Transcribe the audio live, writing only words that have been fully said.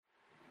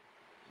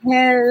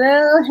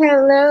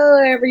Hello,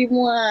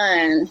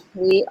 everyone.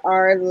 We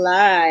are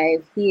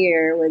live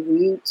here with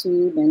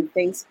YouTube and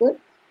Facebook.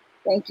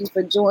 Thank you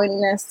for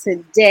joining us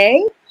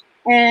today.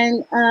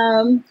 And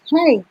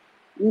hey,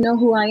 you know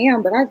who I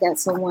am, but I got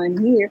someone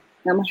here.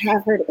 I'm gonna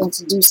have her to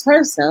introduce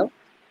herself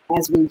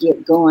as we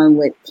get going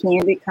with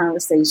Candid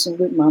Conversation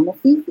with Mama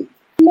Fifi.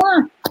 Come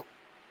on.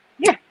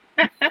 Yeah.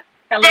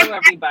 Hello,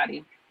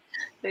 everybody.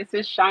 This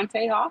is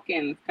Chante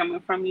Hawkins coming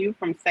from you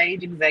from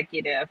Sage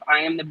Executive. I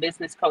am the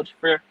business coach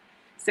for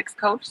Sex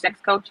Coach, Sex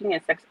Coaching,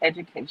 and Sex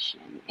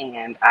Education.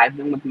 And I've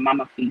been with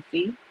Mama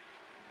Fifi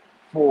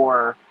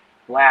for,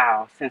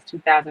 wow, since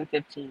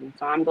 2015.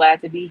 So I'm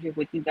glad to be here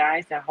with you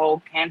guys to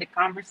hold candid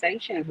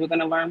conversations. We're going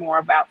to learn more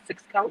about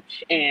Sex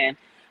Coach and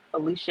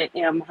Felicia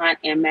M. Hunt,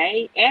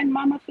 MA, and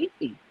Mama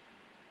Fifi.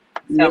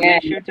 So Yeah,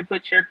 make sure to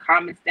put your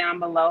comments down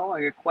below or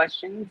your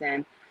questions,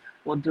 and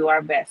we'll do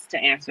our best to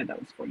answer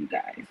those for you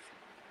guys.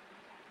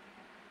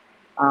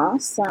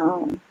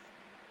 awesome.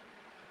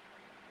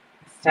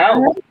 All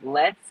So right,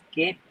 let's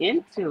get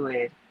into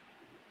it.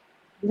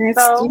 let's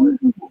So, do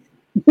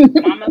it.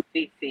 Mama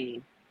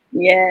Fifi,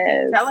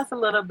 tell Yes. us a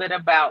little bit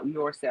about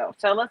yourself.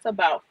 Tell us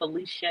about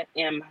Felicia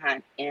M.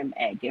 Hunt,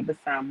 MA. Give us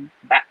some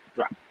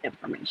backdrop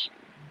information.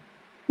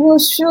 Well,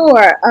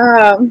 sure.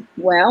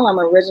 Well, I'm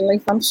originally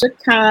from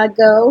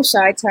Chicago,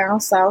 Chi-Town,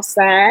 South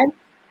Side.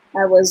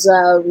 I was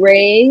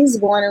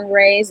born and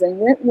raised in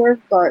Wentworth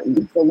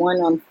Garden, the one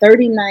on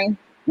 39th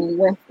in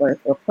Wentworth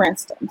or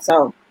Princeton.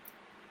 So,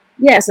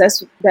 yes,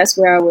 that's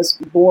where I was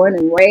born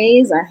and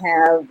raised. I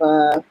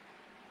have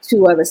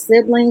two other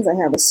siblings. I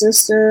have a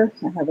sister.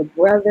 I have a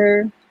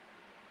brother.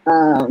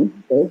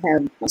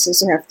 My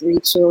sister have three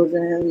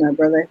children. My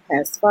brother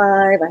has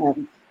five. I have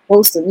a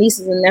host of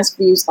nieces and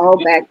nephews,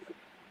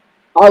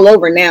 all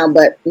over now,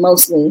 but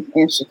mostly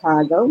in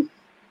Chicago.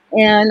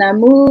 And I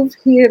moved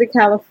here to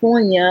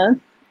California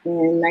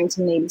in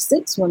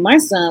 1986 when my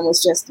son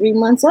was just 3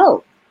 months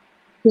old.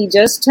 He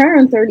just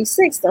turned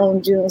 36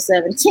 on June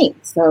 17th.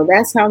 So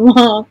that's how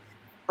long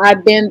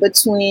I've been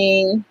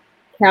between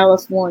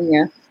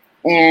California.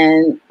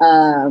 And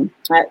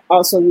I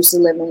also used to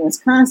live in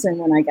Wisconsin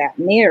when I got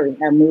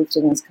married. I moved to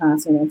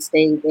Wisconsin and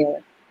stayed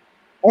there.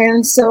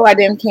 And so I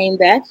then came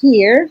back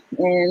here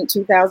in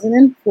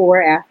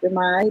 2004 after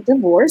my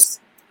divorce.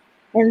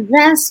 And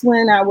that's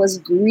when I was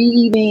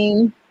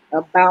grieving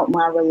about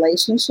my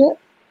relationship.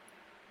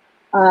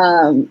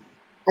 Um,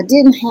 I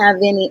didn't have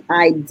any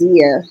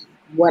idea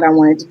what I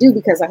wanted to do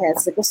because I had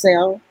sickle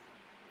cell.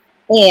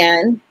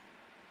 And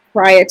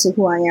prior to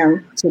who I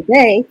am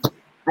today,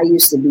 I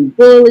used to be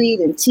bullied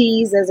and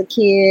teased as a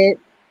kid.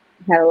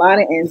 Had a lot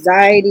of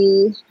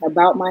anxiety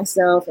about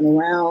myself and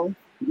around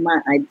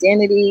my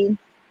identity.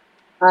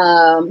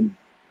 Um,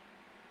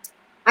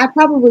 I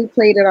probably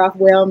played it off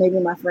well. Maybe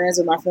my friends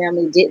or my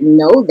family didn't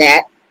know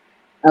that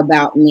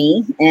about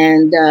me.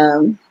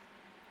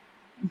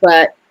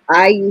 But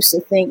I used to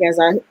think as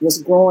I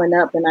was growing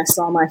up and I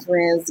saw my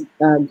friends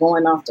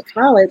going off to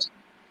college,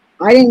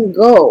 I didn't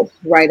go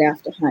right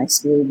after high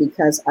school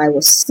because I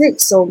was sick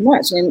so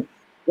much. In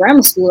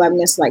grammar school, I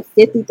missed like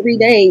 53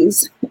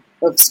 days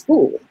of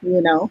school,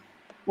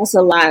 that's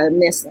a lot of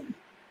missing.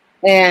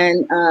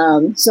 And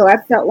so I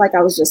felt like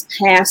I was just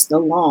passed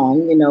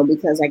along,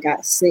 because I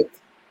got sick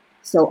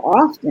so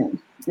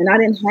often. And I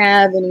didn't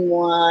have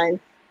anyone,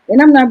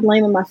 and I'm not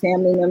blaming my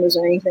family members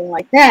or anything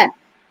like that,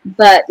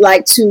 but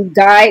like to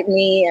guide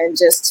me and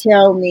just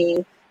tell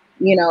me,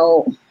 you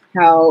know,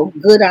 how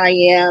good I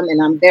am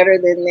and I'm better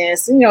than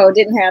this.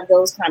 Didn't have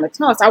those kind of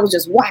talks. I was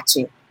just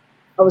watching.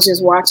 I was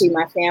just watching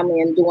my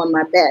family and doing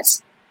my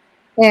best.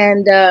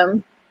 And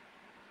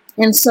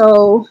and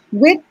so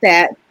with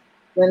that,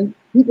 when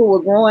people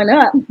were growing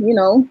up,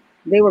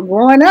 they were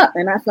growing up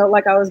and I felt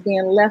like I was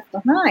being left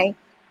behind.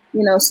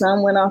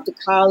 Some went off to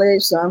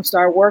college, some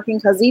started working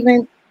because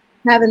even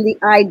having the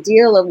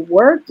ideal of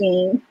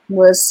working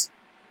was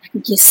I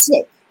could get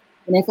sick.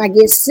 And if I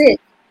get sick,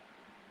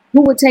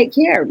 who would take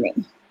care of me?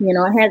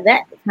 I had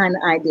that kind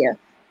of idea.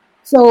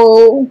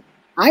 So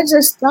I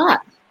just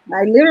thought,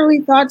 I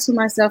literally thought to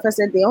myself, I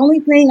said, the only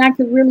thing I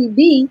could really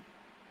be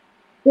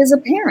is a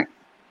parent.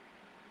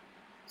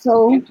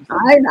 So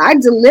Interesting. I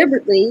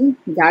deliberately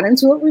got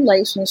into a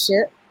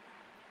relationship,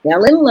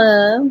 fell in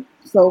love,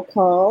 so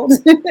called,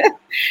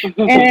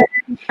 and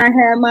I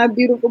had my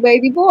beautiful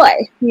baby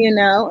boy,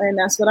 and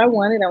that's what I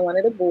wanted. I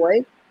wanted a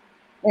boy.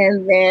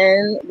 And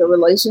then the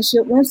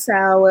relationship went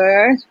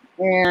sour,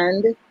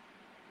 and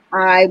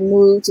I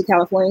moved to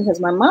California because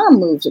my mom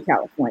moved to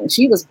California.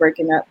 She was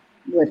breaking up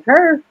with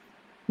her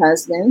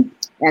husband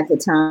at the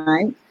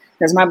time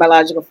because my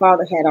biological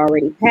father had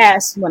already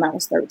passed when I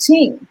was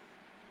 13.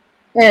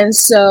 And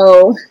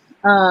so,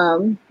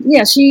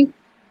 yeah, she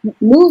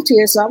moved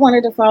here, so I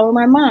wanted to follow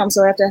my mom.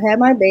 So after I had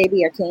my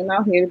baby, I came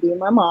out here to be with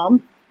my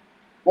mom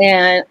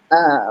and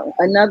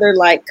another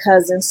like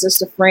cousin,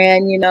 sister,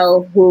 friend,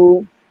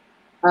 who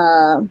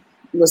uh,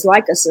 was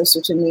like a sister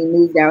to me,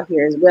 moved out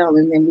here as well,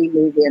 and then we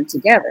moved in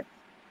together.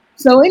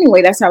 So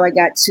anyway, that's how I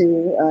got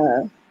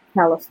to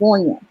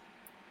California.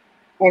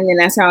 And then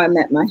that's how I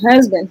met my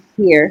husband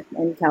here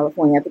in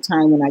California at the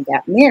time when I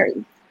got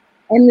married.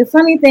 And the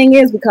funny thing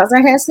is, because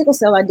I had sickle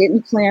cell, I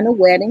didn't plan a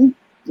wedding.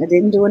 I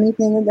didn't do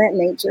anything of that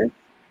nature.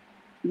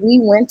 We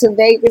went to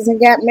Vegas and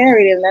got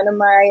married, and none of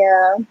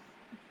my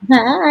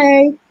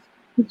hi,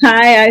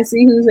 I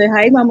see who's there.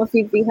 Hi, Mama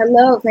Fifi.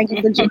 Hello, thank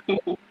you for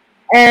joining.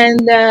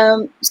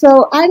 And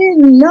so I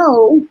didn't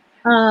know,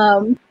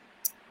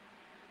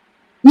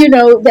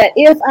 that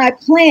if I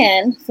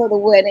planned for the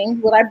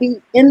wedding, would I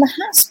be in the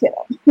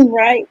hospital,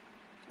 right?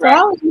 So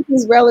all of this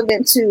is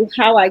relevant to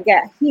how I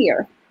got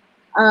here.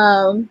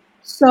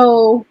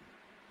 So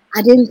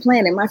I didn't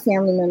plan it. My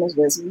family members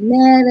was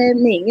mad at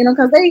me,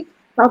 because they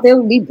thought there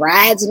would be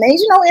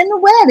bridesmaids, in the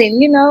wedding,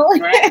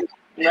 Right.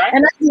 Right.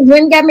 And I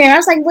went and got married. I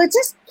was like, well,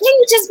 can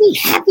you just be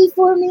happy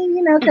for me,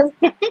 because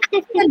I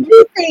can't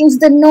do things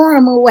the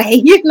normal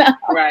way,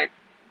 Right.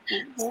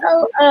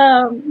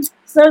 Mm-hmm.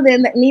 So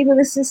then,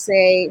 needless to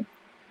say,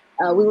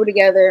 we were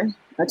together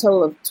a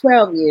total of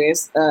 12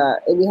 years.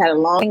 We had a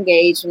long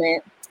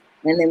engagement,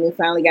 and then we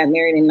finally got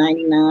married in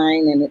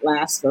 99, and it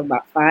lasted for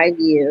about 5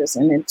 years.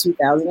 And in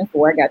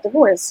 2004, I got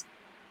divorced.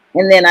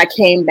 And then I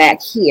came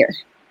back here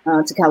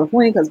to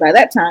California because by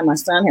that time, my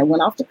son had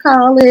went off to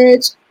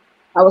college.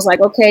 I was like,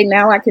 okay,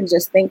 now I can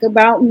just think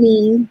about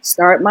me,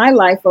 start my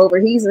life over.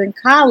 He's in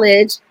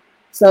college,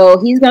 so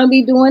he's going to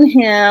be doing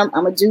him.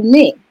 I'm going to do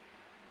me.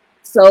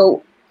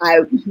 So I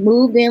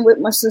moved in with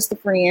my sister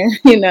friend,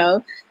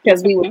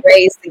 because we were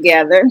raised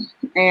together.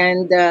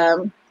 And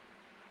her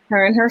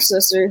and her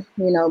sister,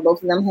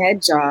 both of them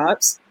had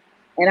jobs,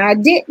 and I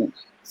didn't.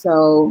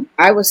 So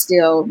I was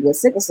still with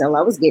sickle cell.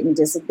 I was getting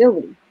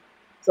disability.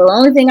 So the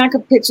only thing I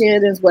could pitch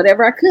in is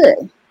whatever I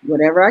could,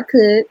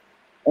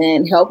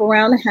 and help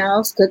around the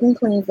house, cook and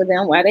clean for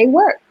them while they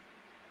work.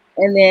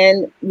 And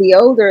then the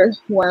older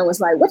one was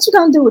like, what you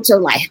gonna do with your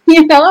life?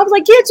 I was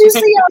like, can't you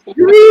see I'm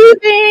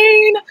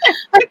grieving?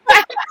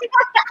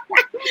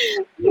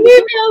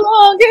 Leave me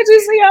alone. Can't you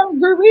see I'm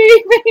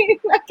grieving?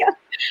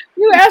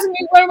 You asked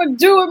me what I'm gonna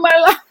do with my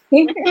life.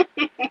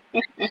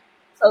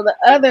 So the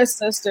other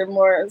sister,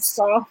 more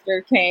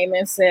softer, came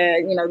and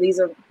said,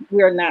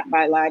 we're not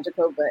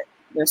biological, but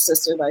they're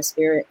sisters by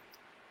spirit.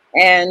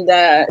 And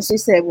she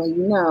said,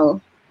 well,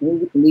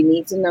 we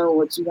need to know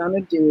what you're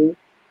going to do.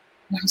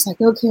 And I was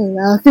like, okay,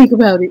 I'll think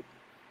about it.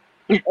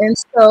 And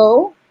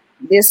so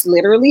this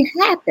literally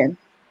happened.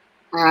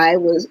 I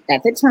was,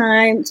 at the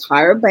time,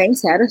 Tyra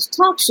Banks had a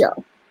talk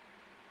show.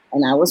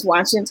 And I was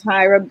watching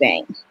Tyra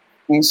Banks.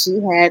 And she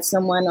had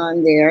someone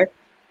on there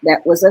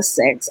that was a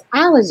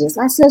sexologist.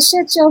 I said,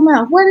 shut your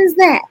mouth. What is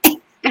that? Is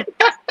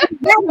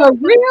that a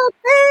real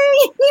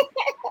thing?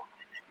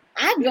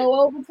 I go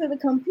over to the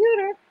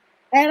computer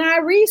and I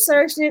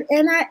researched it,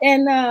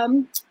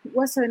 and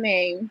what's her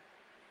name?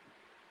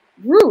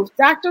 Ruth,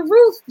 Dr.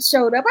 Ruth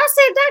showed up. I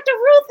said, Dr.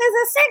 Ruth is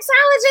a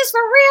sexologist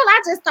for real.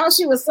 I just thought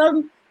she was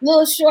some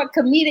little short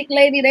comedic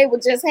lady they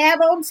would just have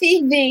on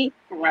TV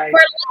right. for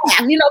a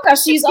laugh,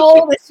 because she's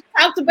old and she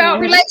talked about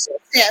relationships.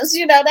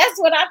 That's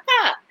what I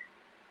thought.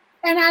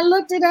 And I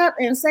looked it up,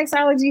 and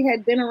sexology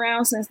had been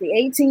around since the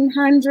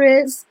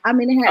 1800s. I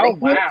mean, it had a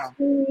history. Wow.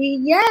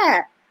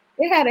 Yeah.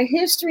 It had a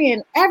history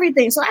and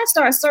everything. So I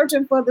started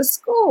searching for the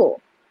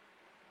school.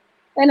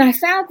 And I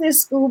found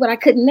this school, but I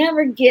could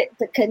never get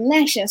the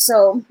connection.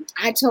 So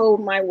I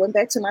went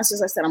back to my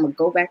sister. I said, I'm going to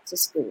go back to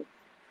school.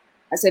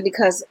 I said,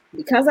 because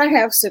I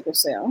have sickle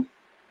cell,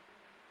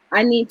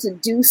 I need to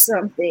do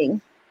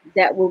something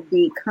that will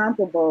be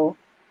comparable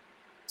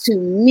to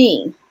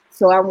me.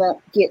 So I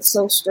won't get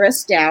so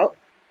stressed out.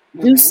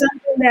 Do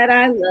something that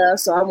I love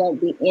so I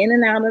won't be in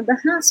and out of the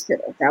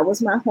hospital. That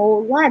was my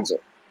whole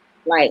logic.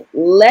 Like,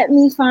 let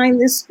me find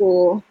this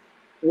school.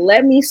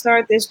 Let me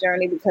start this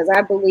journey because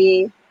I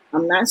believe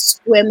I'm not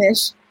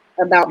squeamish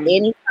about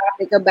any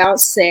topic about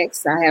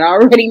sex. I had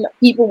already,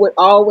 people would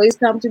always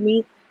come to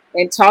me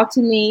and talk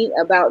to me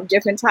about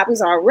different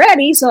topics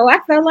already. So I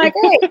felt like,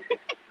 hey,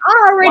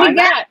 I already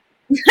got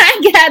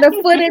a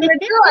foot in the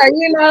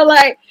door,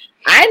 like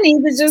I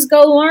need to just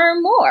go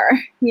learn more,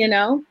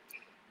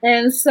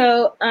 And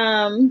so,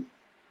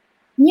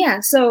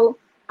 so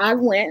I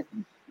went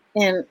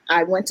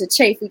to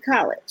Chaffey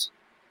College.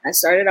 I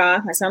started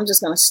off, I said, I'm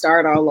just going to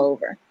start all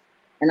over.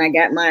 And I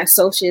got my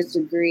associate's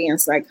degree in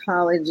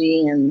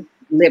psychology and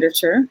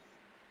literature.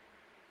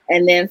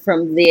 And then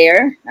from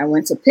there, I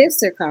went to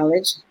Pitzer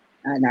College,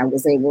 and I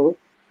was able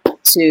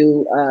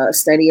to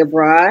study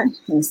abroad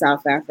in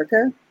South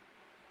Africa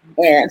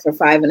and for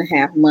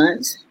 5.5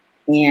 months.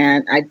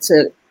 And I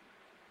took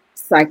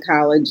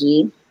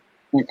psychology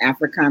and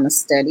Africana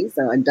studies,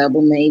 so a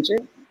double major,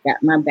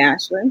 got my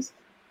bachelor's.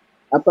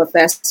 A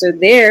professor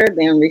there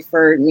then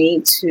referred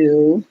me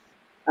to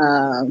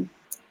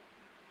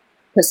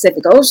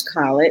Pacific Ocean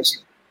College,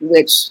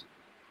 which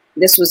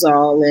this was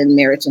all in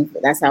Merritton.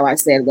 That's how I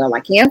said, well, I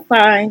can't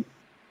find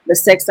the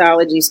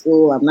sexology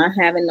school. I'm not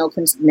having no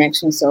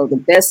connection. So the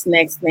best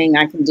next thing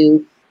I can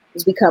do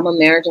is become a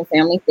marriage and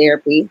family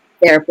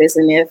therapist.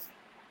 And if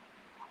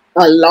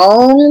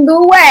along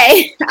the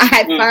way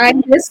I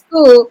find this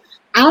school,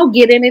 I'll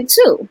get in it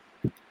too.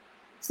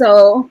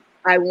 So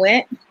I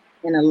went,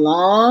 and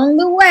along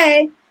the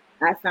way,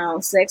 I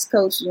found Sex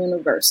Coach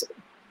University,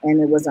 and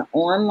it was an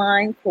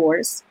online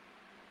course.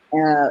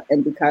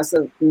 And because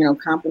of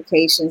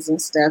complications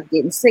and stuff,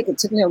 getting sick, it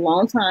took me a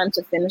long time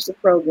to finish the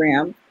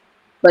program.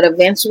 But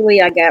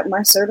eventually, I got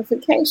my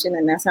certification,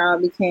 and that's how I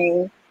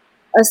became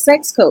a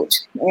sex coach.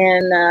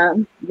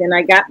 And then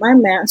I got my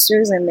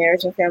master's in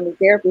marriage and family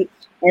therapy,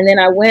 and then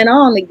I went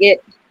on to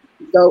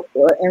go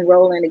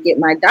enroll in to get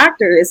my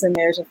doctorate in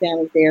marriage and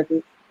family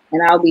therapy,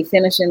 and I'll be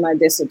finishing my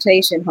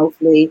dissertation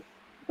hopefully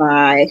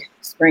by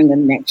spring of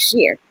next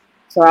year.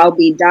 So I'll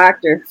be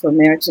doctor for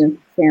marriage and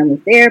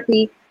family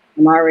therapy.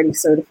 I'm already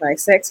certified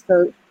sex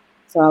coach,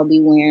 so I'll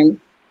be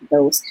wearing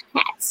those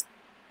hats.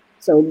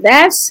 So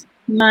that's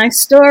my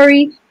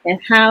story and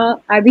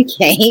how I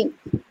became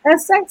a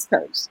sex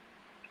coach.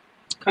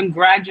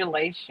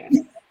 Congratulations.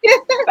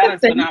 That is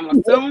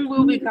phenomenal. Soon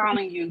we'll be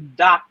calling you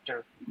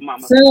Dr.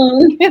 Mama.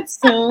 Soon.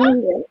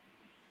 Soon.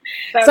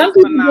 That Some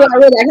people do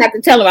already. I have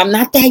to tell them I'm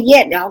not that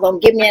yet. Y'all gonna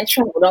get me in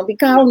trouble. Don't be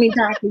calling me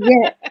doctor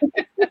yet.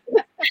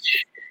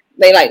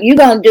 They like, you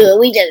gonna do it.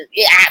 We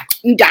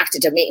just, you doctor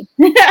to me.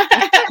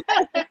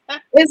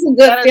 It's a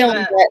good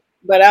feeling,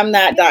 but I'm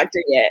not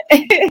doctor yet.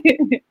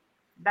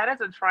 That is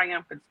a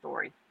triumphant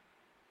story.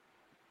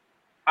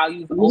 How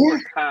you've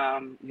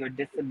overcome your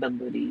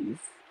disabilities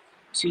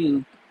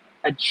to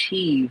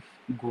achieve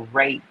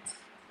great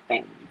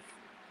things.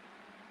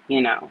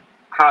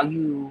 How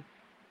you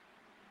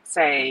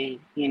say,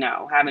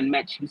 having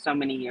met you so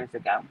many years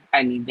ago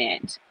at an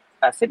event,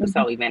 a sickle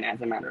cell event,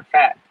 as a matter of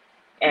fact.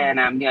 And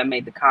I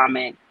made the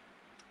comment,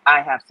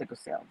 I have sickle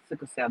cell.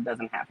 Sickle cell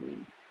doesn't have me.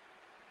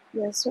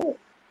 Yes, sir.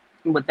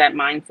 With that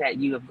mindset,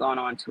 you have gone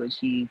on to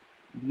achieve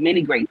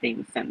many great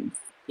things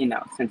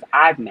since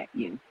I've met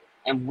you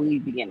and we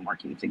began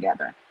working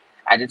together.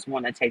 I just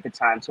want to take the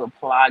time to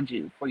applaud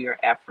you for your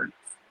efforts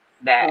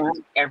that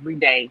every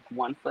day,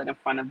 one foot in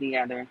front of the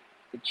other,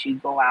 that you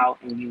go out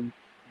and you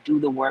do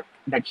the work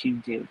that you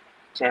do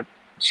to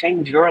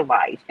change your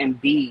life and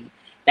be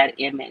that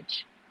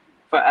image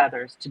for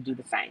others to do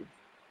the same.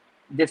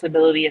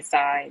 Disability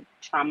aside,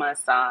 trauma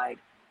aside,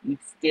 you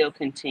still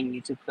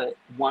continue to put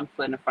one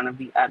foot in front of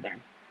the other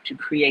to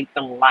create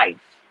the life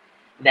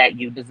that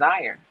you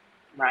desire,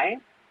 right?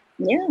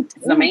 Yeah.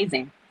 It's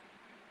amazing.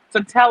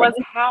 So tell us,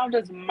 how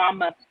does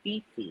Mama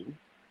Fifi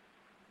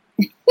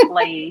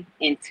play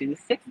into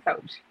Sex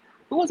Coach?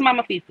 Who was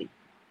Mama Fifi?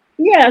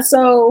 Yeah,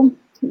 so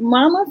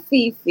Mama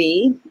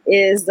Fifi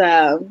is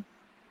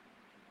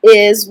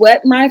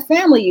what my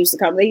family used to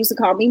call me. They used to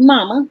call me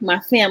Mama, my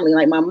family,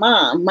 like my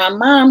mom. My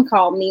mom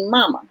called me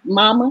Mama.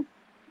 Mama,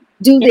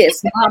 do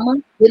this.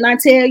 Mama, didn't I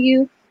tell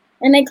you?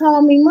 And they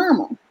called me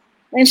Mama.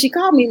 And she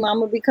called me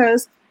Mama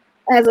because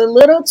as a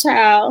little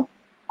child,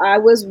 I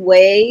was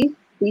way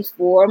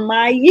before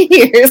my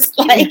years.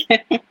 Like,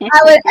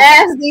 I would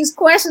ask these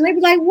questions. They'd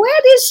be like,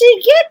 where did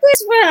she get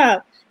this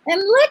from?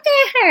 And look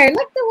at her.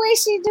 Look the way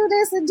she do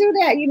this and do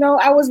that.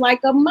 I was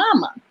like a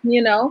mama,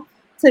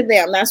 to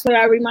them. That's what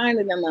I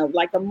reminded them of,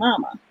 like a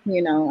mama.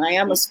 I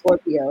am a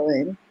Scorpio,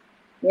 and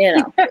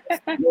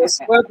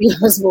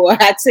Scorpios, boy,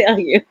 I tell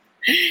you.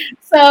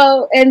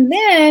 So, and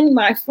then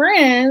my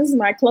friends,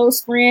 my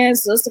close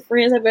friends, sister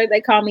friends,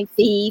 they call me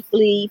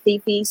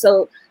Fifi.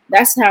 So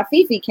that's how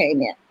Fifi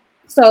came in.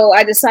 So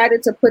I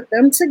decided to put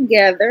them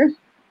together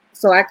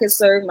so I could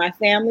serve my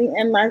family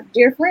and my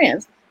dear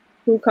friends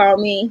who call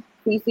me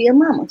Fifi and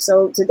Mama.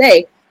 So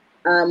today,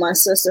 my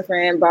sister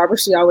friend Barbara,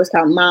 she always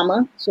called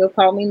Mama. She'll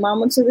call me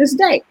Mama to this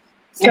day.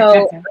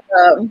 So,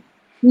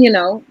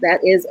 that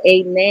is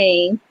a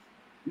name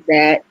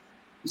that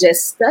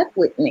just stuck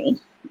with me.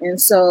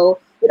 And so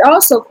it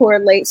also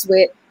correlates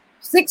with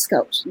Sex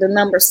Coach, the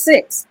number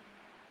 6.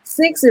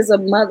 6 is a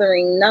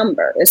mothering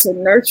number. It's a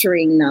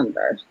nurturing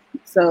number.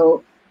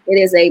 So it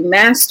is a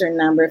master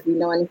number if you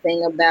know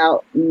anything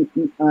about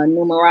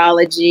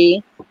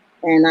numerology.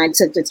 And I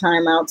took the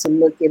time out to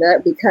look it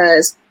up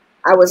because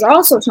I was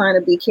also trying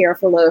to be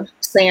careful of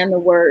saying the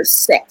word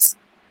sex,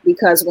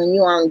 because when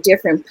you're on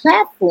different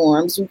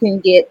platforms, you can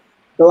get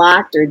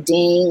blocked or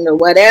dinged or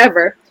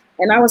whatever.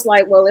 And I was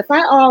like, well, if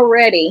I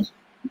already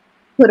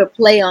put a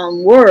play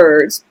on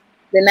words,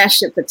 then that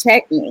should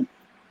protect me.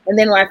 And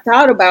then when I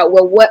thought about,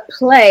 well, what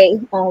play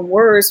on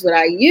words would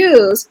I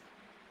use?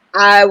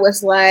 I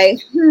was like,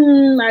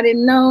 I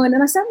didn't know. And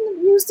then I said, I'm going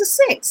to use the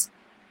 6.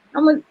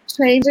 I'm going to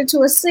change it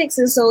to a 6.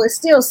 And so it's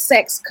still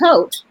Sex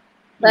Coach,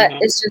 but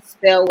it's just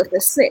spelled with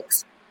a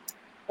 6.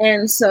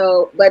 And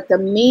so, but the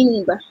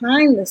meaning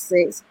behind the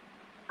 6,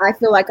 I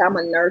feel like I'm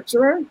a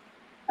nurturer,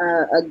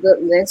 a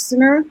good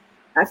listener.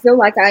 I feel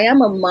like I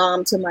am a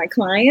mom to my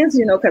clients,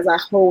 because I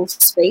hold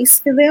space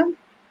for them.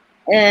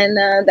 And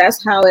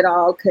that's how it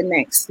all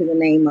connects to the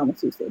name Mama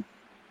Fifi.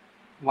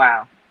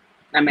 Wow.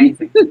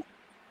 Amazing.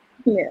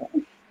 Yeah.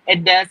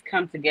 It does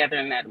come together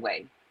in that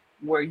way,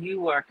 where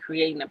you are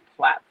creating a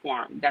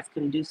platform that's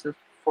conducive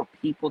for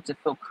people to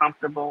feel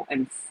comfortable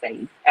and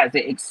safe as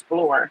they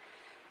explore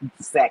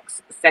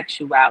sex,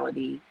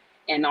 sexuality,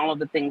 and all of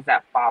the things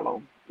that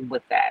follow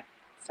with that.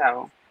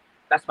 So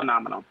That's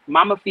phenomenal.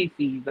 Mama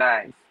Fifi, you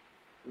guys.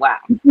 Wow.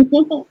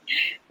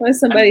 When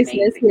somebody says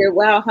Amazing. here,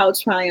 wow, how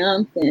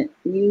triumphant.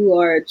 You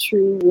are a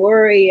true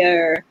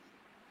warrior.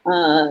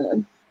 Uh,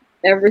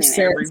 ever In every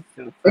since sense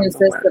of in the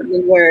sense of word.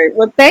 the word.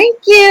 Well, thank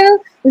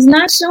you. It's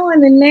not showing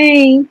the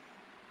name,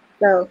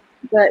 so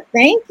but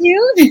thank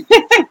you.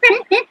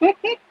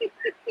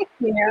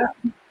 Yeah.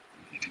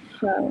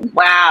 So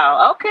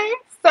Wow. Okay.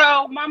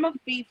 So, Mama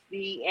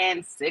Fifi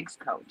and Six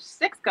Coach.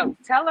 Six Coach,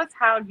 tell us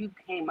how you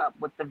came up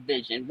with the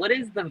vision. What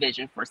is the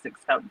vision for Six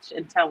Coach?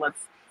 And tell us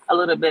a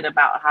little bit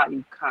about how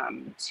you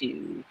come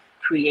to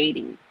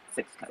creating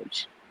Six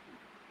Coach.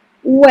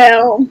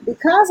 well,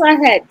 because I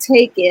had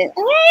taken hey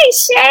Hey,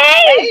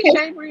 Shay.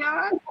 Shay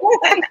Brian.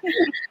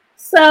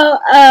 So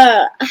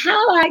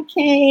how I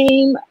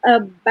came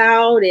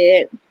about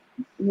it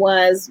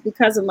was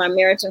because of my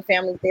marriage and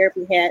family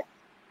therapy had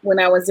when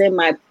I was in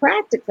my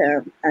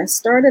practicum, I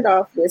started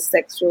off with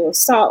sexual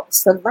assault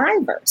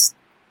survivors.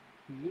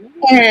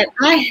 And Mm.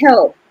 I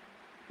helped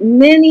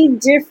many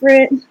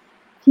different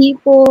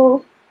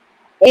people,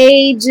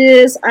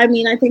 ages. I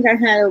mean, I think I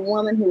had a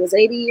woman who was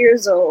 80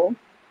 years old,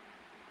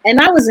 and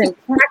I was in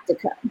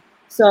practicum.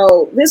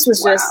 So this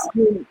was just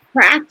Wow. me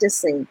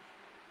practicing,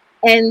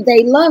 and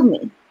they love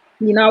me.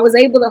 I was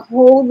able to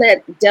hold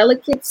that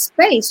delicate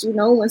space,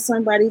 when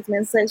somebody's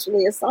been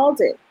sexually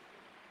assaulted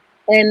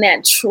and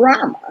that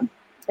trauma.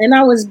 And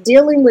I was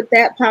dealing with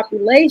that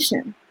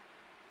population.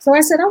 So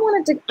I said, I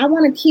want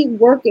to keep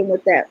working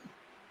with that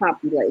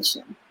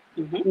population,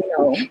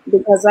 Hmm.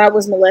 because I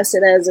was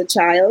molested as a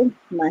child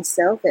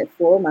myself at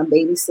 4, my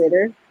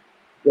babysitter,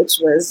 which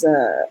was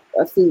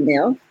a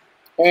female.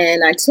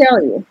 And I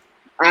tell you,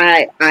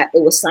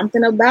 it was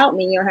something about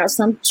me. How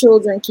some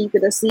children keep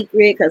it a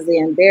secret because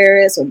they're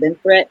embarrassed or been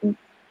threatened.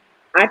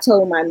 I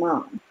told my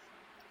mom,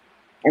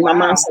 and Wow.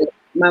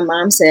 my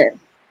mom said,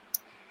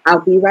 I'll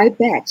be right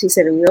back. She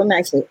said it real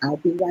nicely, I'll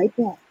be right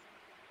back.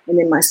 And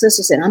then my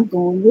sister said, I'm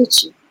going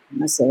with you.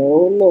 And I said,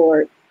 oh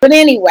Lord. But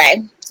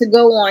anyway, to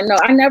go on, no,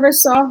 I never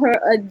saw her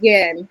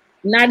again,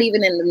 not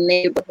even in the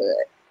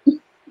neighborhood.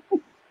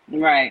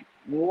 Right.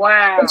 But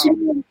Wow.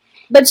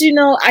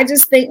 I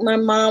just think my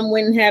mom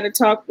went and had a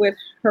talk with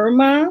her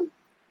mom.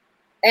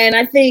 And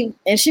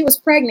she was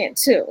pregnant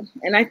too.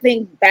 And I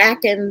think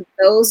back in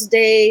those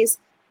days,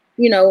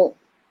 you know,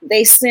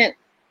 they sent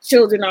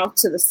children off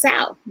to the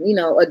South,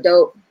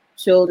 adult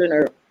children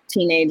or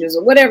teenagers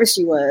or whatever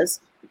she was.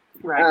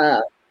 Right.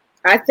 Uh,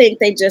 I think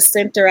they just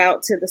sent her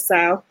out to the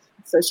South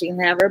so she can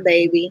have her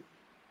baby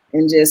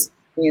and just,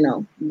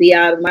 be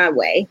out of my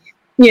way,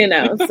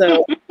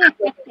 so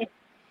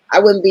I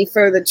wouldn't be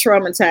further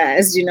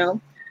traumatized.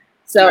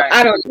 So Right.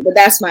 I don't know, but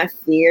that's my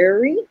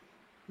theory.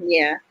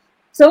 Yeah.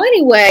 So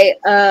anyway,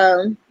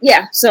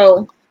 yeah.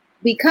 So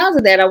because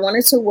of that, I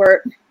wanted to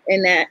work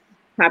in that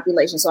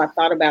population. So I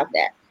thought about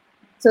that.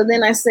 So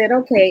then I said,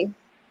 okay,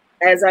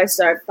 as I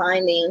start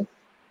finding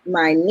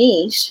my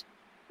niche,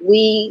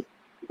 we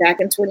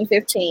back in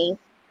 2015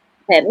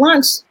 had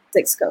launched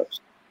Six Coach,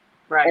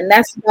 Right. and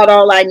that's about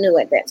all I knew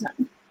at that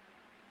time.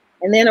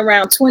 And then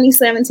around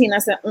 2017, I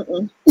said,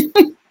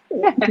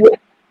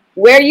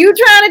 where are you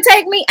trying to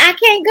take me? I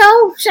can't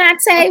go,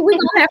 Chante. We're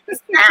gonna have to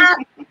stop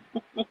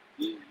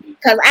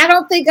because I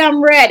don't think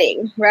I'm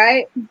ready,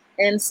 right?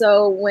 And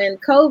so when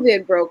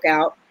COVID broke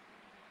out,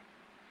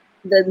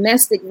 the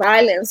domestic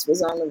violence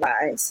was on the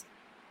rise.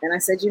 And I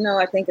said,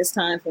 I think it's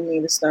time for me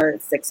to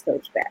start Sex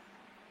Coach back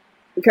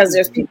because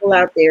there's Hmm. people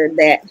out there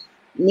that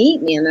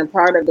need me. And a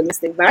part of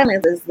domestic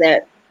violence is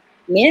that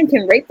men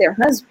can rape their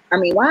wives.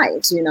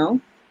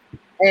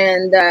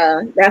 And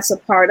that's a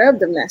part of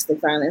domestic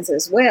violence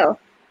as well.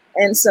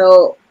 And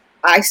so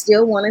I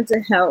still wanted to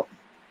help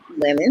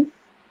women.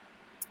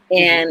 Hmm.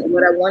 And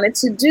what I wanted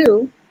to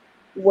do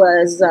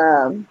was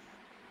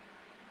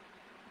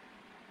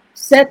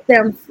set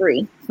them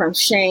free from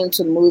shame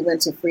to move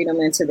into freedom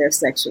into their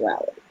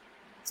sexuality.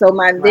 So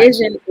my Right.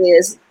 vision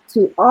is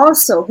to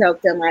also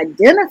help them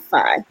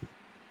identify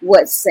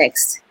what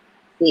sex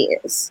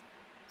is.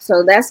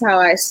 So that's how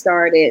I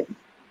started.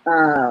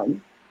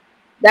 Um,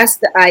 that's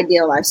the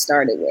ideal I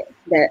started with.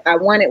 That I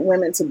wanted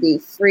women to be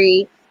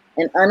free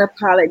and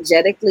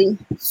unapologetically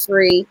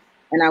free.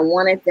 And I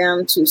wanted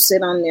them to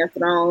sit on their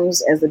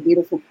thrones as the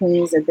beautiful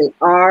queens that they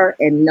are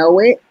and know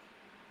it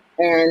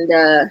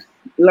and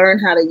learn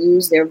how to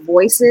use their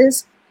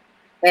voices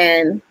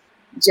and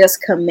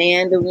just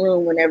command the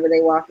room whenever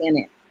they walk in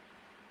it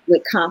with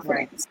Right.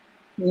 confidence.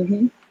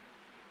 Mm-hmm.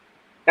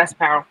 That's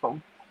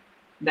powerful.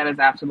 That is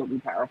absolutely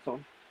powerful.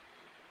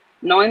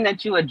 Knowing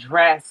that you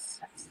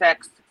address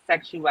sex,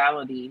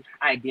 sexuality,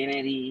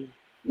 identity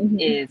Mm-hmm.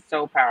 is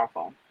so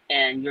powerful.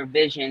 And your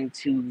vision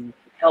to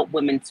help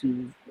women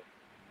to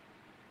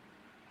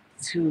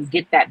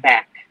get that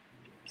back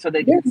so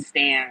they Yeah. can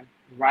stand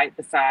right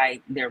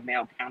beside their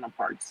male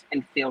counterparts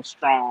and feel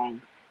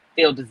strong,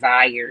 feel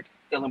desired,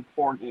 feel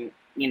important,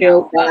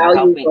 Feel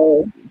helping.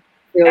 valuable,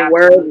 feel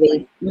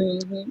worthy. Absolutely.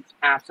 Mm-hmm.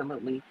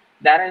 Absolutely.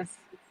 That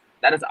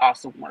is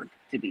awesome work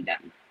to be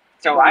done.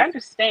 So I Right.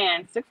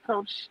 understand Six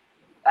Coach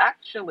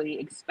actually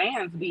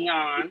expands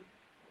beyond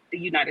the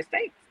United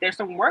States. There's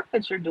some work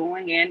that you're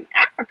doing in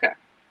Africa.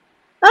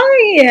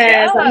 Oh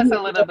yes, Tell us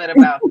a little bit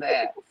about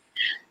that.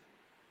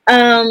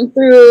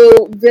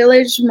 through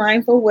Village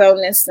Mindful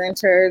Wellness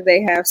Center,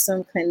 they have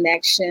some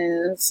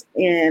connections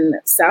in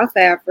South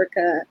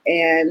Africa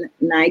and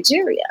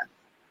Nigeria.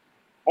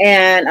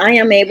 And I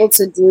am able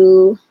to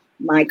do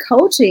my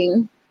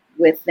coaching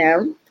with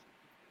them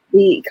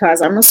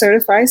because I'm a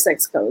certified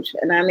sex coach,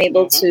 and I'm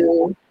able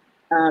Mm-hmm.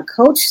 to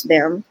coach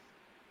them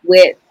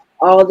with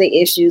all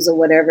the issues or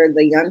whatever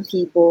the young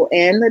people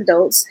and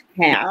adults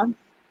have.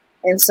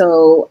 And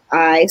so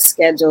I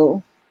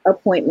schedule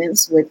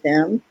appointments with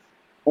them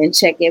and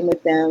check in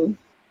with them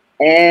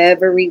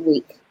every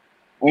week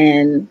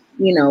and,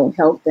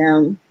 help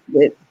them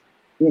with,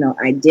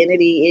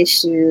 identity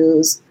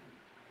issues,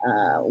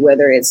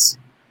 whether it's,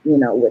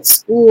 with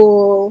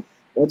school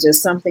or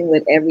just something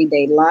with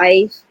everyday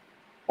life.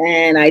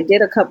 And I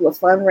did a couple of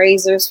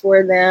fundraisers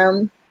for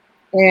them.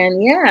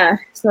 And yeah,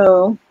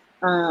 so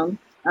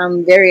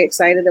I'm very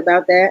excited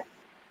about that.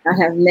 I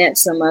have met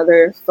some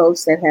other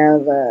folks that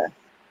have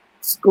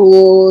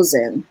schools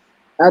and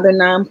other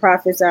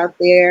nonprofits out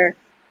there.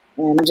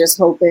 And I'm just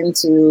hoping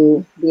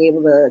to be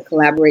able to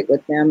collaborate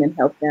with them and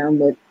help them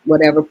with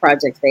whatever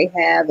projects they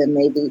have, and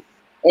maybe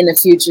in the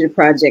future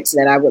projects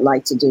that I would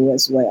like to do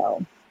as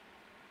well.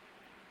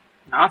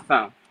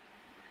 Awesome.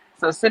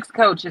 So Six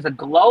Coach is a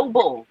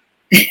global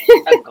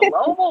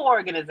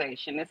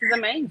organization. This is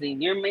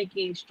amazing. You're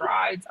making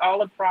strides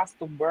all across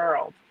the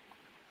world.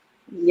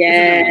 This is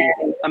Yeah.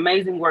 amazing.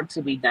 Amazing work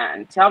to be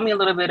done. Tell me a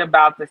little bit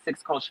about the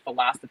Six Coach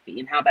philosophy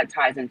and how that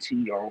ties into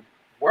your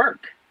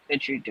work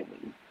that you're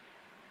doing.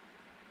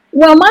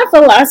 Well, my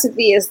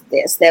philosophy is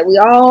this, that we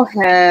all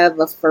have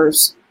a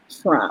first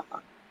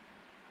trauma.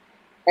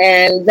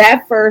 And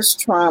that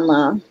first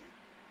trauma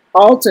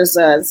alter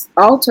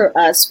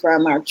us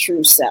from our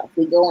true self.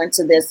 We go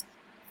into this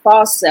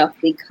false self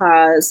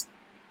because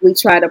we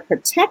try to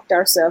protect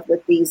ourselves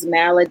with these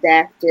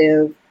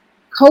maladaptive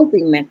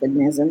coping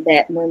mechanisms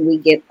that when we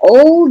get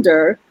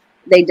older,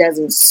 they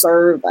doesn't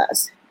serve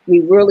us. We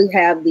really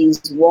have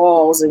these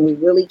walls and we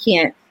really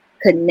can't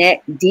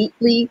connect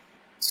deeply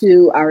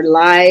to our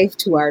life,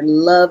 to our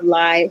love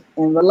life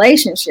and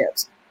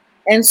relationships.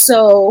 And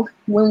so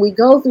when we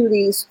go through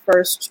these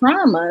first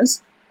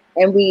traumas,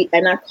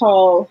 and I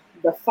call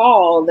the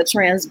fall the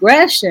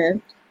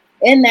transgression.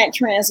 In that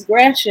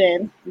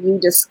transgression, you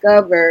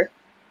discover,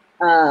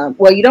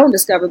 well, you don't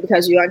discover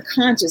because you're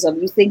unconscious of.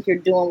 You think you're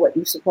doing what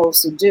you're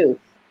supposed to do,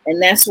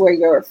 and that's where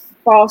your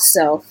false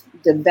self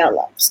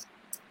develops.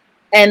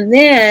 And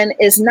then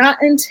it's not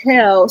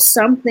until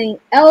something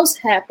else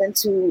happened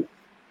to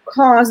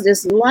cause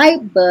this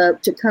light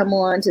bulb to come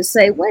on to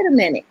say, wait a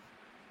minute,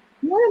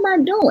 what am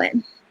I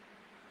doing?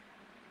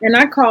 And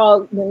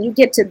when you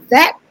get to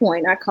that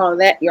point, I call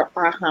that your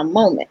aha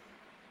moment.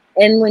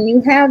 And when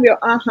you have your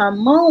aha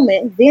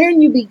moment,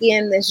 then you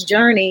begin this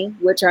journey,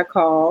 which I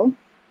call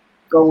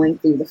going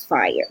through the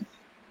fire.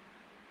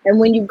 And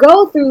when you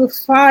go through the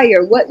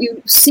fire, what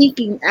you're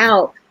seeking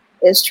out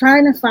is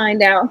trying to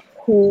find out,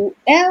 who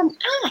am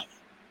I?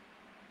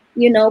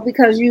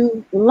 Because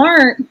you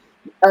learned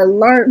a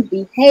learned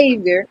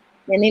behavior,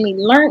 and any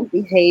learned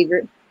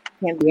behavior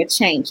can be a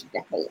changed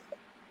behavior.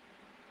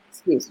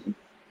 Excuse me.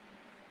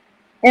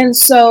 And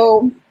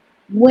so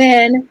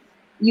when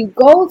you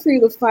go through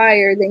the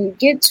fire, then you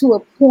get to a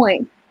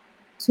point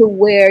to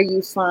where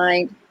you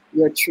find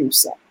your true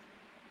self.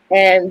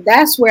 And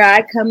that's where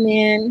I come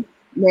in.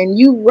 When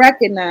you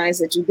recognize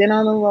that you've been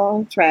on the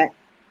wrong track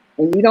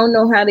and you don't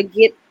know how to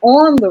get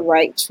on the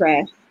right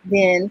track,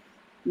 then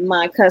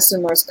my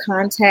customers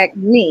contact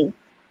me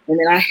and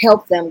then I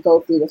help them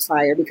go through the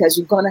fire, because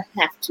you're going to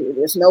have to.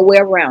 There's no way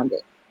around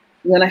it.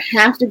 You're going to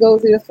have to go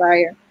through the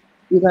fire.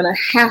 You're going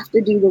to have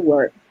to do the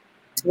work.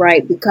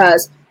 Right,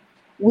 because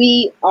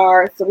we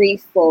are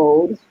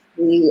threefold.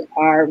 We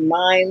are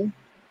mind,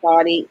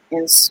 body,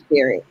 and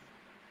spirit.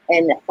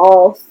 And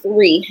all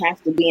three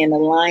have to be in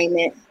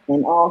alignment,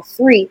 and all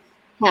three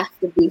have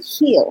to be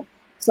healed.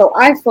 So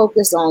I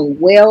focus on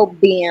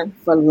well-being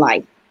for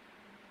life,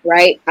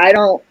 right? I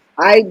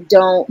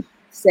don't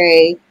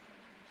say,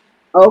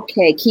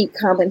 okay, keep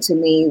coming to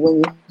me when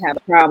you have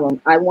a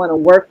problem. I want to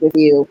work with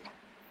you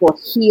for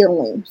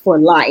healing, for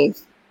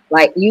life.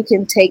 Like, you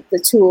can take the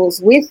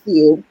tools with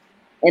you,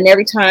 and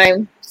every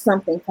time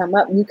something come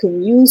up, you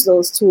can use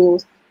those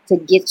tools to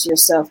get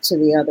yourself to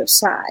the other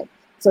side,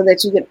 so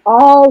that you can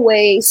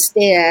always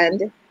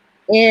stand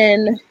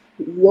in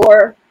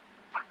your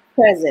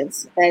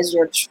presence as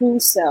your true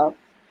self,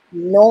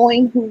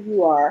 knowing who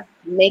you are,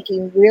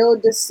 making real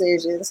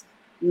decisions,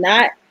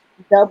 not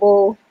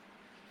double,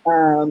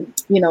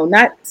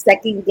 not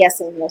second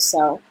guessing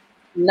yourself,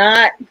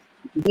 not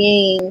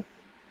being,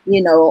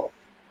 you know,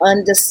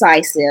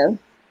 undecisive,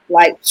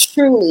 like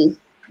truly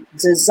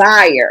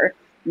desire,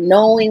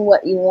 knowing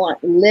what you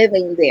want,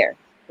 living there.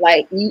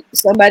 Like,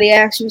 somebody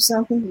asks you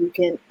something, you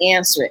can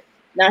answer it.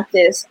 Not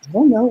this, I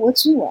don't know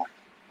what you want.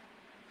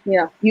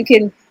 You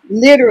can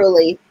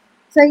literally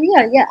say,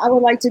 yeah, I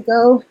would like to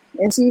go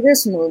and see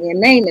this movie and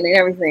name it and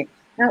everything.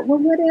 well,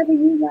 whatever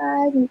you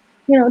like, and,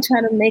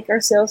 trying to make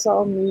ourselves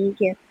all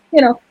meek, and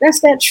that's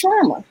that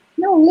trauma.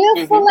 No,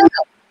 live full Mm-hmm.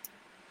 out,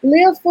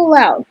 live full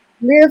out,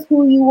 live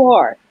who you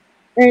are,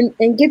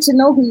 and get to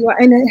know who you are.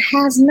 And it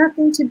has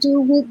nothing to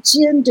do with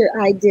gender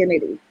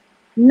identity,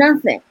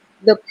 nothing.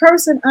 The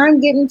person I'm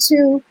getting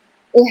to,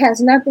 it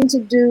has nothing to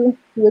do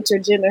with your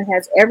gender. It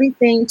has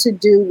everything to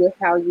do with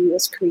how you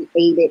was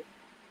created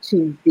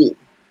to be.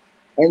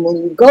 And when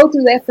you go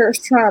through that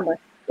first trauma,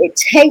 it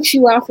takes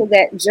you off of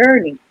that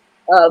journey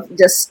of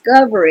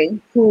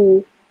discovering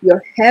who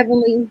your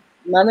heavenly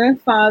mother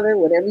and father,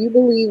 whatever you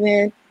believe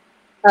in,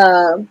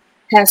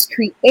 has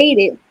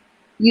created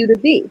you to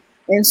be.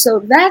 And so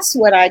that's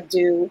what I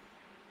do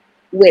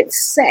with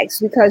sex,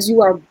 because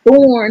you are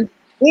born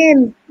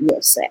in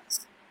your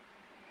sex,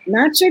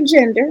 not your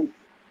gender,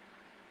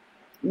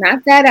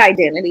 not that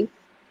identity,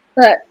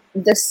 but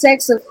the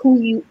sex of who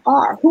you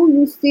are, who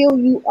you feel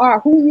you are,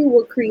 who you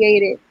were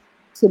created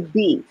to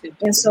be.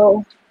 And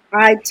so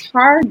I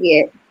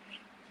target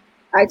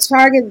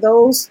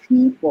those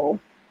people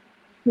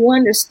who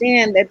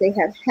understand that they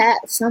have had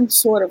some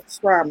sort of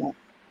trauma,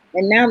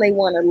 and now they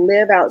want to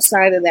live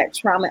outside of that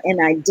trauma and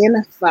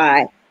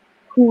identify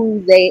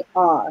who they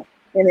are.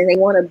 And then they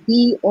want to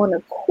be on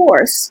a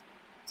course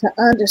to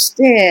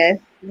understand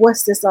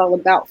what's this all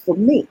about for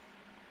me.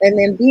 And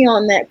then be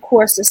on that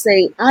course to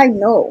say, I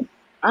know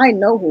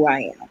who I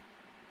am,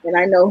 and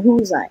I know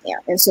whose I am.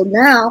 And so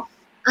now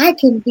I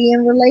can be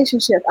in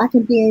relationship. I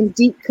can be in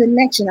deep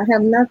connection. I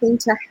have nothing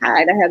to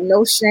hide. I have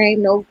no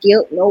shame, no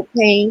guilt, no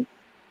pain,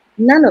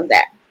 none of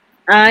that.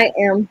 I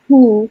am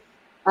who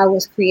I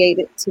was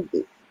created to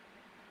be.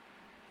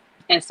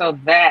 And so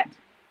that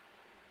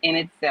in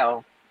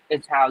itself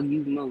is how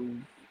you move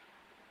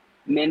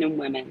men and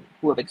women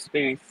who have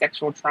experienced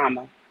sexual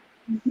trauma,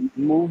 Mm-hmm.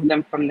 move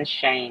them from the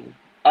shame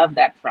of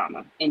that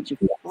trauma into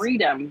Yes.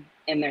 freedom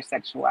in their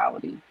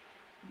sexuality.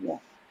 Yeah.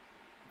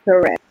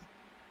 Correct.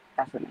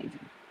 That's amazing.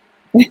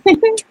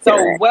 So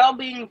Correct.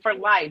 well-being for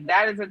life,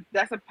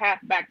 that's a path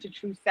back to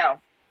true self.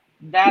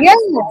 That Yes.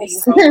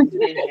 is the whole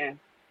vision.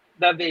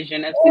 The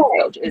vision of Six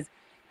Coach is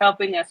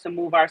helping us to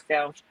move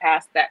ourselves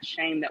past that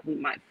shame that we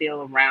might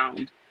feel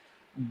around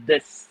the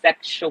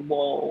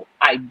sexual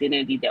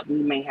identity that we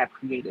may have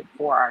created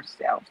for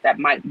ourselves that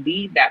might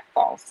be that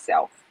false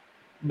self.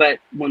 But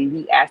when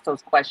we ask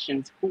those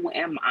questions, who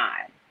am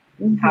I?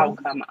 How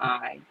Mm-hmm. come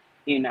I?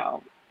 You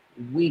know,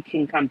 we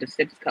can come to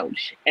Six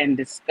Coach and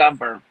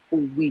discover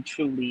who we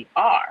truly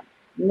are.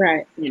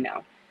 Right. You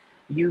know,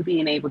 you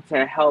being able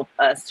to help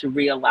us to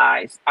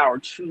realize our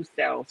true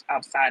selves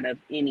outside of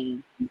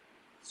any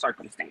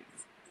circumstance.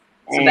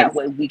 So And that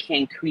way we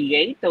can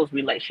create those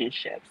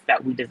relationships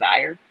that we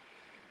desire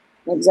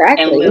and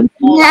exactly. live You can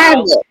full have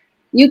out. it.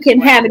 You can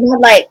Right. have it.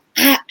 Not like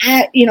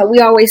we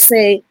always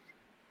say,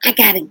 I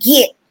gotta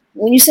get.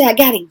 When you say I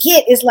gotta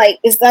get, it's like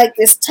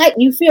this tight.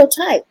 You feel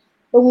tight.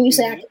 But when you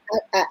say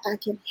Mm-hmm. I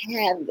can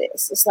have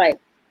this, it's like,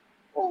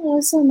 oh,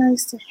 it's so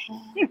nice to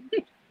have.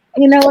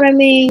 You know what I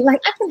mean? Like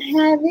I can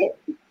have it.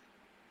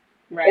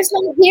 Right. It's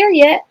not here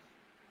yet,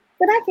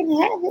 but I can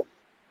have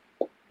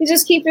it. You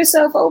just keep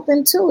yourself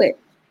open to it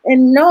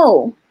and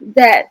know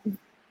that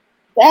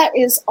that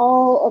is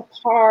all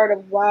a part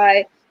of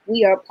why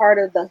we are part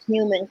of the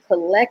human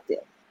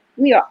collective.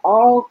 We are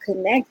all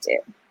connected.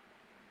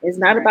 It's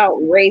not Right. about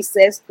race,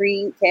 sex,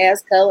 creed,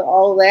 caste, color,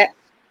 all that.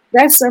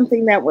 That's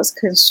something that was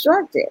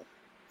constructed.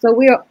 So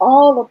we are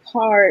all a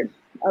part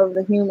of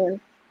the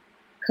human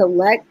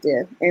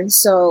collective. And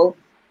so,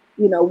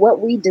 what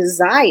we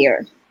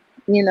desire,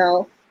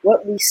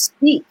 what we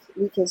speak,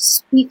 we can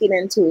speak it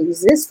into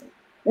existence.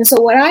 And so,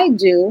 what I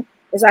do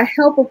is I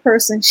help a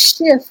person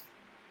shift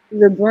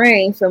the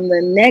brain from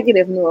the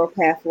negative neural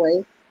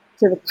pathway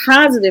to the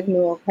positive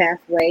neural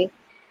pathway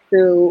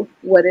through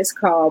what is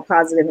called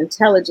positive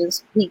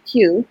intelligence,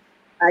 PQ.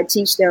 I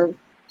teach them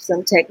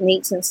some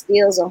techniques and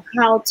skills on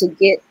how to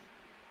get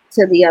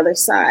to the other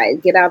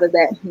side, get out of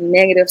that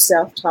negative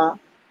self talk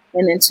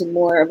and into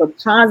more of a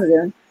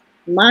positive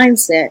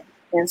mindset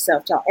and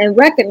self talk, and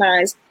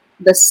recognize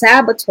the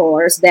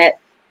saboteurs that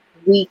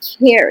we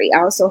carry. I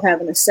also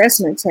have an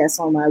assessment test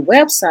on my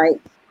website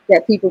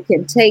that people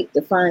can take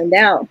to find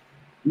out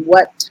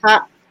what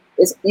top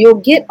is. You'll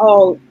get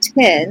all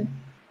 10,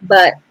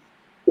 but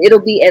it'll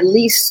be at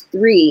least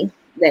 3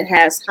 that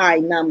has high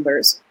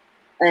numbers.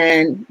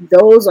 And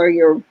those are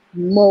your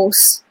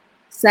most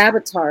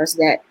saboteurs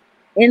that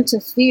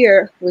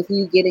interfere with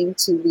you getting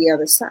to the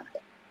other side.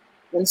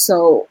 And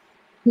so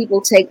people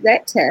take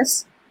that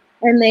test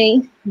and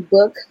they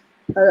book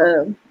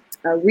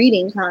a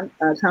reading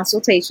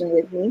consultation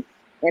with me,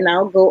 and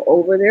I'll go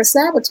over their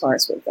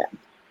saboteurs with them.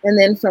 And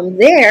then from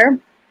there,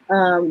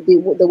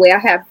 the way I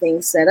have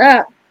things set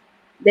up,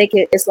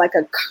 it's like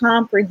a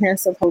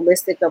comprehensive,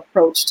 holistic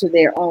approach to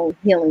their own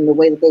healing the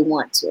way that they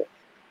want to.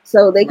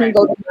 So they can Right.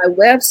 go to my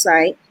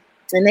website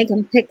and they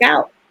can pick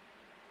out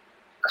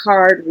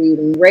card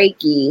reading,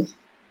 Reiki,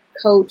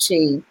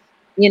 coaching,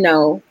 you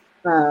know,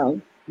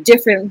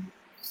 different,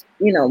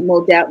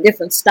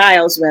 different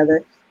styles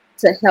rather,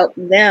 to help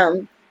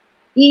them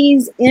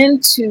ease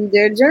into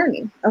their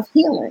journey of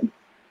healing.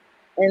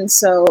 And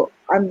so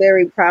I'm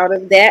very proud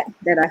of that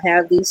I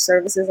have these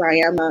services. I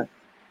am a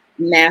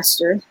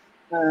master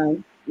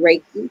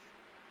Reiki.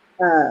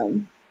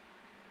 Um,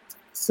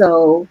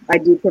 so I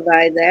do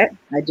provide that.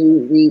 I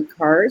do read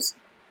cards.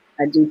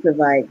 I do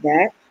provide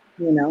that,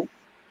 you know.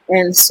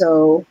 And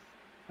so,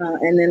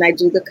 and then I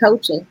do the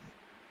coaching,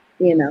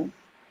 you know.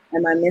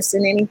 Am I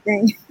missing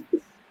anything?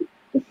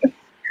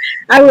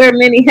 I wear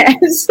many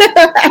hats.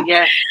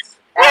 Yes,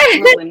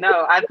 absolutely.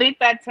 No, I think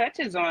that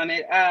touches on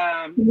it.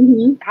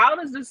 Mhm. How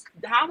does this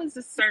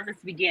service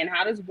begin?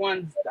 How does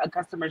one's a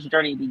customer's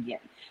journey begin?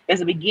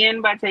 Does it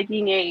begin by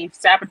taking a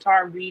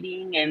saboteur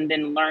reading and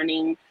then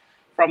learning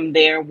from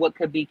there what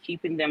could be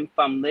keeping them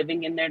from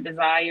living in their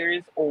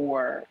desires,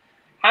 or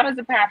how does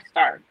the path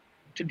start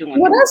to doing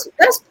Well, the work?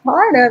 that's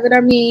part of it.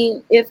 I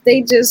mean, if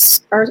they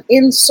just are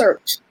in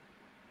search,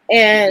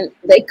 and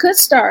they could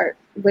start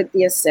with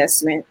the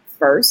assessment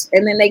first,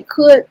 and then they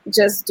could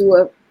just do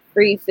a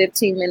free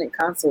 15-minute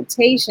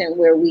consultation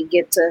where we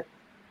get to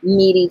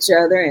meet each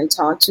other and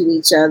talk to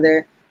each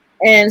other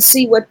and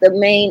see what the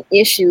main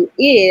issue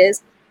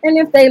is. And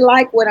if they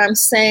like what I'm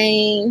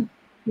saying,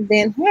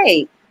 then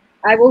hey,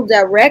 I will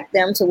direct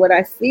them to what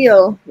I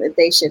feel that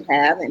they should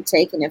have and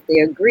take. And if they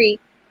agree,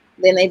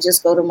 then they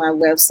just go to my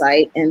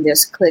website and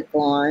just click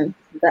on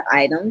the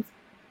items,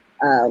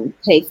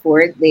 pay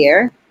for it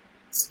there,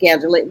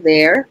 schedule it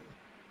there,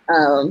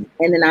 and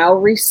then I'll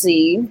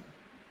receive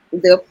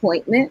the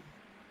appointment,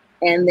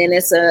 and then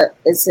it's a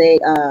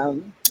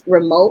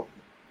remote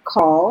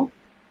call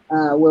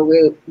where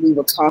we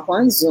will talk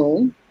on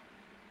Zoom,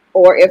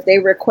 or if they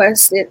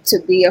request it to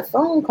be a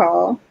phone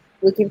call,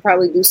 we can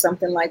probably do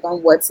something like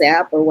on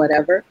WhatsApp or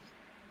whatever.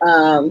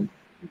 Um,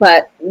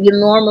 but you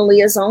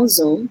normally is on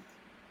Zoom,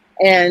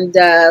 and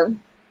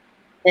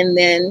and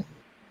then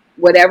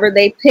whatever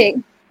they pick,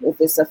 if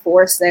it's a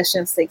 4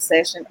 session, 6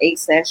 session, 8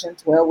 session,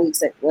 12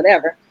 weeks,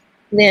 whatever,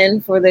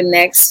 then for the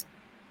next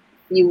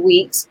few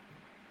weeks,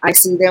 I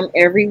see them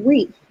every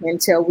week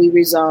until we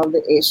resolve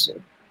the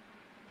issue.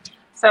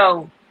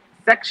 So,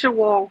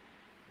 sexual,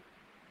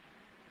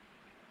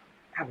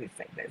 how do we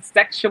say this?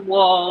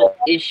 Sexual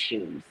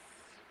issues,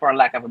 for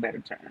lack of a better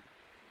term.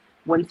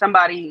 When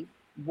somebody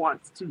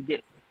wants to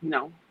get, you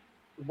know,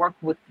 work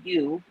with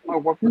you or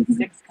work with Mhm.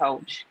 Six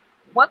Coach,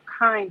 what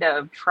kind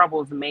of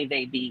troubles may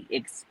they be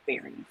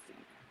experiencing?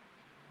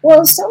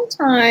 Well,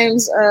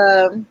 sometimes,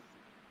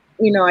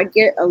 I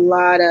get a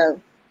lot of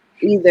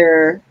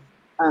either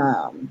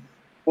um,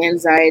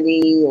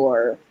 anxiety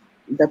or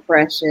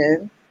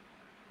depression,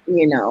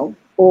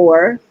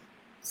 or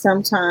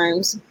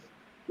sometimes,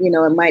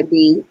 it might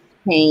be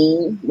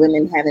pain,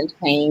 women having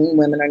pain,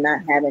 women are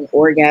not having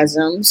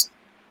orgasms,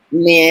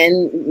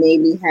 men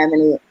maybe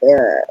having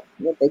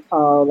what they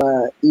call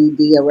ED,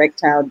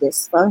 erectile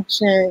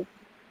dysfunction.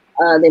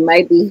 They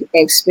might be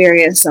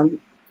experiencing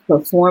some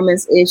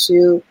performance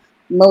issue.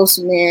 Most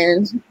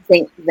men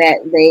think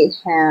that they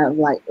have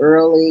like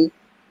early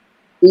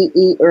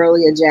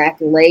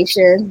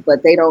ejaculation,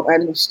 but they don't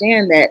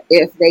understand that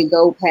if they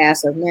go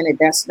past a minute,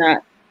 that's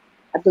not,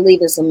 I believe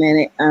it's a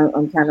minute.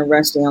 I'm kind of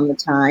rusty on the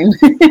time,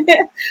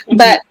 Hmm.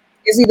 but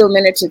it's either a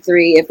minute to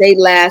three. If they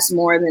last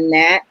more than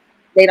that,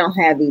 they don't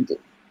have ED.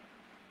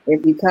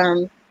 If you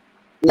come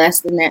less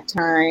than that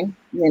time,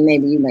 then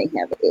maybe you may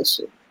have an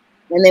issue.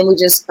 And then we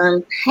just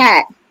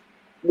unpack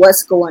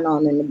what's going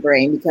on in the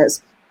brain,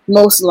 because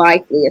most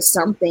likely it's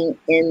something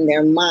in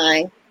their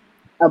mind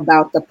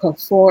about the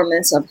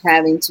performance of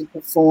having to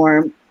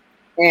perform,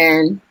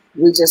 and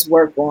we just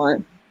work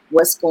on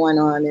what's going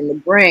on in the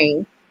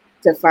brain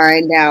to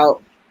find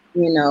out,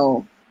 you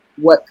know,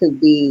 what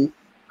could be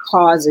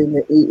causing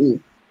the EE.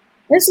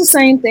 It's the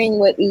same thing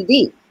with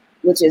ED,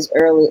 which is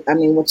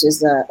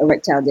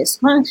erectile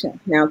dysfunction.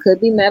 Now, it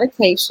could be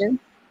medication,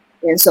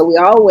 and so we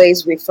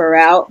always refer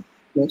out.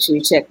 Make sure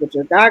you check with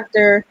your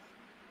doctor.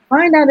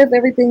 Find out if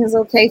everything is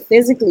okay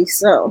physically,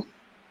 so,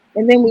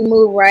 and then we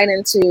move right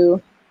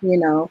into, you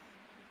know,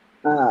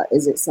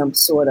 is it some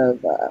sort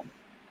of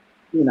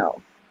you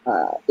know,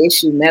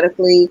 issue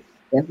medically?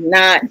 If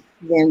not,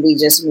 then we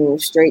just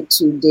move straight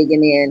to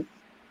digging in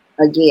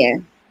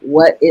again.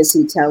 What is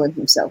he telling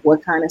himself?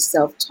 What kind of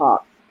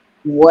self-talk?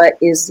 What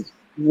is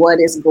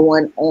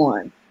going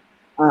on?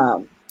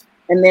 Um,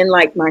 and then,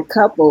 like my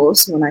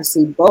couples, when I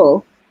see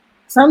both,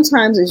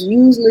 sometimes it's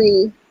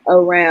usually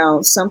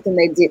around something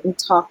they didn't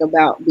talk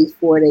about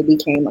before they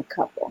became a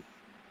couple.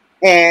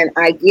 And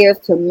I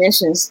give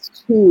permissions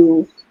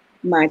to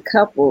my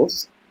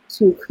couples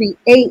to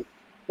create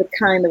the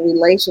kind of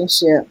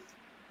relationship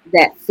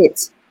that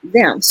fits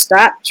them.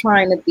 Stop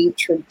trying to be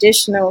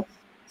traditional.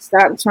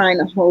 Stop trying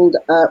to hold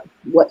up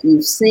what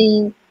you've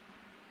seen.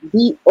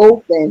 Be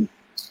open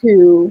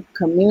to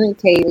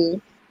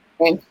communicating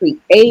and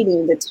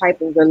creating the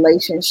type of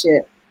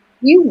relationship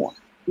you want.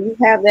 You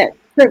have that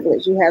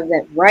privilege. You have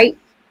that right.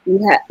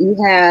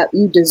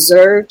 You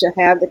deserve to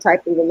have the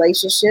type of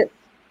relationship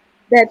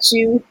that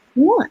you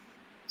want.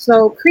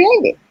 So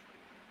create it.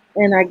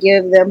 And I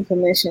give them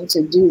permission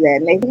to do that.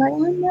 And they be like,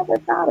 I never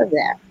thought of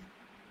that.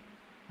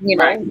 you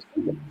Right. know,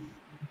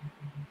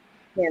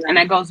 you And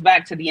know, that goes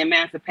back to the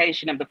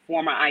emancipation of the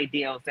former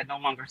ideals that no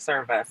longer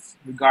serve us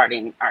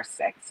regarding our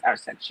sex, our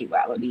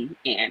sexuality,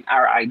 and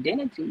our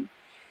identity,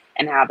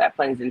 and how that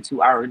plays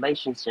into our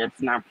relationships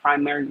and our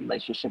primary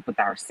relationship with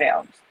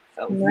ourselves.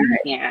 So if we right,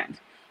 can't,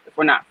 if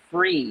we're not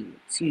free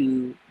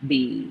to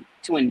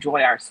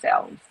enjoy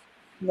ourselves,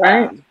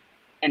 right. um,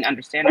 and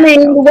understand I mean,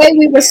 the ourselves, way we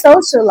we were can't.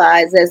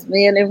 socialized as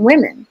men and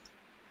women,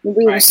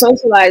 we were Right.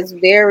 socialized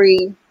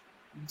very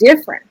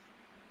different.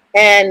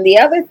 And the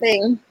other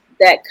thing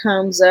that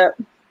comes up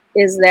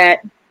is that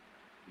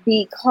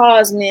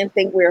because men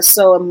think we're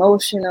so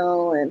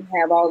emotional and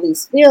have all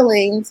these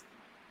feelings,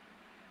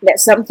 that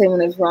something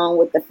is wrong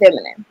with the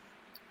feminine.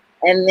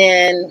 And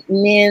then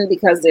men,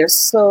 because they're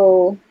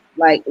so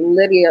like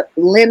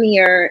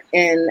linear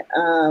and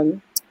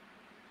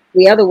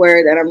the other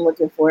word that I'm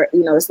looking for,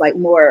 it's like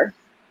more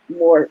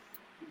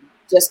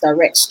just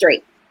direct,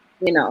 straight,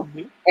 you know,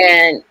 Hmm.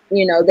 and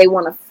they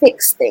want to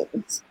fix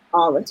things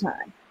all the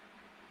time.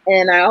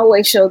 And I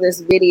always show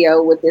this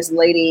video with this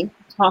lady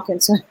talking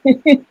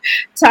to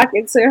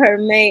talking to her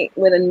mate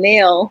with a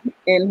nail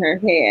in her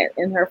head,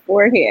 in her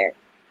forehead,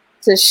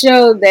 to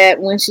show that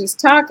when she's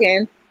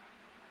talking,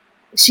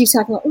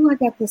 oh, I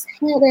got this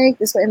headache,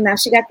 this way, and now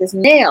she got this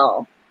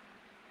nail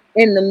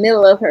in the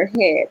middle of her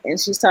head, and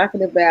she's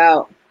talking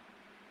about,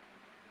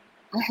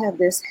 I have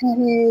this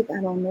headache,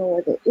 I don't know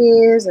what it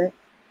is, and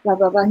blah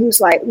blah blah. He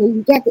was like, well,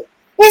 you got it.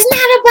 It's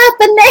not about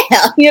the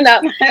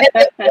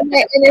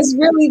nail, and it's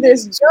really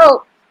this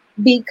joke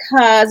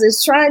because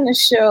it's trying to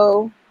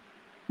show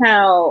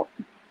how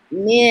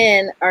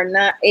men are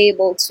not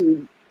able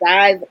to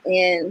dive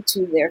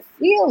into their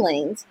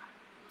feelings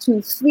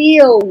to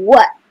feel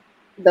what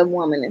the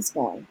woman is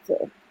going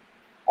through.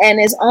 And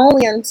it's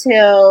only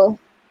until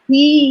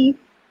he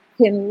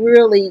can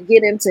really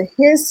get into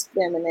his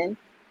feminine,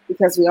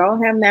 because we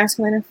all have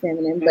masculine and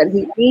feminine, but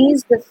he Hmm.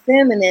 needs the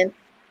feminine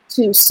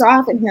to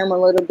soften him a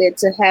little bit,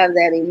 to have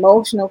that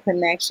emotional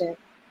connection,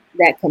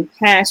 that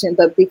compassion.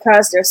 But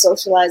because they're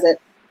socialized that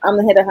I'm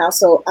the head of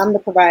household, I'm the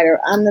provider,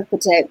 I'm the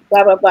protect,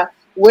 blah, blah, blah.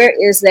 Where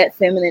is that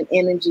feminine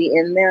energy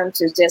in them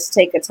to just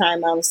take a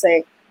time out and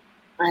say,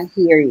 I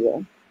hear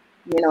you,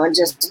 and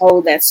just Hmm.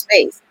 hold that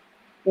space,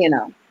 you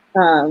know?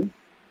 Um,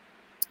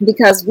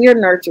 because we're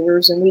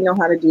nurturers and we know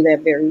how to do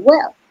that very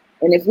well.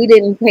 And if we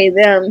didn't pay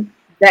them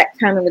that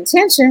kind of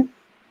attention,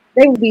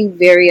 they would be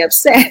very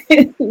upset,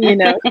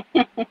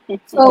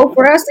 So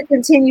for us to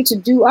continue to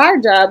do our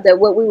job, that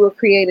what we were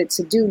created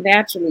to do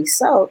naturally,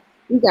 so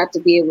we got to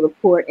be able to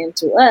pour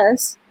into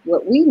us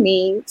what we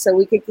need so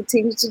we can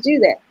continue to do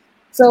that.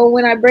 So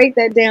when I break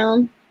that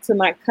down to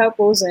my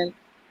couples and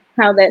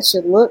how that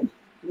should look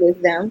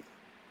with them,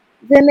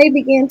 then they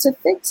begin to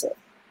fix it.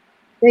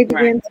 They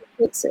Right. begin to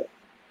fix it,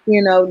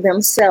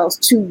 themselves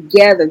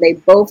together. They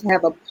both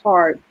have a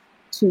part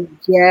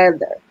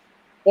together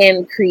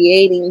in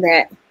creating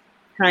that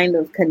kind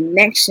of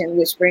connection,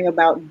 which bring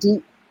about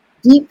deep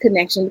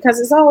connection, because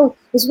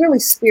it's really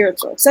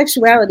spiritual.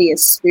 Sexuality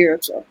is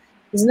spiritual.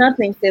 There's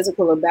nothing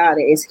physical about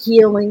it. It's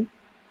healing,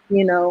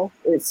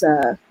 it's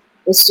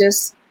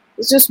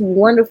it's just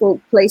wonderful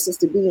places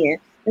to be in.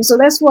 And so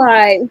that's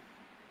why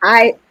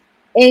I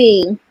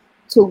aim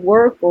to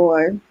work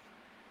on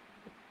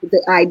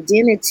the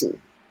identity,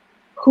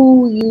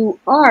 who you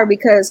are,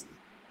 because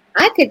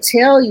I could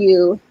tell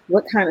you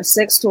what kind of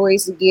sex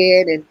toys to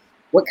get and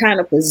what kind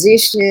of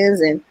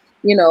positions and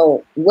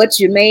what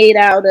you're made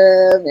out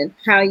of and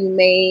how you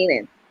made,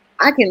 and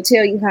I can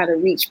tell you how to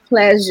reach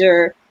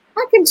pleasure.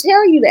 I can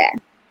tell you that.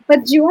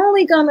 But you're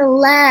only gonna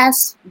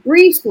last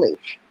briefly.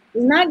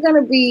 It's not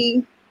gonna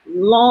be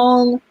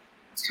long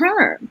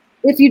term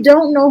if you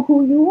don't know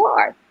who you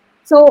are.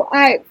 So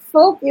I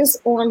focus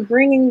on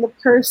bringing the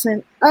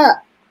person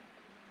up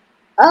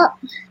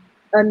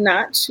a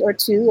notch or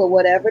two or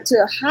whatever to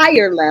a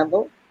higher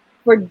level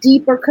for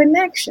deeper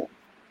connection,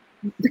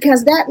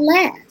 because that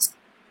lasts.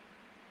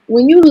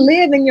 When you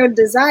live in your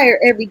desire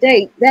every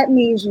day, that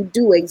means you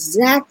do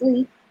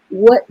exactly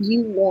what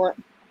you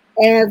want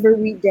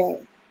every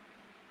day.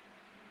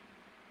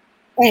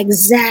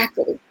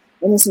 Exactly.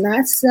 And it's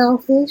not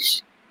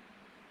selfish,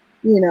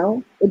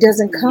 it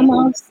doesn't come Hmm.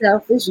 off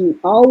selfish. You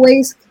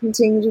always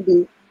continue to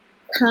be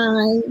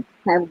kind,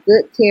 have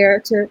good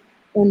character,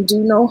 and do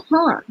no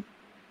harm.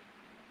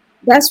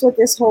 That's what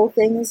this whole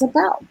thing is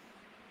about.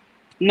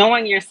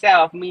 Knowing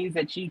yourself means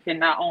that you can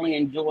not only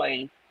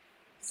enjoy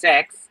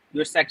sex,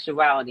 your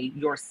sexuality,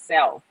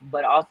 yourself,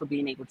 but also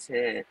being able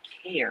to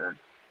care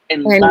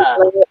and And love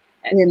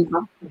in,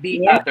 the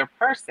yeah, other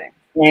person,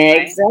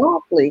 right?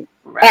 exactly.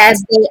 Right.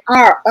 As they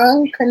are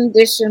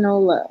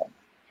unconditional love.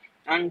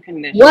 What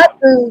Unconditional.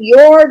 through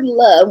your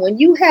love, when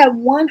you have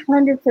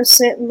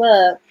 100%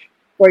 love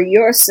for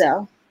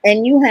yourself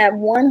and you have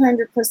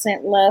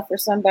 100% love for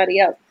somebody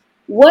else,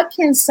 what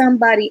can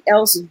somebody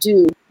else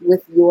do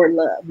with your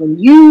love when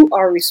you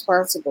are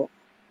responsible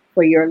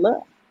for your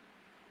love?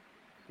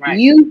 Right.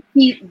 You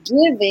keep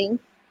giving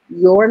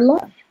your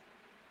love, Right.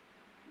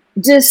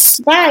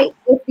 despite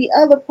if the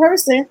other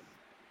person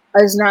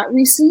is not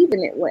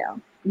receiving it well.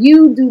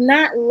 You do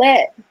not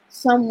let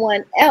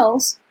someone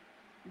else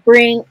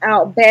bring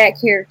out bad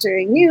character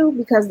in you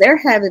because they're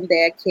having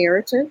bad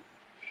character.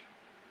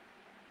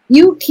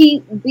 You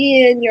keep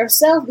being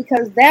yourself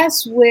because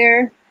that's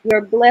where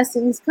your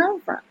blessings come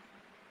from.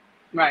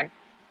 Right.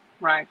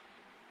 Right.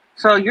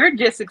 So you're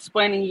just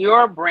explaining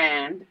your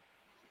brand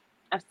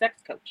of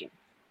sex coaching,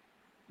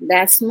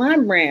 That's my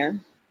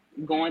brand.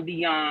 going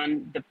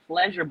beyond the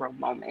pleasurable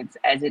moments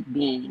as it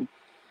being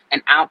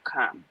an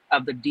outcome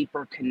of the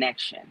deeper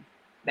connection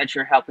that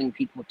you're helping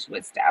people to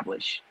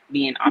establish,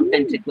 being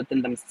authentic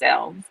within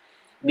themselves,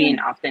 being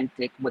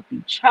authentic with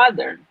each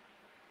other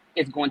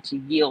is going to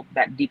yield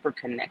that deeper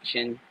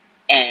connection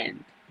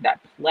and that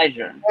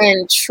pleasure.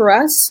 And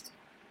trust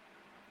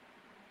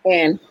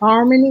and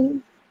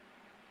harmony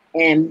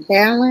and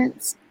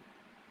balance.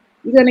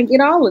 You're going to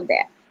get all of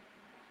that.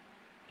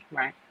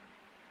 Right.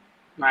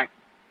 Right.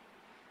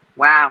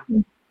 Wow.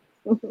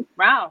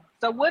 Wow.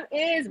 So what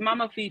is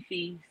Mama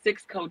Fifi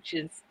Six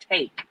Coach's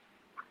take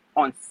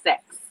on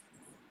sex?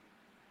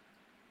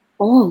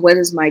 Oh, what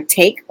is my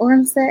take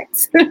on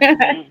sex?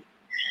 Mm-hmm.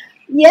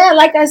 Yeah,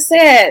 like I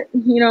said,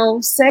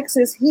 sex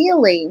is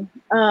healing.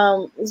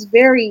 It's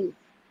very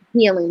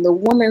healing. The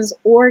woman's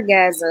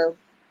orgasm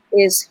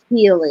is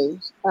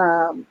healing.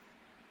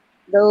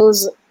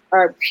 Those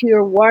are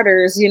pure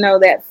waters,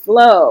 that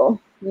flow.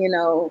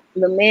 The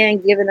man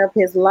giving up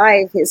his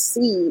life, his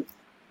seed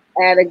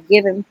at a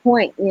given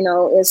point,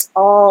 it's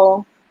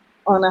all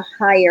on a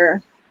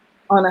higher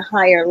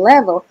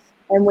level.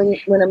 And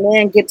when a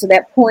man gets to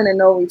that point of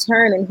no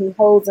return and he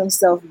holds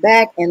himself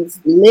back and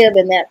live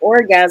in that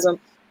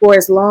orgasm for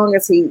as long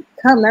as he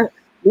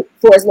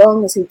for as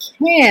long as he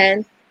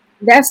can,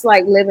 that's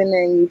like living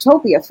in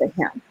utopia for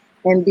him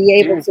and be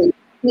able to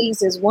please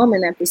his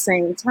woman at the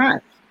same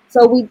time.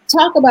 So we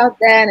talk about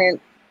that and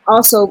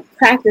also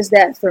practice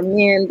that for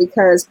men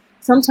because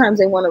sometimes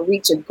they want to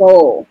reach a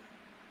goal.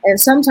 And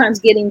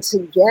sometimes getting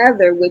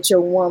together with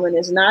your woman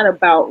is not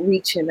about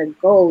reaching a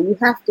goal. You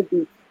have to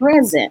be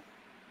present.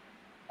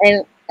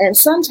 And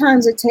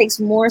sometimes it takes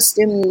more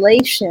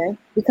stimulation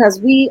because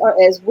we are,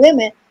 as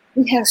women,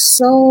 we have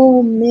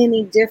so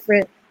many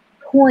different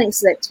points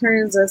that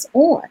turns us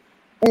on.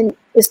 And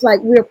it's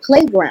like we're a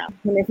playground.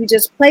 And if you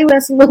just play with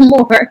us a little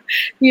more,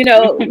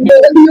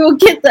 you'll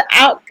get the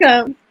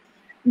outcome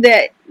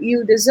that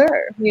you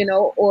deserve,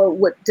 or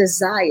what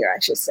desire, I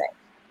should say.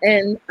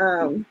 And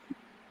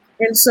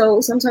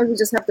so sometimes we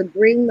just have to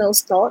bring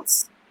those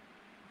thoughts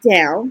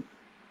down,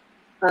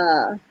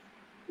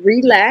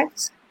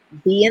 relax,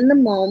 be in the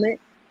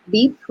moment,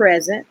 be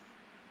present.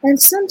 And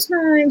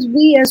sometimes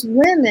we as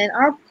women,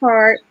 our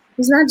part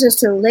is not just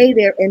to lay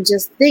there and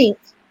just think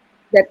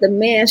that the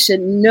man should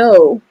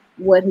know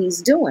what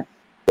he's doing.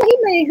 He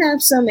may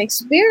have some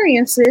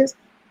experiences,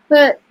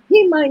 but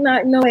he might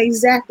not know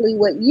exactly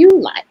what you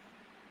like,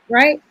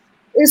 right?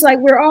 It's like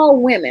we're all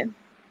women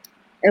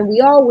and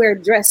we all wear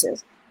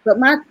dresses, but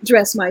my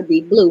dress might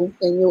be blue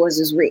and yours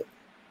is red.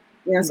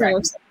 You know what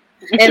I'm saying?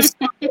 And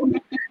so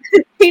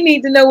he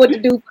need to know what to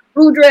do for the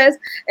blue dress,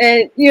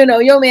 and your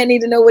man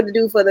need to know what to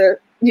do for the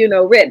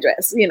red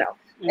dress.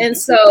 And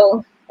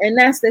so, and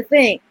that's the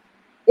thing.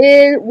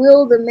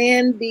 Will the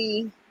man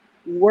be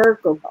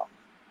workable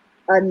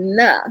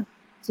enough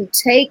to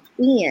take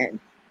in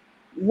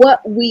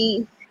what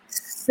we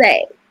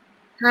say,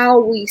 how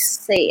we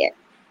say it?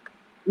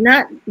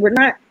 We're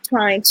not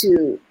trying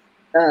to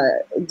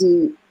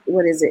do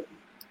what is it?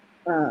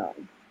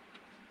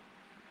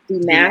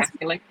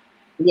 Demasculate.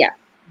 Yeah,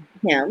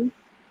 him.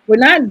 We're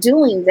not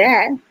doing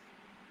that.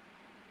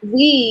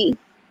 We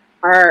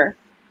are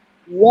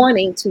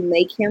wanting to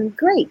make him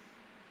great.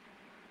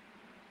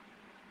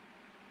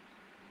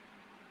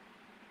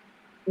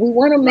 We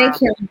want to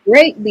make him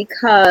great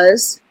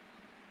because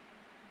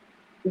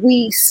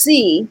we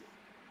see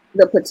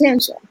the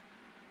potential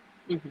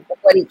of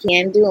what he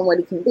can do and what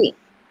he can be.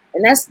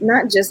 And that's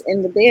not just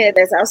in the bed,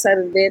 that's outside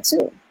of the bed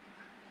too.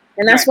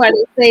 And that's why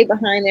they say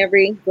behind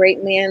every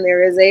great man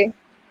there is a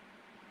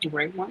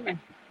great woman.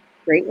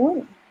 Great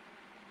woman.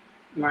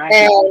 Right.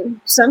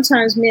 And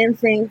sometimes men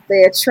think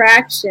the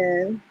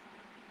attraction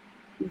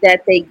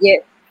that they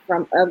get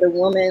from other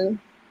women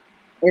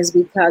is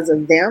because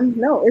of them.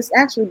 No, it's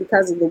actually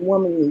because of the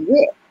woman you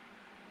with.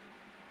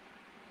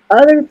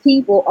 Other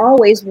people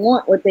always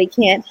want what they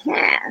can't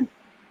have.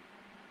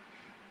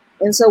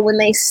 And so when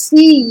they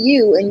see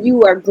you and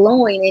you are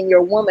glowing in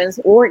your woman's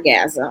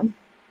orgasm,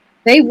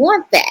 they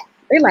want that.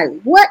 They're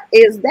like, what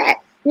is that?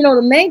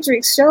 The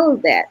Matrix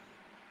showed that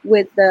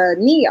with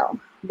Neo.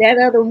 That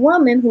other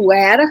woman who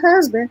had a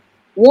husband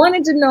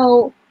wanted to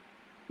know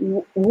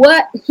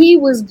what he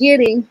was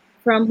getting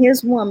from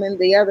his woman,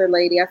 the other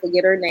lady, I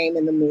forget her name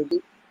in the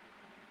movie.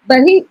 But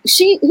he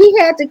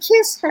had to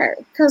kiss her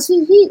because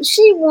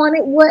she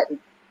wanted what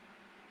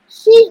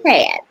she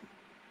had.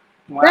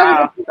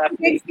 Wow. That was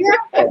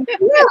example.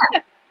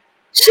 Yeah.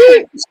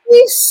 She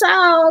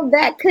saw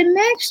that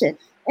connection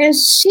and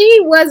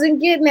she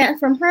wasn't getting that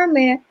from her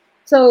man.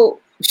 So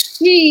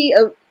she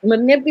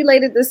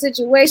manipulated the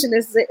situation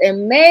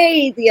and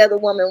made the other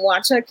woman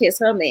watch her kiss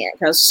her man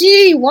because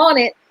she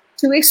wanted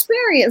to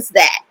experience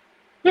that.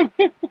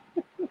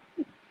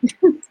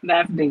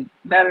 That's deep.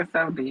 That is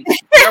so deep.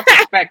 Your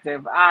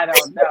perspective, I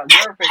don't know.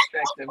 Your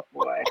perspective,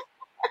 boy.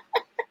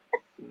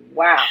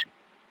 Wow.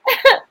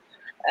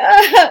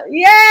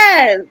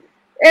 Yes.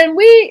 And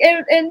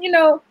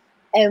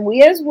and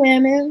we as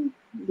women,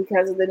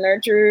 because of the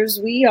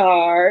nurturers we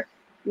are,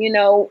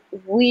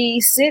 we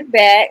sit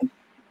back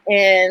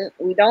and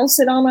we don't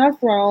sit on our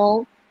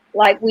throne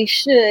like we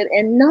should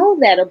and know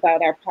that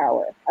about our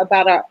power,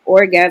 about our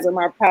orgasm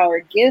our power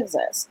gives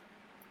us.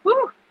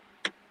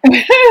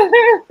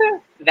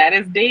 That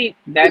is deep.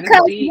 That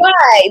because is deep.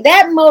 why?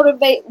 That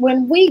motivate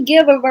when we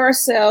give of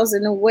ourselves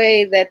in a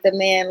way that the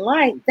man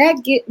likes,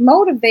 that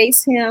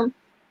motivates him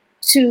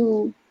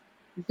to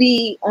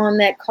be on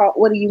that call.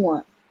 What do you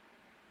want?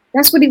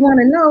 That's what he want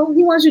to know.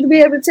 He wants you to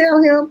be able to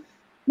tell him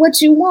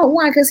what you want.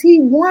 Why? Because he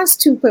wants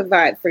to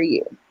provide for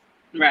you.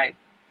 Right.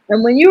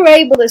 And when you're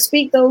able to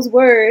speak those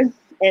words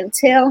and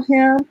tell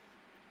him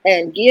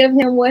and give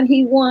him what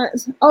he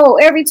wants,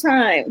 every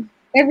time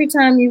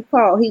you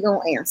call, he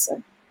gonna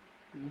answer.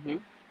 Mm-hmm.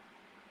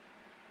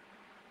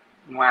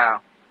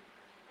 Wow.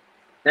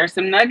 There's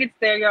some nuggets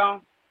there,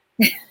 y'all.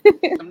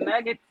 Some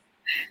nuggets.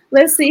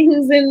 Let's see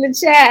who's in the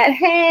chat.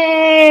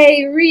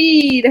 Hey,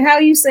 Reed, how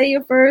you say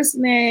your first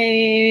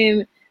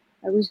name?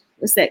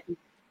 What's that?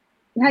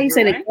 How you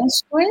say the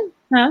question?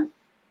 Huh?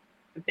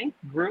 I think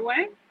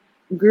Gruen.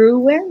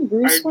 Gruen?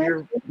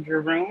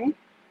 Jerome.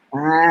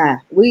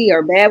 We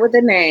are bad with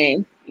the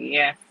name.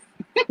 Yes.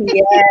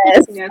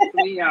 Yes. Yes,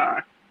 we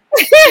are.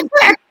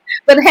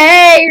 But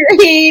hey,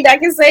 Reed, I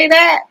can say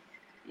that.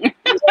 Yeah.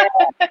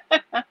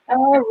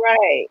 All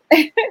right.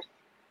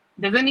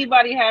 Does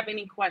anybody have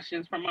any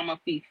questions for Mama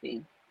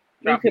Fifi?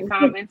 Drop your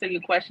comments or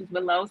your questions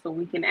below so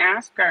we can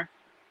ask her.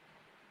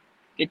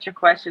 Get your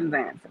questions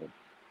answered.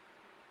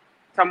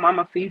 So,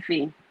 Mama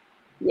Fifi.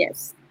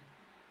 Yes.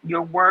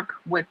 Your work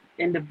with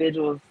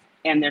individuals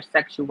and their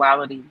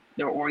sexuality,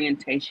 their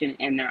orientation,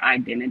 and their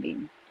identity.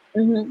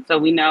 Mm-hmm. So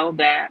we know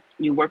that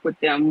you work with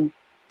them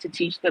to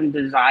teach them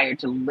desire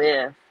to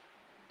live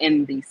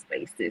in these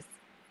spaces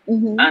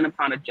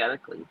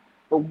unapologetically.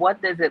 But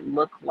what does it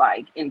look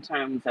like in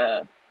terms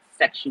of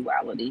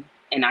sexuality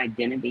and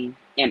identity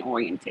and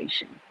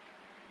orientation?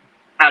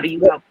 How do you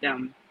help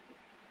them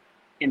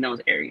in those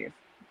areas?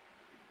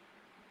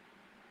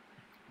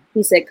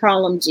 He said,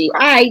 call him G.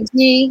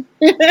 G.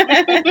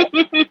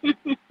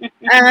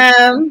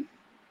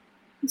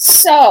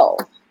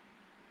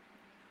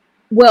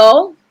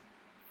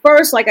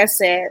 First, like I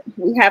said,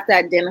 we have to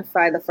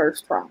identify the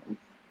first problem.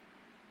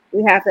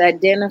 We have to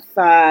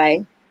identify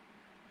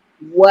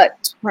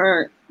what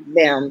turned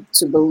them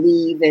to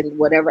believe in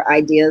whatever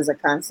ideas or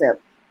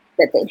concept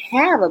that they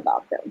have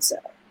about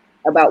themselves,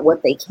 about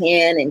what they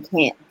can and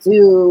can't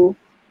do,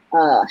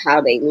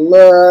 how they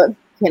look.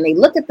 Can they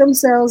look at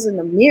themselves in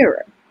the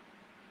mirror?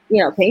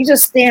 Can you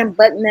just stand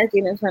butt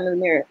naked in front of the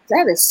mirror?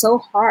 That is so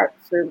hard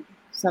for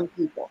some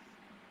people.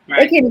 Right.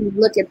 They can't even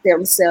look at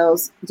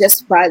themselves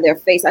just by their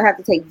face. I have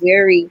to take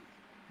very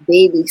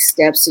baby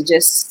steps to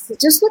just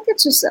look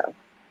at yourself.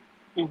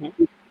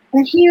 Mm-hmm.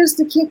 And here's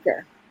the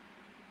kicker.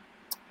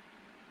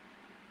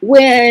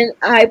 When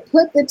I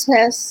put the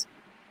test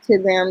to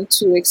them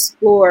to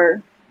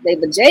explore the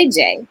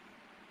JJ,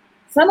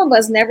 some of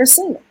us never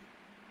seen it.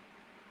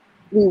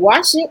 We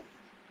watch it,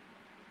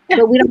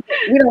 but we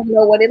don't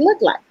know what it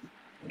looked like.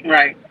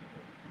 Right.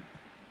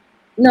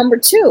 Number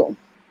two,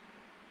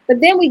 but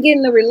then we get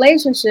in a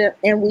relationship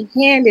and we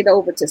hand it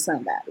over to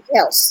somebody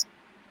else.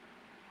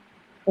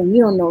 And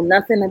you don't know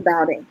nothing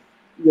about it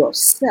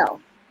yourself.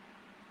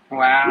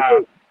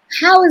 Wow.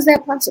 How is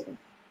that possible?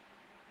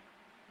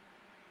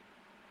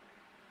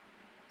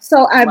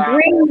 So I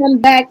bring them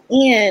back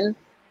in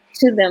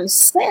to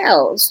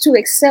themselves, to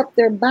accept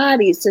their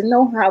bodies, to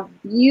know how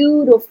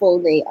beautiful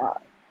they are.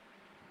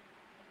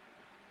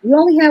 You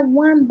only have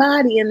one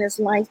body in this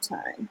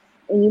lifetime,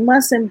 and you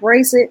must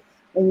embrace it,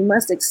 and you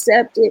must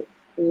accept it,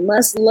 and you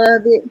must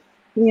love it.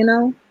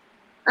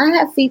 I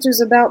have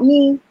features about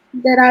me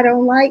that I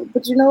don't like,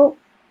 but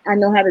I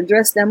know how to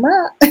dress them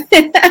up.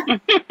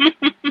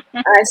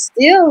 I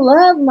still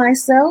love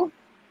myself,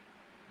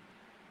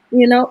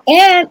 and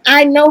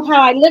I know how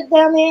I look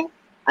down there.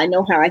 I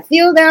know how I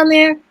feel down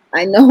there.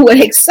 I know what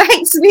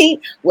excites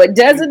me, what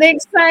doesn't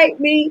excite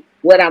me,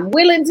 what I'm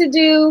willing to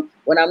do,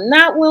 what I'm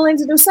not willing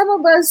to do. Some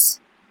of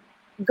us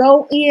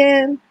go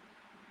in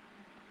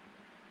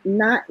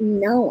not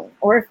knowing,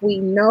 or if we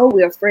know,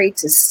 we're afraid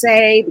to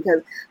say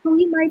because,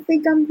 he might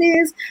think I'm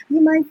this, he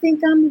might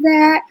think I'm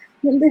that.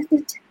 We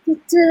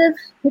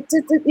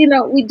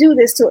do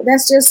this to it.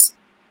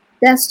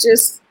 That's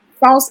just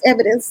false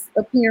evidence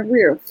appearing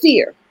real.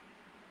 Fear.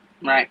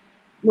 Right.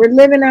 We're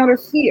living out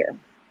of fear.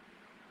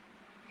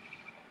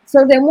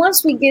 So then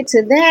once we get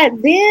to that,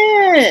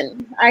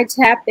 then I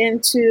tap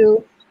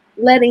into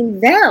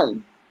letting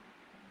them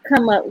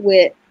come up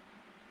with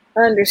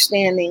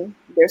understanding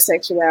their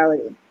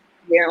sexuality,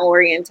 their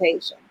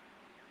orientation.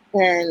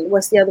 And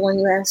what's the other one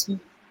you asked me?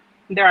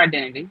 Their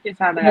identity, just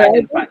how they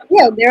identify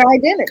Yeah, themselves. their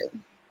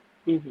identity.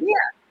 Mm-hmm.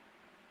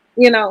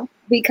 Yeah,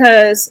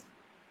 because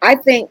I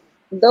think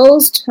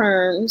those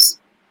terms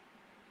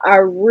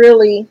are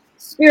really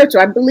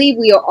spiritual. I believe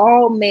we are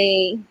all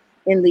made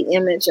in the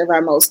image of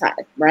our Most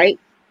High, right?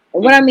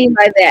 And what I mean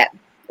by that,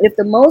 if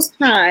the Most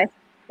High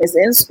is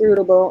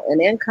inscrutable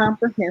and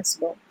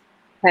incomprehensible,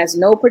 has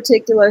no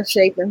particular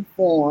shape and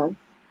form,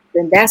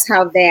 then that's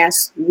how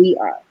vast we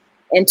are.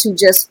 And to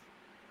just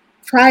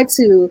try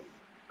to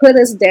put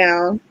us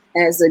down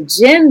as a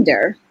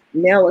gender,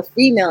 male or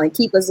female, and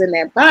keep us in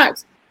that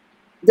box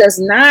does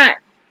not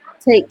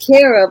take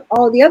care of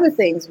all the other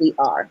things we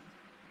are.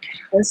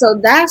 And so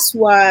that's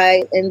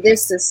why in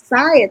this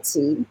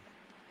society,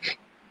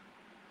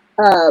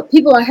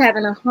 people are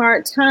having a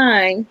hard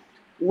time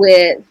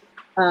with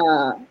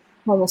uh,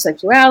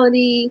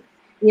 homosexuality,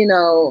 and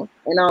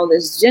all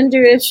this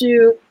gender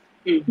issue.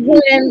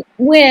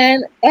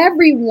 When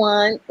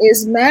everyone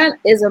is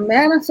a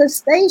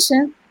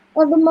manifestation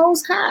of the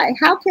Most High,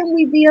 how can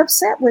we be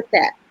upset with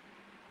that?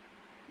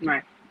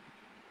 Right.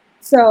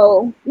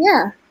 So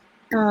yeah,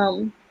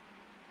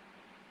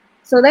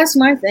 so that's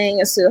my thing,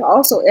 is to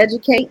also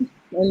educate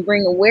and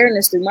bring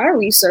awareness through my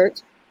research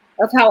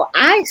of how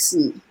I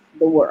see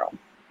the world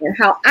and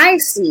how I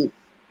see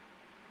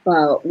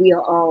we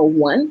are all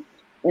one,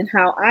 and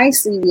how I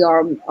see we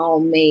are all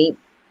made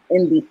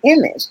in the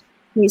image.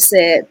 He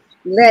said,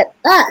 let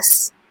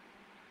us,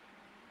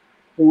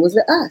 who was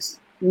the us,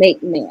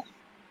 make man.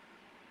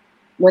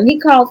 When he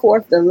called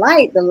forth the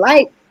light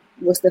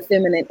was the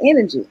feminine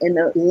energy, and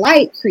the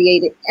light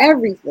created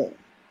everything.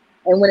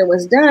 And when it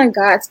was done,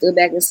 God stood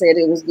back and said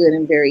it was good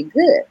and very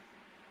good.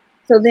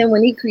 So then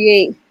when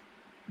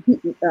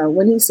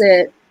when he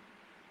said,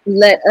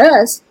 let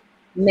us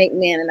make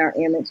man in our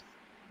image,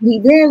 he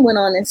then went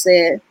on and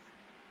said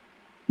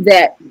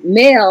that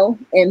male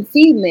and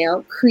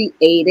female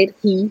created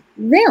he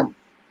them.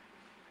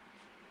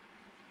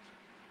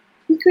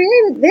 He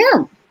created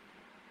them.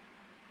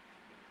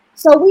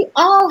 So we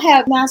all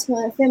have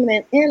masculine and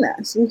feminine in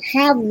us. We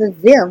have the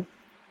them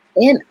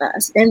in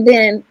us. And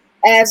then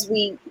as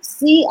we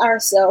see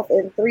ourselves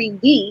in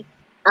 3D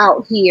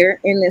out here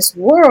in this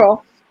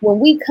world, when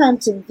we come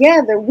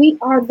together, we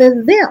are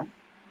the them,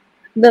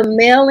 the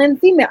male and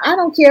female. I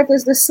don't care if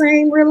it's the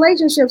same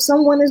relationship.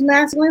 Someone is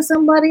masculine,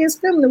 somebody is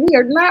feminine. We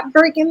are not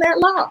breaking that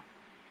law.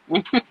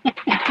 And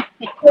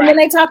when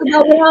they talk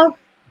about,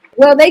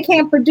 well, they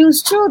can't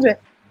produce children.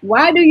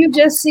 Why do you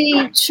just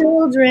see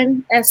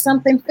children as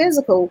something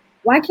physical?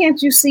 Why can't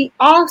you see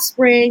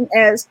offspring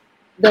as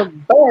the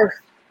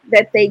birth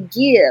that they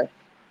give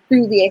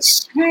through the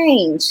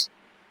exchange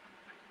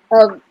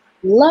of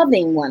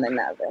loving one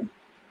another?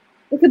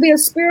 It could be a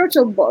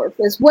spiritual birth.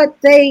 It's what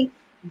they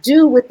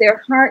do with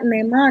their heart and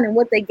their mind, and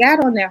what they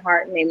got on their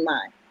heart and their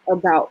mind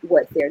about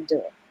what they're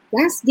doing.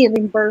 That's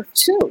giving birth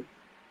too.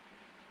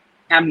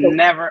 I've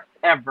never,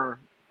 ever,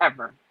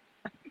 ever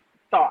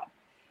thought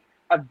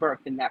of birth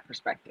in that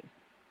perspective.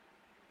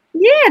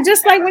 Yeah,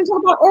 just like when you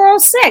talk about oral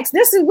sex.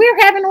 We're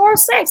having oral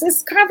sex.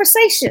 It's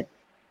conversation.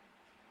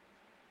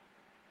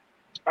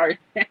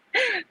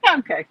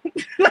 Okay.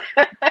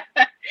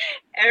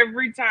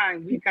 Every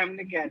time we come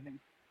together,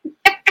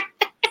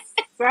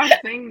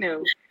 something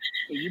new.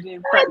 You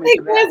didn't prep me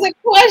for that. There's a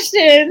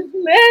question.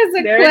 There's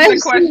a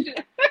question.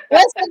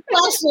 What's the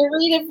question?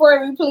 Read it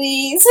for me,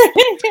 please.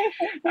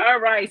 All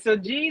right. So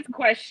G's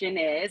question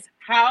is,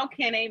 how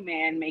can a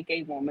man make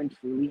a woman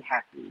truly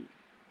happy?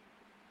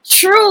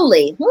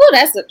 Truly. Ooh,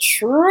 that's a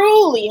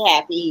truly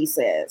happy, he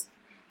says.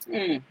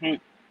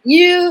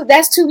 Mm-hmm.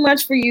 That's too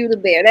much for you to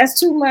bear. That's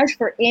too much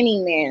for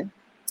any man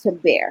to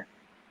bear.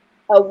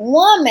 A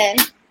woman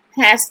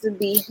has to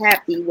be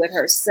happy with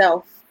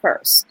herself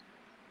first.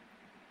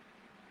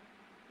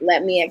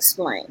 Let me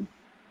explain.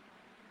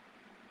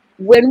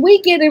 When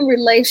we get in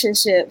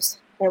relationships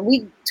and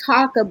we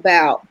talk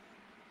about,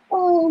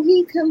 oh,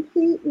 he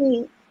complete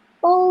me.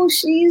 Oh,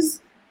 she's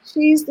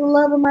the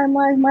love of my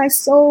life, my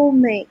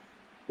soulmate.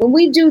 When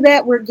we do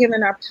that, we're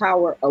giving our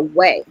power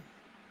away,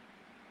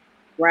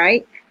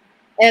 right?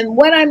 And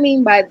what I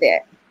mean by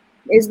that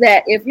is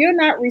that if you're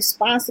not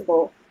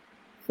responsible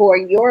for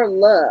your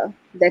love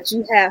that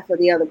you have for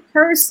the other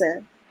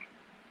person,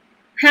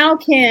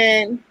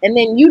 and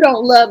then you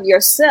don't love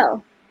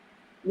yourself,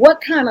 what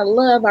kind of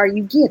love are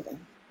you giving?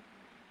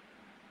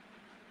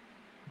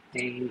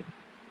 Dang.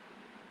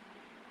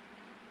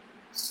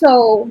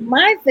 So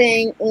my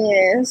thing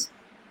is,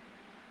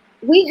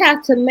 we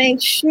have to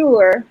make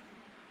sure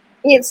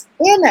it's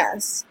in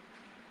us.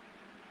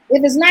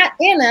 If it's not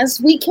in us,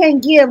 we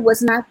can't give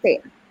what's not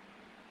there.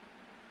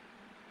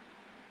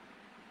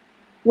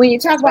 When you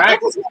talk about, right.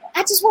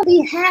 I just want to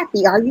be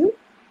happy. Are you?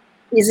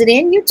 Is it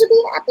in you to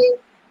be happy?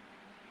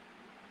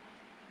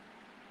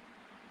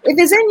 If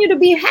it's in you to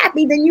be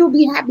happy, then you'll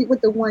be happy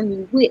with the one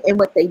you with and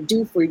what they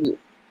do for you.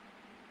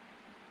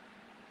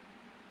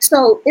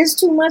 So it's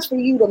too much for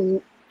you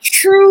to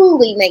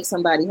truly make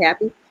somebody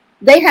happy.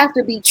 They have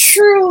to be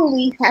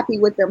truly happy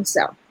with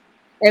themselves.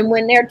 And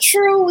when they're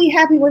truly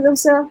happy with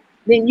themselves,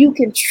 then you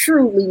can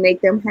truly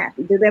make them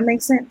happy. Did that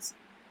make sense?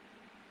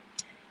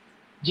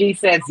 G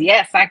says,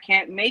 yes, I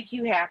can't make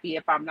you happy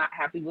if I'm not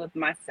happy with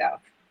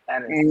myself.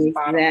 That is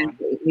spot on.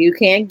 Exactly. You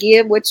can't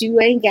give what you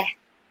ain't got.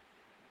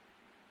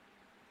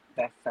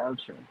 That's so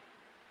true.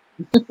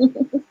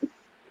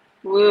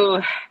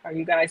 Woo, are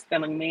you guys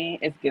feeling me?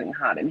 It's getting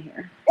hot in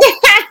here.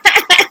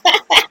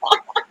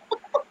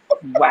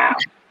 Wow.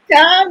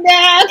 Calm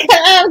down,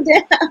 calm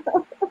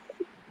down.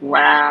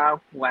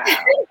 Wow.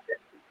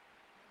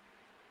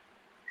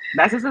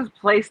 That's just a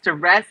place to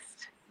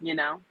rest,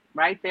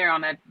 right there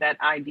on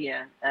that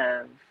idea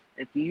of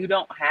if you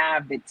don't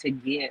have it to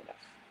give,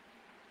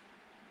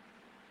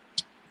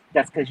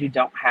 that's because you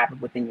don't have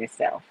it within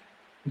yourself.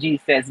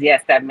 G says,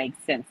 yes, that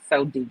makes sense.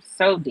 So deep,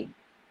 so deep.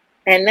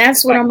 And that's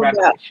It's what like I'm about.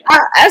 revelation.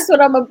 That's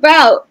what I'm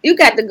about. You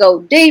got to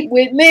go deep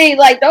with me.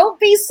 Like, don't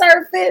be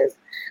surface.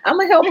 I'm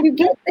going to help you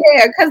get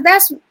there.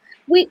 Because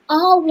we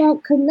all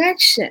want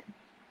connection.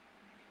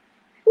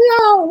 We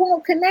all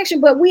want connection,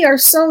 but we are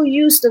so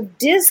used to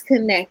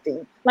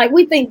disconnecting. Like,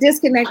 we think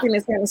disconnecting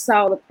is going to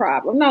solve the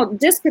problem. No,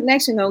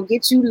 disconnection going to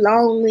get you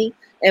lonely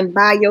and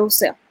by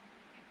yourself.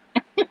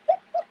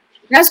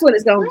 That's what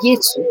it's going to get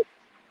you.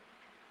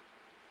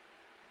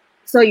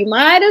 So you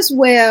might as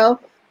well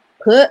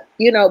put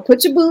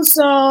your boots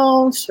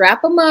on,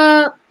 strap them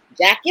up,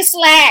 jack your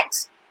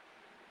slacks,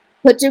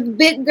 put your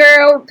big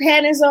girl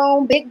panties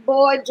on, big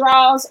boy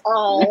drawers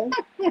on,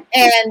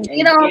 and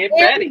get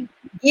ready.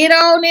 Get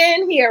on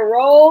in here,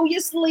 roll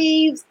your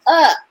sleeves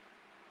up.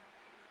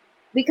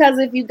 Because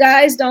if you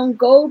guys don't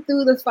go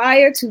through the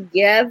fire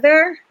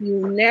together,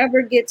 you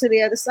never get to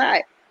the other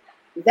side.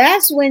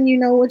 That's when you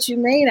know what you're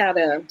made out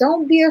of.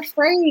 Don't be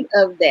afraid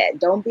of that.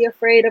 Don't be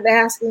afraid of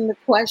asking the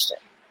question.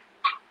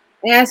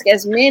 Ask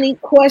as many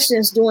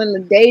questions during the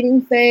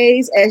dating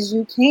phase as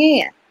you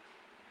can.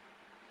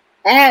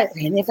 Ask,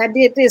 and if I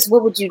did this,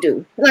 what would you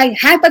do? Like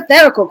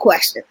hypothetical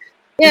question.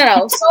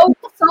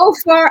 So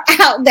far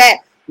out that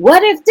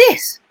what if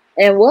this?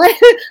 And what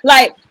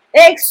like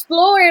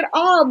explore it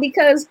all,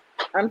 because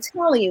I'm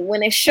telling you,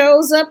 when it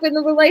shows up in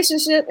the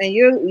relationship and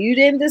you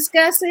didn't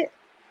discuss it,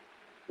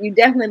 you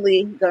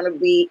definitely gonna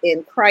be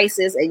in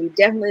crisis, and you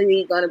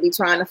definitely gonna be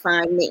trying to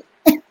find me.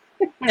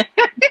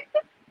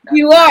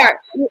 You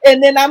are,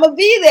 and then I'm gonna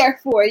be there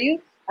for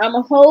you. I'm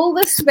gonna hold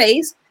the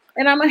space,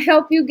 and I'm gonna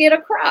help you get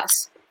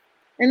across.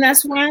 And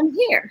that's why I'm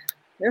here.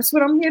 That's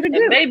what I'm here to do.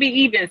 And maybe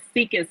even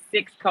seek a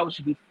sex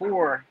coach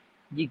before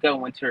you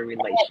go into a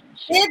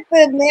relationship. Get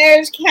the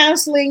marriage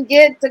counseling,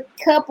 get the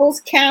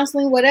couples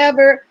counseling,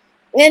 whatever,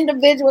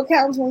 individual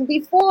counseling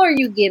before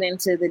you get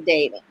into the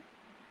dating.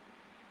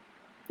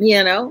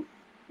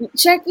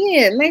 Check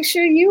in, make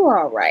sure you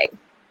all right.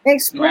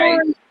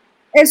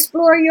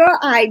 Explore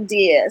your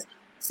ideas.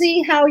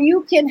 See how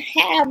you can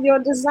have your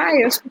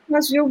desires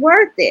because you're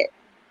worth it.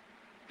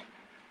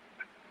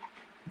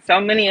 So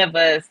many of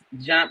us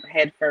jump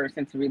headfirst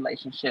into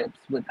relationships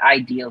with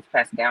ideals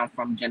passed down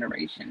from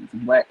generations,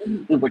 what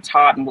we were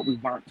taught and what we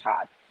weren't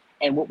taught.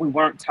 And what we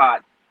weren't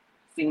taught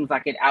seems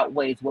like it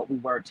outweighs what we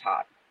were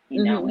taught,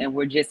 and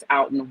we're just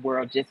out in the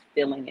world just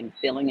feeling and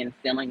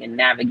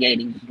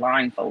navigating with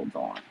blindfolds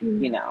on,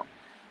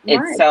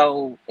 It's Right.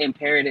 so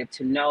imperative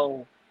to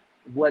know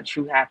what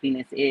true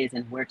happiness is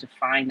and where to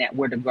find that,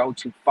 where to go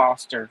to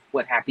foster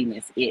what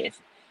happiness is.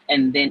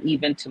 And then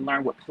even to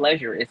learn what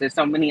pleasure is. There's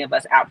so many of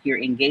us out here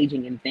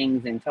engaging in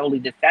things and totally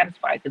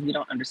dissatisfied because we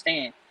don't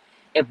understand.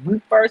 If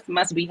we first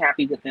must be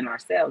happy within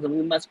ourselves, and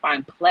we must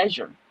find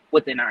pleasure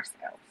within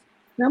ourselves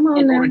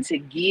in order to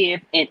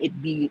give and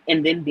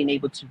then being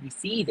able to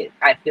receive it.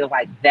 I feel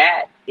like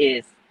that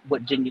is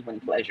what genuine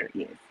pleasure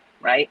is,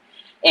 right?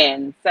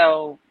 And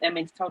so that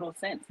makes total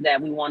sense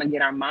that we want to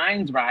get our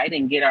minds right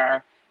and get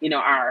our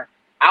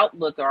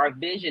outlook or our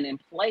vision in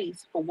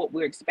place for what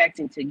we're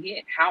expecting to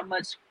get. How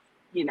much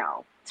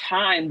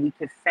time we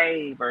could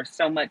save, or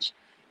so much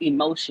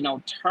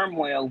emotional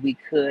turmoil we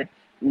could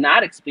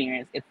not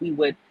experience if we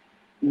would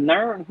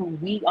learn who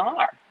we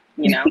are.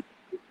 We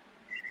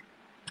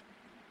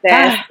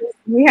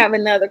have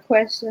another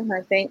question,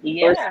 I think.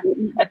 Yeah,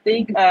 I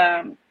think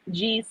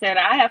G said,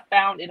 I have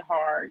found it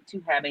hard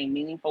to have a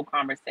meaningful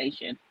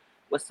conversation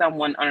with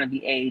someone under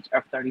the age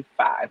of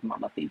 35,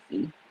 Mama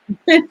Fifi.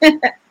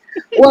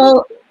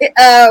 Well,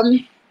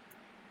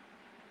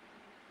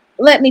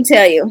 let me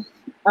tell you,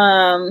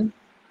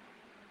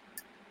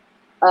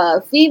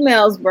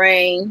 female's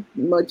brain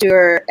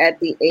mature at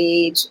the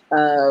age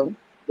of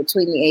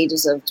between the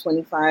ages of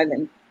 25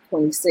 and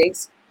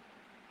 26.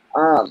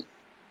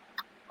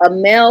 A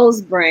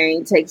male's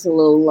brain takes a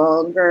little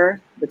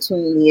longer,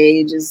 between the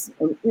ages,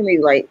 maybe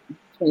like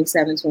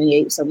 27,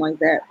 28, something like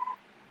that.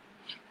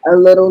 A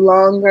little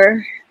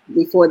longer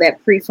before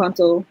that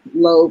prefrontal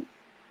lobe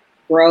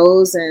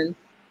grows and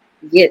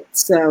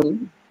gets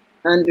some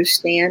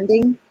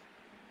understanding.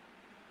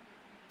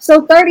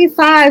 So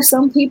 35,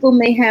 some people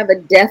may have a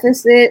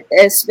deficit,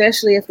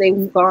 especially if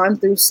they've gone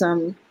through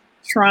some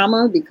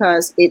trauma,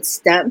 because it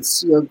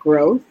stunts your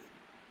growth.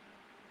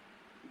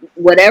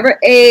 Whatever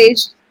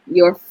age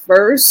your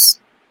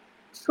first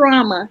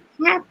trauma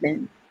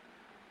happened,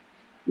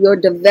 Your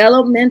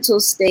developmental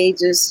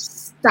stages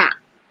stop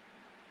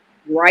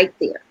right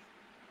there.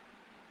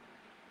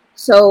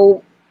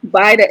 So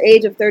by the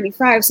age of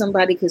 35,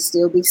 somebody could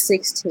still be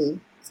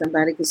 16.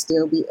 Somebody could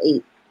still be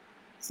 8.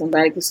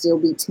 Somebody could still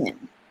be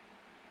 10.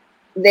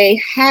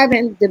 They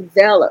haven't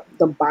developed.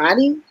 The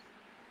body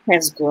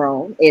has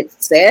grown. It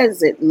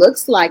says it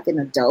looks like an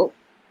adult,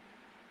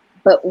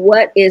 but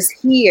what is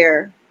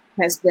here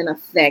has been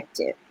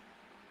affected.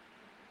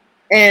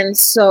 And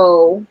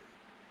so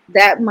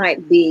that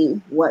might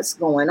be what's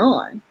going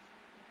on,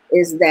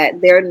 is that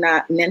they're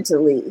not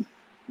mentally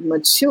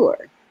mature,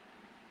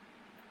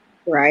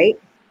 right?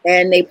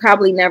 And they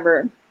probably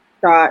never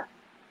thought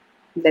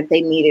that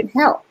they needed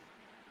help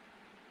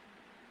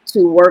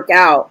to work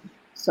out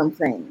some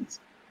things.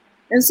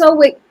 And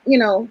so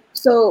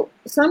so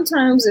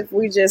sometimes if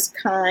we just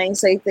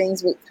say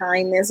things with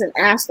kindness and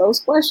ask those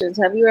questions.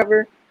 Have you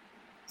ever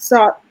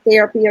sought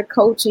therapy or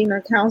coaching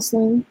or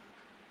counseling?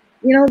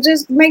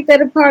 Just make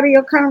that a part of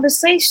your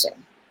conversation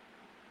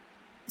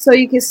so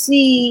you can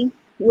see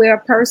where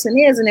a person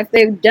is. And if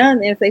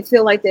they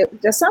feel like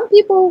there's some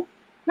people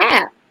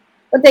have,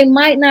 but they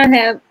might not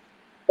have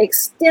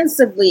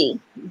extensively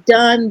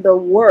done the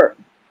work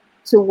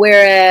to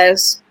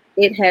whereas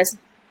it has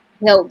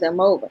held them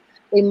over.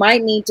 They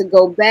might need to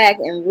go back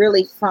and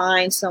really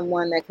find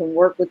someone that can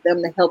work with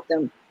them to help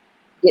them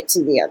get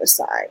to the other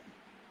side.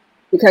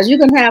 Because you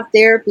can have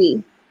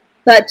therapy,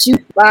 but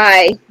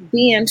by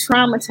being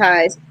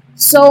traumatized,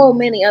 so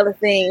many other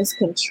things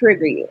can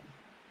trigger you.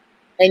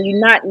 And you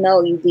not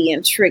know you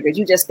being triggered.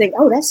 You just think,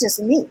 oh, that's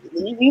just me.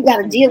 You got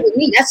to deal with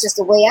me. That's just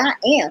the way I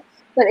am.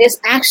 But it's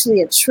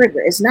actually a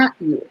trigger. It's not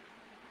you.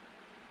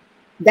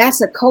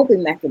 That's a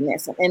coping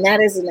mechanism. And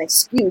that is an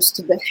excuse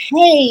to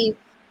behave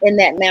in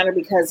that manner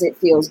because it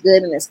feels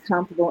good and it's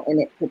comfortable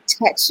and it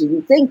protects you.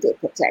 You think it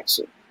protects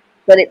you,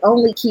 but it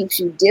only keeps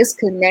you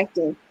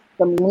disconnecting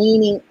from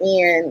leaning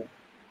in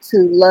to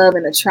love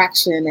and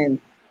attraction and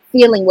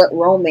feeling what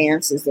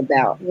romance is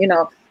about.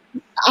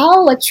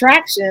 All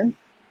attraction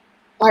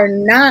are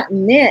not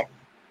meant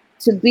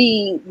to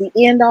be the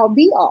end all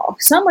be all.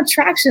 Some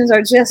attractions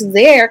are just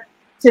there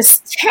to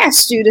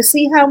test you to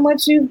see how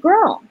much you've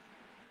grown.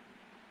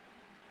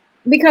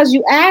 Because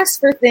you ask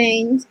for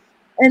things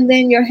and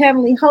then your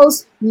heavenly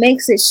host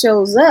makes it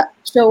show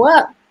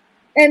up.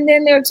 And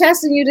then they're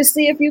testing you to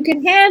see if you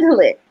can handle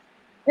it.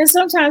 And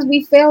sometimes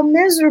we fail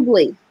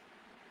miserably.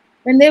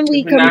 And then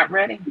we're not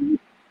ready.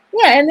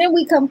 Yeah, and then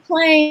we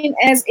complain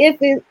as if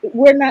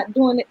we're not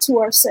doing it to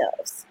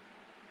ourselves.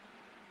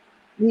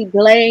 We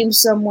blame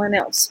someone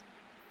else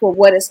for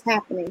what is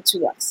happening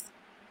to us.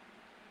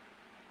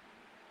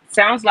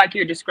 Sounds like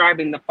you're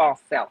describing the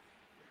false self.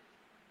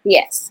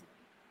 Yes.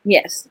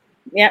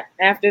 Yep.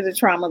 After the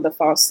trauma, the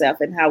false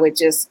self and how it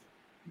just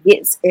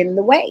gets in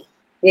the way.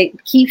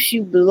 It keeps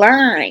you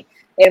blind.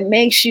 It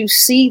makes you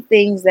see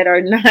things that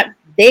are not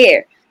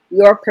there.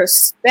 Your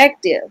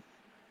perspective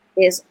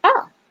is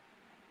off.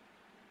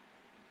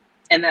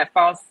 And that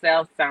false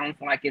self sounds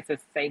like it's a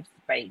safe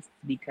space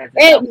because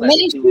it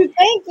makes you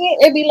think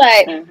it. It'd be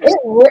like,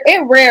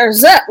 it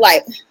rears up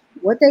like,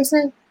 what they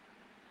say?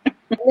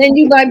 And then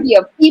you might be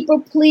a people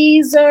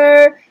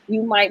pleaser.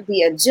 You might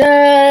be a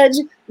judge.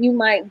 You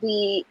might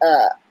be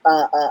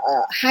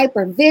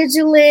hyper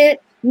vigilant.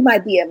 You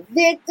might be a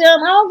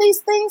victim. All these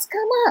things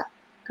come up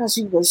because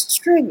you was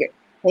triggered.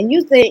 And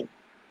you think,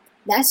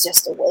 that's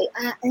just the way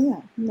I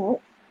am.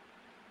 No.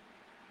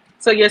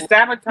 So your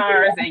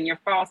saboteurs and your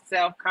false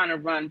self kind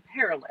of run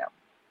parallel.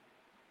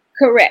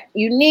 Correct.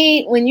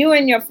 When you're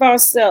in your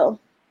false self,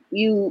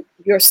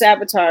 your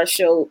sabotage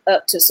show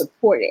up to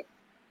support it.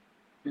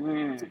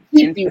 To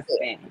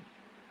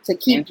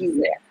keep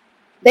you there.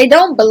 They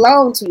don't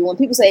belong to you. When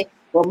people say,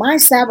 well, my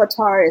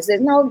saboteur is there.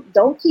 No,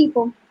 don't keep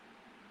them.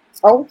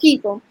 Don't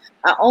keep them.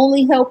 I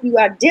only help you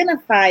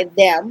identify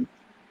them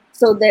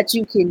so that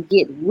you can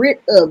get rid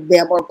of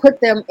them or put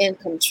them in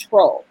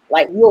control.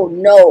 Like you'll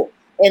know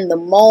in the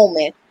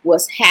moment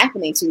what's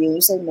happening to you.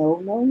 You say,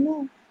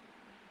 no.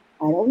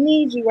 I don't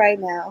need you right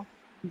now.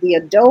 The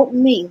adult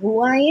me,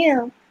 who I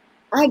am,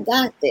 I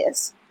got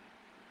this.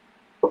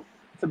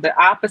 So the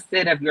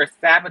opposite of your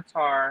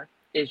saboteur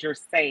is your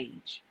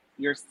sage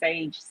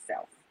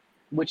self,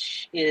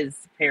 which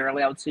is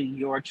parallel to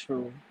your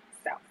true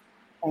self.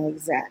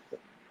 Exactly.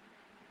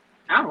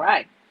 All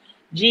right.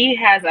 G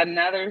has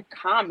another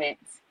comment.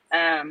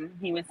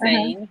 He was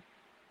saying,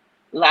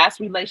 last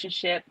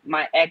relationship,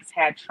 my ex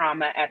had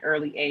trauma at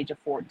early age of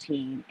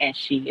 14, and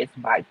she is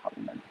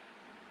bipolar.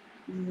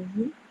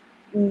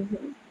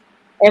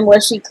 And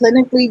was she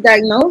clinically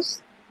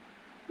diagnosed?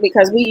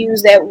 Because we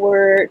use that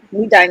word,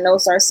 we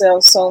diagnose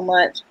ourselves so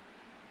much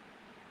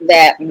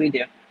that we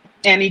do,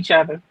 and each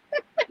other.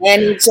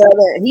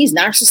 He's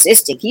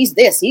narcissistic. He's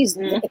this. He's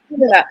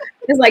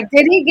it's like,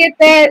 did he get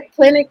that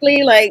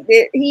clinically? Like,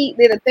 did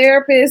a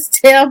therapist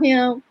tell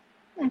him?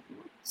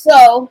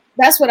 So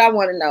that's what I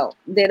want to know.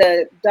 Did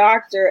a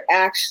doctor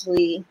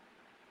actually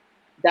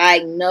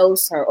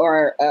diagnose her,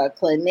 or a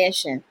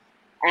clinician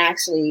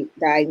actually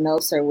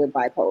diagnose her with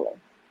bipolar?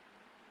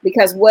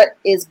 Because what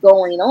is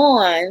going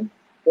on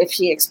if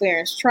she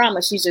experienced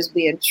trauma, she's just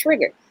being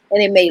triggered.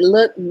 And it may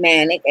look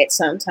manic at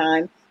some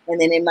time, and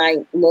then it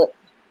might look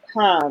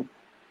calm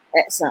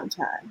at some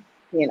time,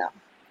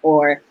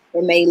 or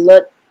it may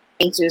look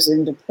anxious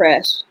and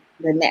depressed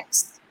the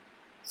next.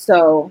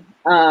 So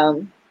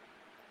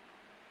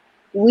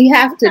we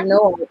have to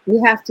know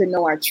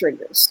our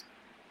triggers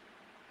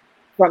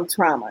from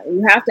trauma.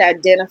 You have to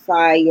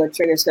identify your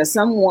triggers, because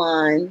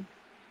someone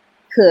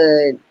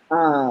could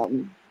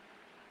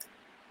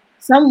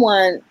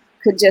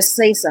just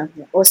say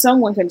something, or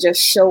someone can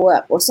just show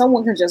up, or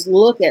someone can just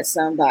look at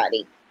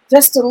somebody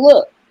just to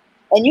look.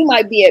 And you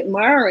might be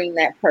admiring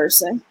that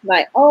person,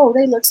 like, oh,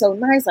 they look so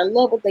nice, I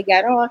love what they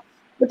got on.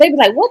 But they be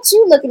like, what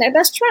you looking at?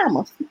 That's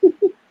trauma.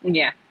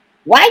 Yeah.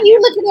 Why are you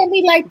looking at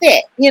me like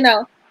that?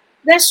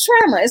 That's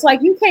trauma. It's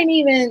like you can't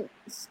even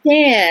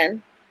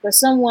stand for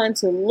someone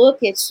to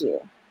look at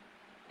you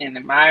and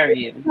admire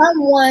you.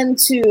 Someone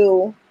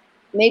to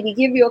maybe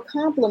give you a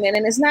compliment,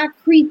 and it's not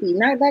creepy,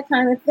 not that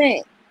kind of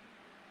thing.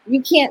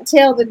 You can't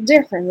tell the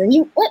difference, and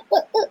you what?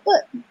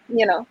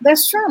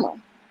 That's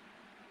trauma.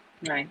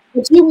 Right.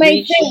 But you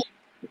may think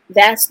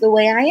that's the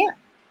way I am.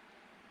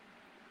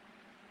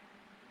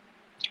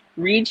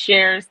 Reed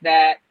shares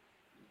that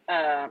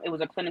it was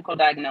a clinical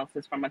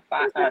diagnosis from a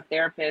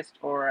therapist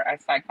or a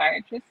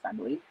psychiatrist, I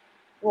believe.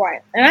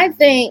 Right. And I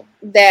think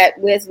that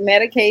with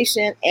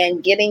medication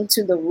and getting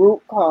to the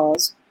root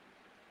cause,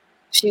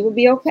 she would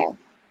be okay.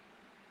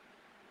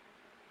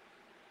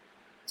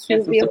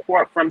 And some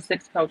support from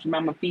Six Coach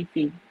Mama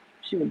Fifi,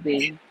 she would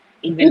be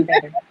even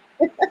better.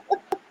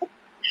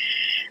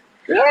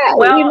 Yeah.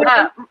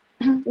 Well,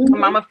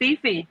 Mama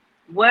Fifi,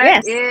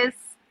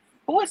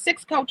 who is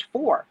Six Coach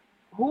for?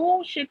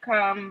 Who should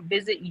come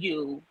visit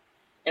you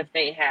if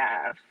they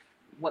have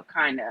what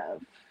kind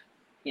of,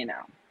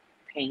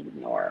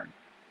 pain or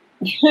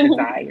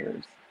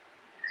desires?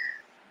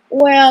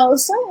 Well,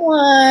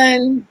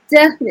 someone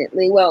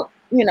definitely, you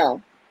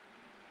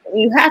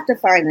have to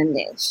find a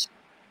niche.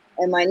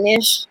 And my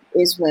niche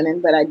is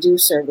women, but I do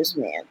service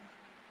men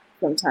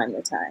from time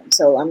to time.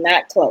 So I'm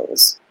not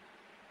closed.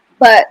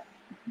 But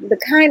the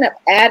kind of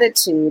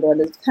attitude or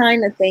the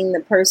kind of thing the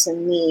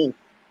person needs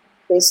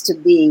is to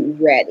be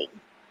ready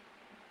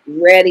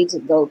to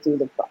go through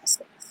the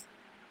process.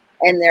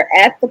 And they're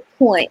at the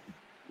point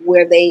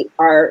where they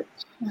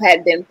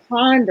had been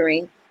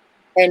pondering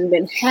and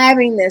been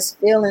having this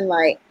feeling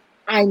like,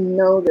 I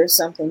know there's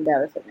something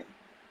better for me.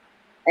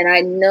 And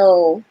I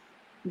know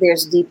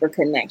there's deeper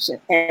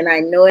connection. And I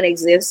know it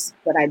exists,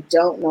 but I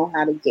don't know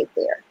how to get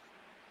there.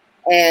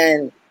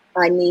 And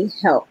I need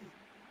help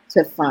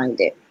to find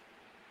it,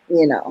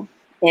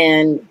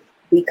 And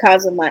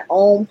because of my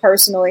own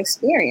personal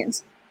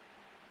experience,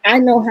 I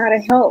know how to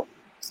help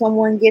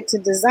someone get to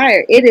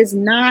desire. It is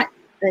not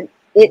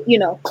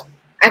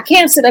I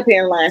can't sit up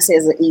here and lie and say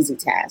it's an easy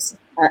task.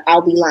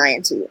 I'll be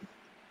lying to you.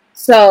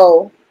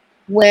 So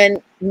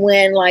when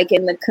like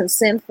in the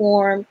consent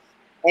form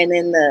and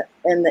in the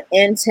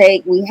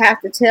intake, we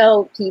have to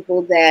tell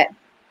people that,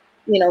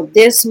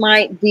 this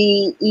might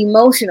be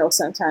emotional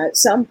sometimes.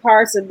 Some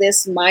parts of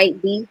this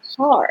might be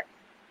hard,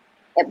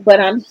 but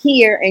I'm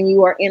here and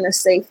you are in a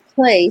safe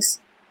place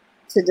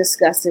to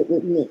discuss it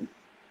with me.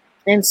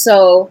 And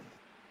so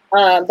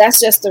that's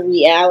just the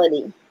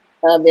reality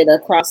of it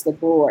across the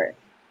board.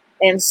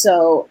 And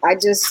so I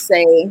just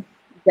say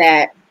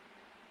that,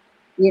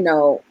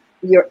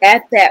 you're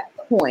at that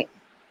point,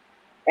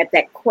 at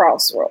that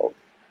crossroad,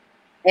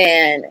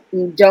 and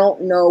you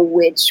don't know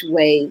which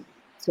way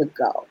to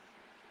go.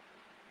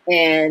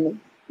 And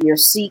you're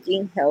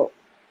seeking help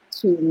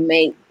to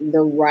make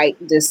the right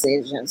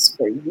decisions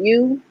for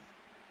you,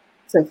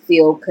 to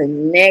feel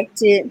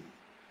connected,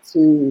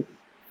 to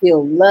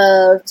feel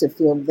loved, to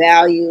feel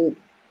valued,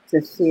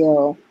 to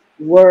feel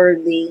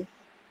worthy,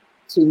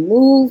 to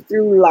move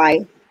through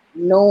life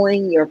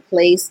knowing your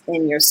place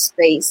and your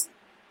space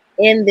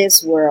in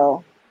this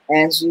world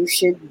as you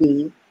should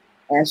be,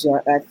 as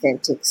your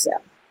authentic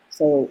self.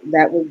 So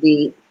that would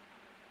be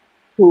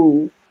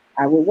who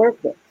I would work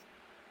with.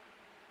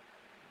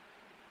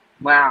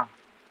 Wow.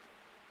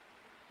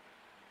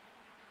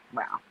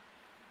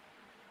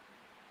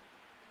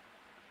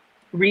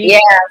 Yeah,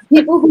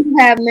 people who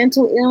have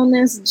mental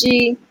illness,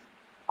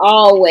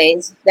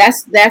 always.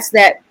 That's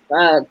that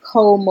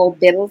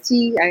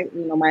comorbidity.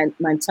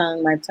 My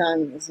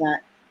tongue is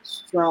not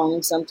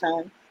strong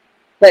sometimes,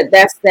 but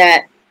that's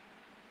that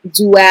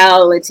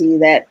duality,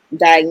 that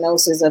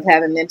diagnosis of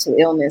having mental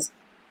illness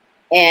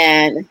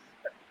and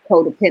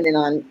codependent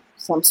on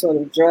some sort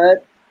of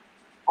drug.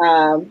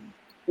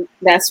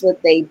 That's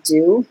what they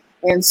do.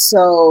 And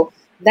so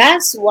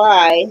that's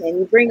why, and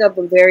you bring up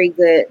a very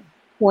good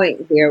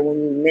point there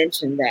when you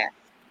mention that.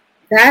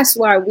 That's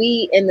why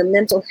we in the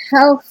mental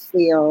health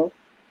field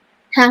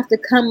have to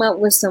come up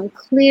with some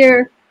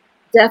clear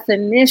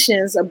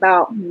definitions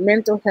about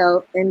mental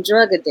health and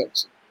drug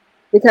addiction.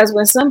 Because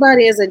when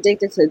somebody is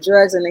addicted to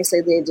drugs and they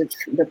say they're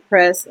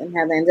depressed and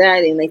have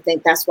anxiety and they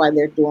think that's why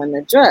they're doing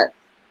the drug,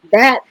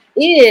 but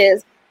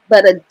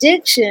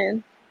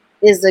addiction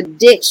is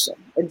addiction.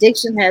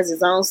 Addiction has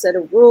its own set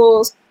of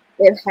rules.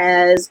 It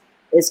has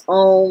its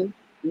own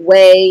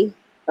way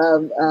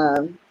of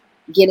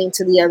getting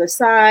to the other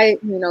side,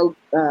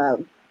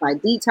 by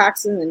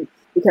detoxing, and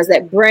because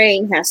that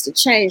brain has to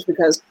change,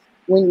 because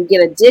when you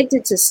get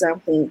addicted to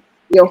something,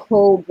 your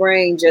whole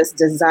brain just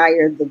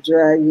desires the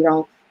drug. You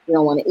don't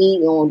want to eat,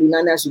 you don't want to do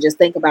nothing else. You just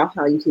think about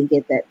how you can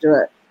get that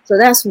drug. So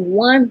that's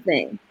one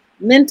thing.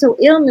 Mental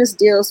illness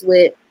deals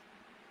with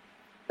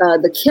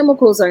the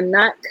chemicals are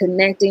not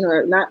connecting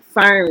or not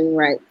firing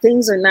right.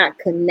 Things are not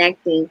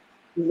connecting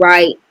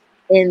right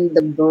in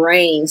the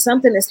brain.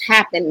 Something is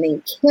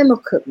happening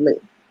chemically.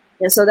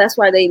 And so that's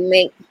why they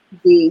make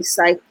the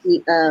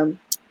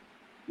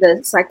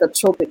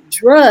psychotropic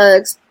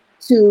drugs,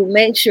 to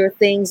make sure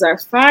things are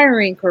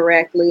firing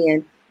correctly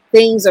and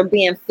things are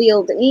being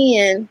filled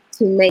in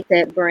to make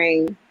that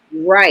brain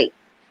right.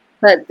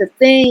 But the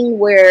thing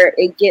where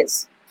it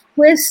gets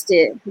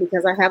twisted,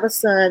 because I have a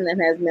son that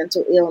has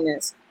mental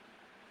illness,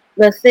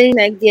 the thing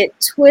that get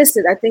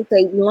twisted, I think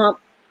they lump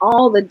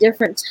all the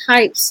different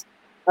types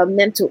of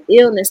mental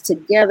illness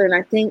together, and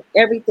I think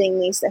everything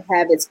needs to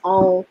have its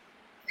own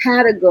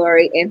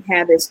category and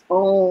have its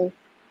own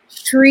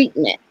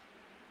treatment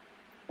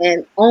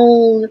and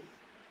own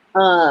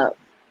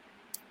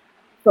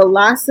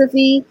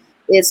philosophy,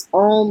 its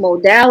own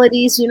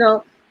modalities,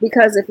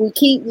 because if we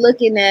keep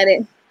looking at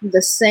it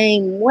the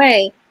same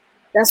way,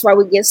 that's why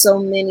we get so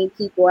many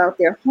people out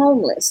there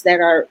homeless that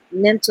are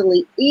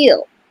mentally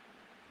ill.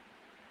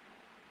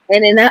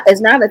 And it's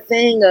not a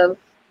thing of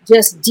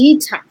just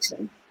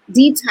detoxing.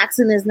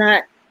 Detoxing is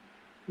not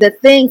the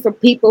thing for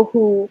people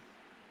who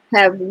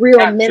have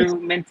real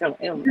mental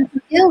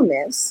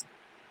illness.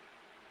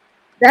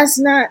 That's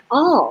not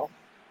all.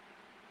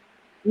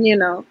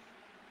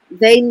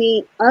 They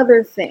need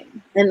other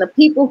things. And the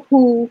people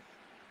who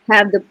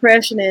have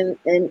depression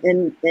and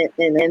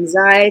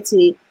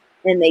anxiety,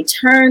 and they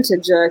turn to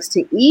drugs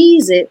to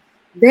ease it,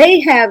 they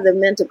have the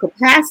mental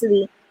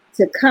capacity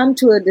to come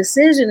to a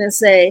decision and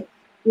say,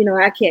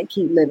 I can't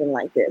keep living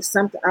like this.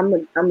 I'm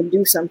gonna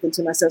do something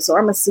to myself, so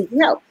I'm gonna seek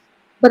help.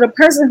 But a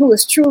person who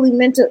is truly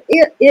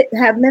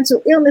have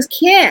mental illness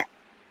can't.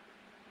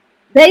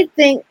 They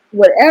think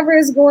whatever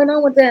is going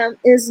on with them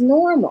is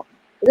normal.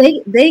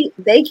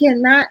 They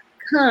cannot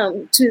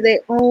come to their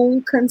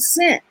own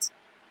consent,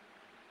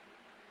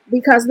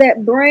 because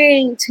that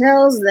brain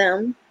tells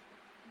them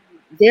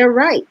they're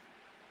right.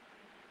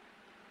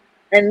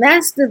 And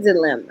that's the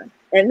dilemma.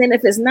 And then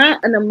if it's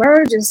not an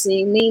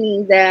emergency,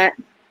 meaning that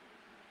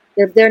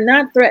if they're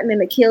not threatening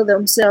to kill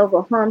themselves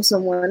or harm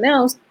someone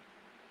else,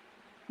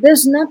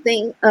 there's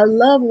nothing a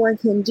loved one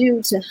can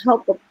do to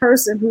help a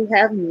person who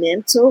have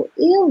mental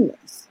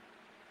illness.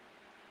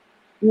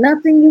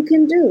 Nothing you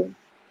can do.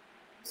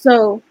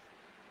 So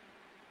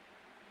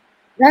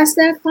that's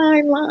that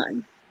fine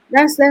line.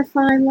 That's that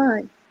fine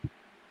line.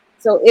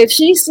 So if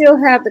she still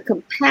have the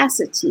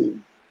capacity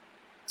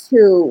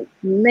to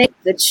make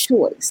the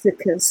choice, to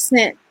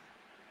consent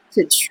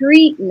to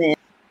treatment,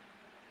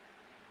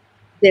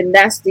 then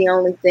that's the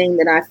only thing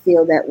that I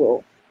feel that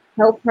will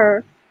help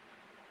her.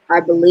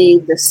 I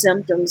believe the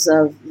symptoms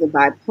of the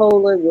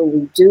bipolar will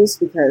reduce,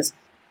 because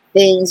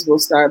things will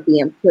start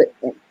being put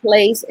in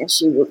place, and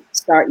she will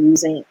start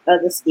using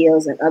other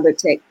skills and other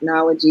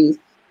technologies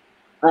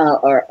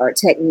or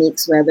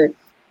techniques, rather,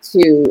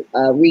 to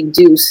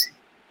reduce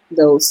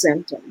those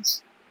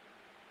symptoms.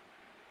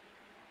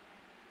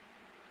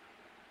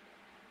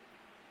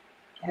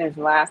 His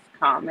last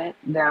comment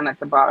down at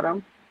the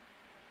bottom.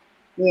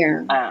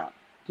 Yeah.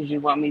 Did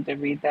you want me to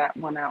read that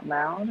one out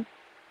loud?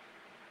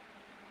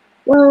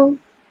 Well,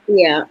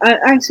 yeah,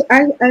 I see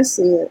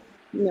it.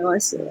 I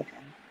see it.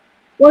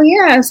 Well,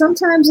 yeah,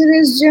 sometimes it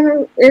is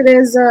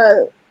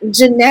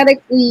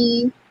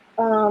genetically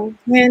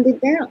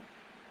handed down.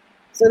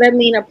 So that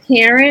means a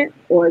parent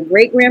or a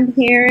great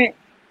grandparent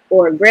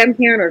or a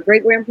grandparent or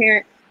great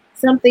grandparent,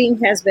 something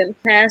has been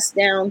passed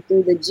down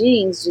through the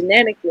genes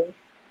genetically,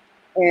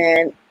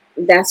 and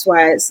that's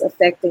why it's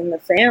affecting the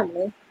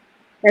family.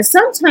 And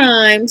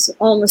sometimes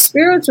on the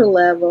spiritual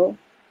level,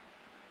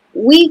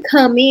 we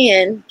come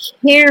in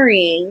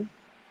carrying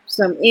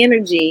some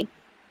energy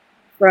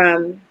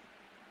from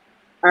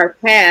our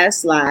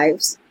past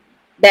lives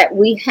that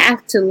we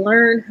have to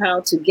learn how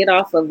to get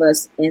off of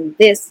us in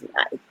this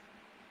life.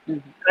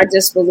 Mm-hmm. I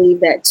just believe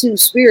that too,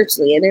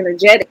 spiritually and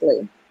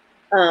energetically.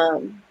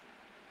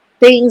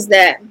 Things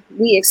that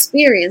we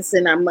experience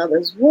in our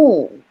mother's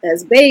womb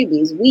as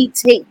babies, we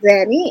take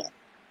that in.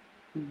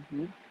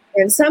 Mm-hmm.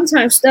 And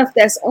sometimes stuff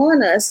that's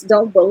on us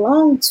don't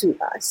belong to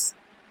us,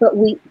 but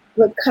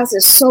because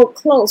it's so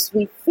close,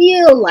 we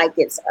feel like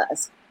it's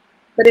us.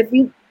 But if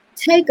you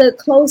take a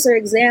closer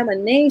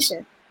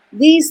examination,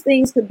 these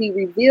things could be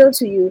revealed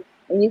to you,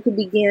 and you could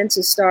begin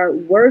to start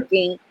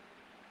working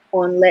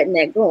on letting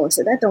that go. And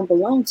so that don't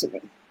belong to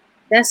me.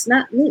 That's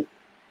not me.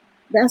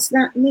 That's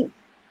not me.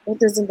 That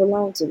doesn't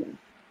belong to me.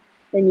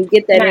 And you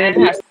get that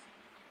energy.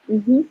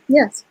 Mm-hmm.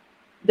 Yes.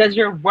 Does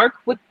your work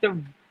with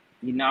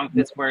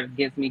this word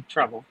gives me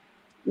trouble.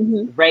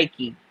 Mm-hmm.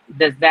 Reiki,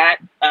 does that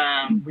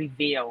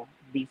reveal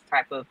these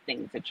type of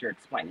things that you're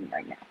explaining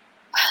right now?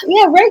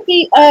 Yeah,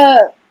 Reiki,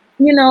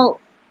 you know,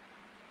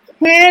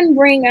 can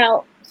bring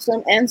out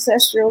some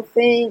ancestral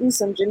things,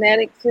 some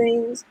genetic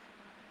things,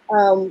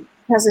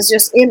 because it's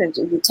just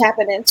energy. You're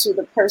tapping into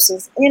the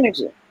person's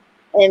energy,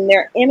 and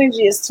their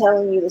energy is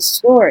telling you the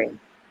story.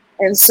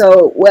 And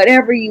so,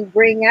 whatever you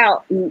bring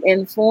out, you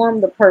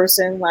inform the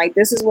person. Like,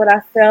 this is what I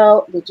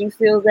felt. Did you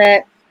feel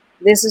that?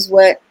 This is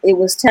what it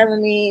was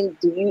telling me.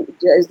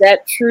 Is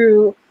that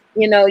true?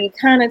 You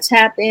kind of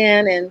tap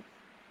in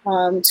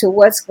and to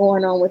what's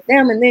going on with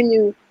them, and then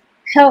you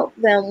help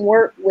them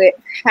work with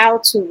how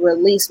to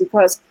release,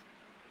 because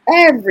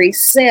every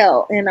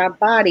cell in our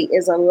body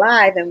is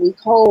alive and we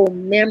hold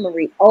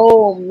memory.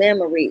 Old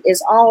memory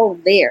is all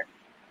there.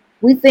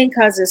 We think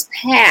because it's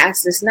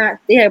past, it's not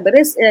there, but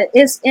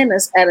it's in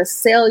us at a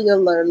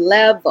cellular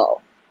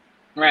level.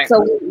 Right. So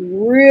we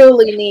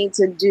really need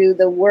to do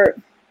the work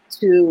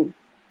to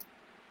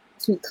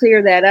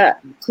clear that up,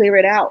 clear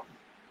it out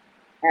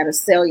at a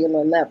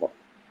cellular level.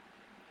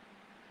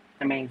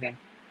 Amazing.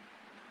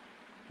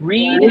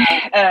 Reed,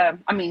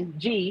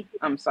 G,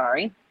 I'm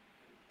sorry.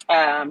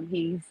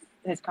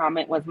 His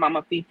comment was,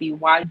 Mama Fifi,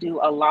 why do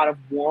a lot of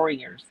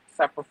warriors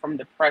suffer from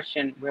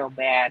depression real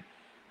bad?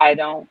 I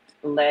don't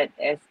let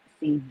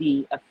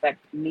SCD affect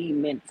me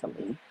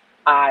mentally.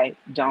 I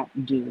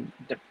don't do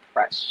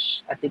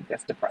depression. I think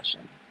that's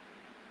depression.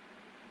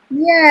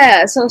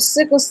 Yeah, so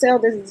sickle cell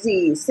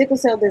disease,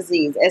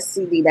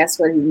 SCD, that's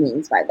what he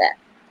means by that.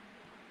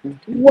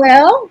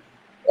 Well,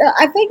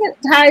 I think it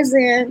ties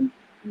in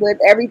with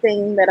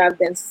everything that I've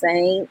been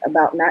saying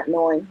about not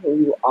knowing who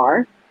you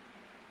are.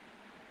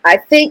 I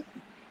think,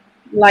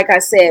 like I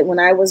said, when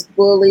I was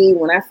bullied,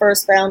 when I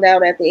first found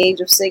out at the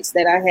age of 6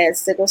 that I had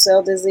sickle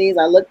cell disease,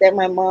 I looked at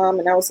my mom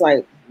and I was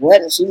like,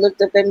 what? And she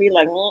looked up at me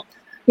like,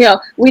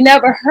 we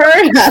never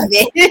heard of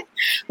it.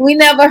 We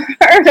never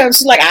heard of it.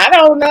 She's like, I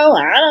don't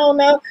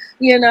know.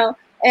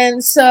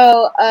 And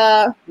so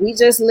we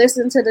just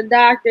listened to the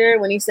doctor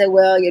when he said,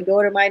 well, your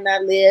daughter might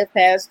not live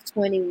past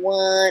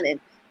 21, and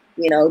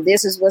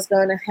this is what's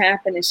going to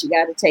happen, and she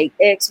got to take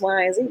X,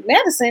 Y, and Z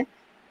medicine.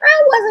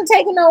 I wasn't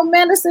taking no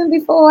medicine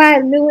before I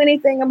knew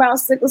anything about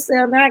sickle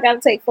cell. Now I got to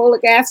take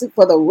folic acid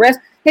for the rest.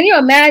 Can you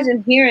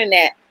imagine hearing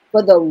that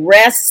for the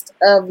rest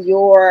of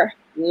your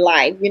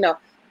life?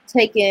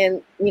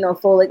 Taking,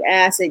 folic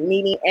acid,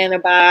 needing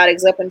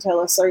antibiotics up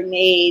until a certain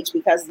age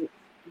because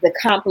the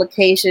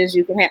complications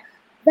you can have.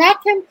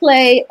 That can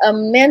play a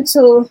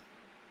mental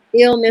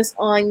illness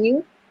on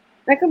you.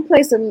 That can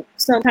play some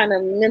kind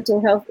of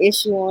mental health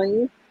issue on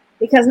you,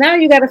 because now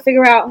you got to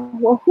figure out,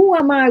 well, who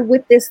am I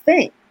with this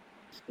thing?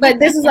 But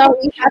this is all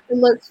we have to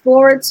look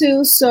forward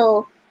to.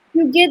 So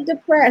you get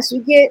depressed,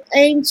 you get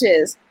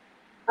anxious,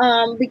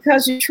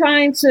 because you're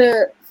trying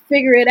to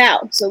figure it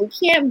out. So we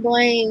can't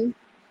blame,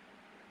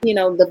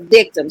 the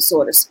victim,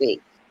 so to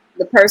speak,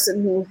 the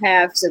person who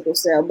have sickle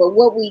cell. But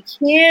what we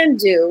can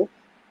do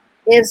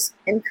is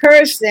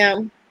encourage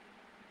them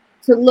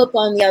to look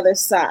on the other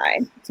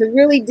side, to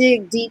really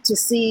dig deep to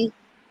see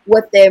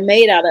what they're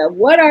made out of.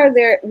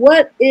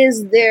 What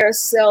is their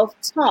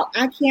self-talk?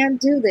 I can't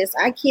do this.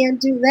 I can't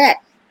do that.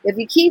 If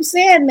you keep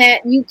saying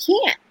that, you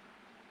can't.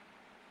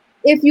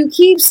 If you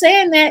keep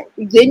saying that,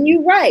 then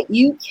you're right.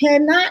 You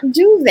cannot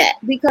do that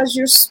because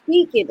you're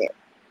speaking it.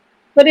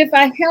 But if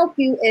I help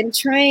you and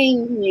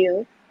train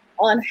you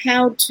on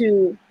how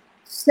to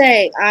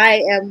say,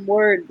 I am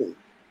worthy,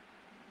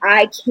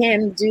 I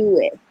can do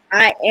it,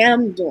 I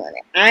am doing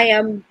it, I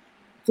am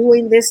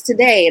doing this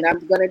today, and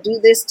I'm going to do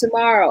this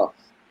tomorrow,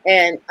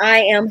 and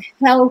I am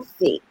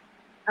healthy,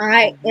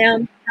 I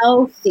am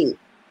healthy,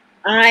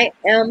 I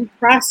am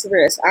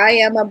prosperous, I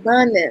am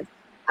abundant,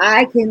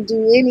 I can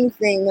do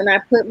anything when I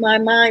put my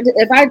mind to.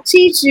 If I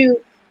teach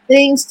you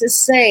things to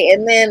say,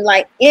 and then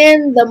like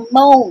in the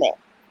moment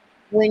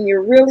when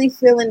you're really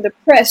feeling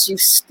depressed, you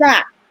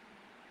stop,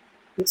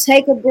 you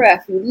take a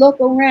breath, you look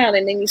around,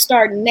 and then you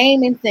start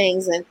naming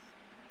things and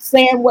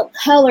saying what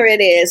color it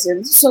is,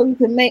 and so you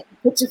can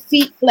put your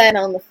feet flat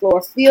on the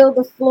floor, feel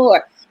the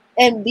floor,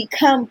 and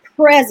become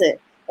present.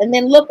 And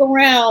then look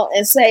around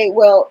and say,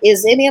 well,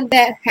 is any of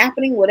that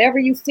happening? Whatever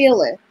you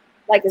feeling,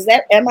 like,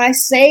 am I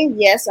safe?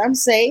 Yes, I'm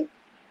safe.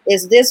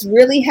 Is this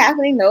really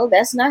happening? No,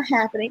 that's not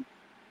happening.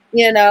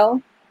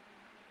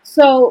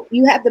 So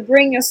you have to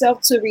bring yourself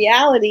to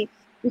reality,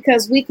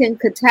 because we can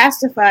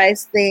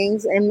catastrophize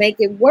things and make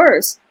it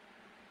worse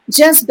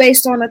just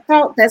based on a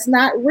thought that's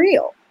not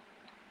real.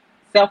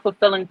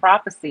 Self-fulfilling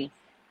prophecy.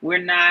 We're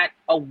not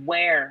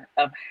aware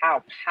of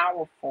how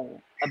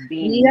powerful a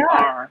being we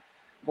are,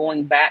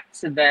 going back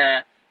to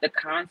the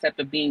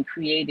concept of being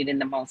created in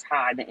the Most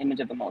High, the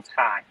image of the Most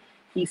High.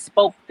 He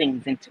spoke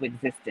things into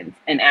existence,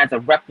 and as a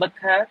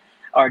replica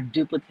or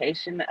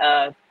duplication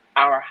of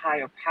our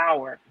higher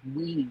power,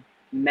 we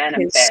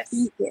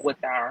manifest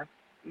with our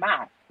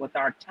mouth, with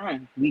our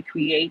tongue. We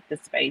create the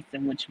space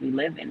in which we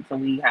live in, so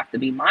we have to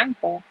be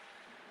mindful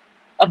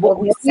of what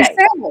we say.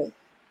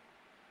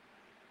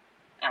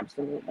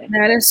 Absolutely.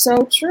 That is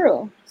so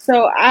true.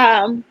 So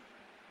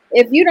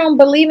if you don't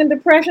believe in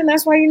depression,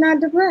 that's why you're not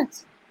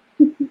depressed.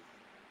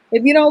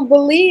 If you don't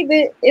believe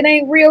it, it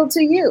ain't real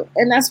to you.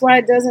 And that's why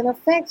it doesn't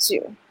affect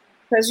you,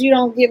 because you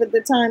don't give it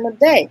the time of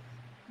day.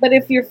 But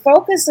if you're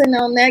focusing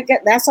on that,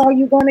 that's all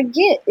you're going to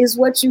get is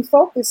what you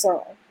focus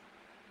on.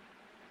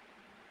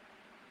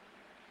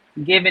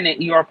 Giving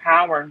it your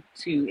power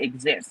to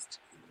exist.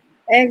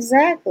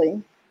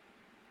 Exactly.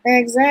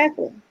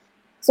 Exactly.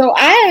 So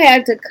I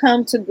had to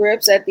come to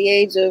grips at the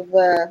age of,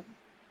 I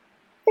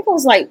think I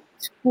was like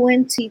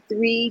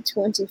 23,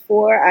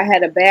 24. I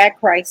had a bad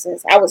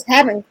crisis. I was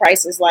having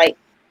crisis like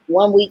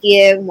one week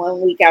in,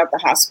 one week out the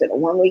hospital,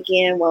 one week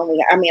in, one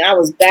week. I mean, I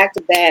was back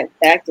to back,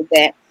 back to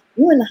back.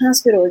 You in the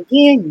hospital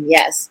again?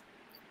 Yes.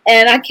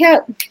 And I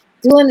kept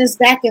doing this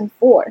back and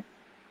forth.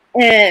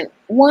 And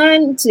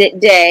one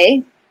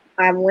day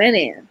I went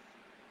in.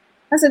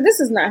 I said, this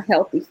is not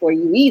healthy for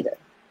you either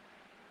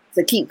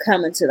to keep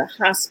coming to the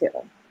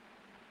hospital.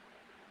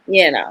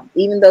 You know,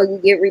 even though you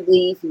get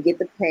relief, you get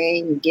the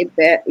pain, you get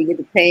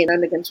the pain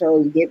under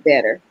control, you get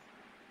better.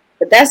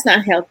 But that's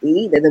not healthy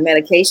either. The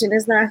medication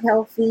is not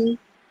healthy.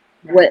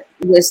 Right. What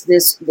was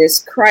this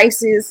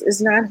crisis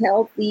is not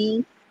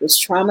healthy.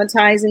 It's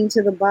traumatizing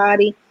to the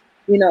body.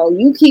 You know,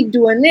 you keep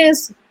doing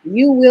this,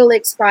 you will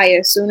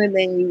expire sooner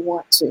than you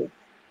want to.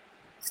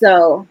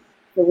 So,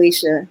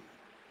 Felicia,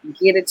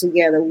 get it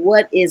together.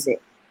 What is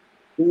it?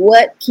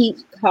 What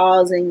keeps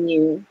causing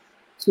you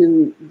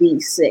to be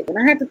sick? And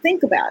I had to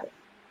think about it.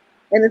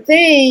 And the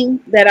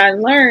thing that I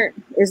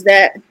learned is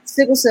that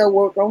sickle cell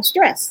work on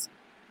stress.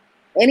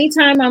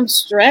 Anytime I'm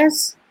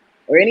stressed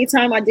or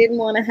anytime I didn't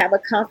want to have a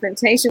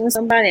confrontation with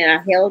somebody and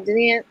I held it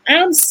in,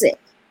 I'm sick.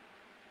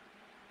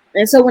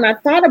 And so when I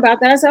thought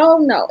about that, I said, oh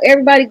no,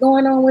 everybody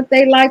going on with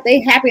their life,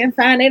 they happy and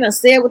fine. They done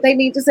said what they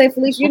need to say.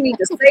 Felicia, you need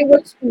to say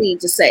what you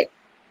need to say.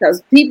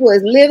 Because people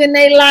is living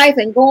their life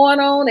and going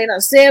on. They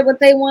done said what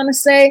they want to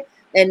say.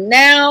 And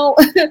now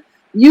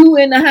you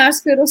in the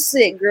hospital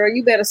sick, girl.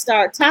 You better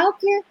start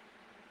talking.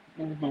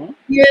 Mm-hmm.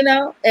 You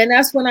know, and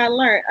that's when I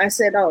learned. I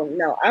said, oh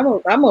no, I'm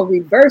gonna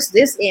reverse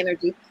this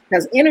energy,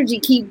 because energy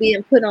keep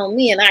being put on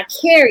me and I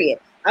carry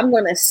it. I'm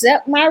gonna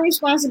accept my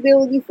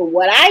responsibility for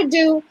what I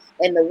do,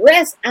 and the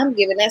rest I'm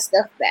giving that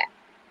stuff back.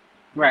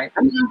 Right.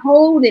 I'm not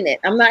holding it.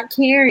 I'm not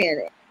carrying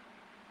it.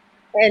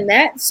 And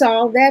that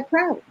solved that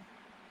problem.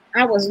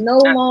 I was no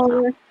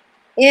longer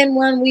in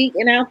 1 week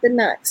and out the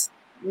nuts.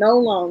 No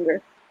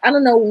longer. I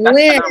don't know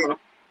when.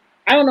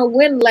 I don't know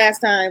when the last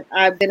time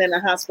I've been in a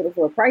hospital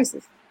for a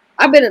crisis.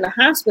 I've been in a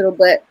hospital,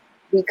 but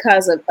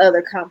because of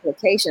other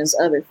complications,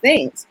 other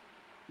things,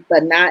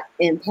 but not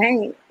in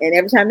pain. And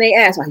every time they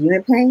ask, are you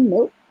in pain?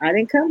 Nope. I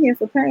didn't come here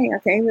for pain. I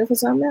came here for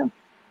something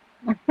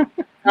else.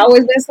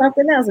 Always been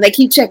something else. And they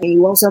keep checking.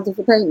 You want something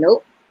for pain?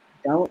 Nope.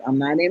 Don't. I'm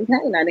not in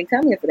pain. I didn't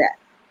come here for that.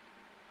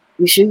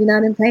 You sure you're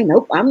not in pain?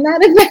 Nope. I'm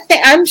not in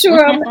pain. I'm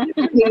sure I'm not in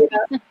pain. You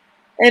know?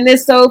 And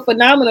it's so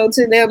phenomenal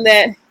to them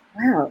that,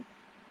 wow,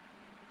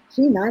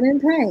 she's not in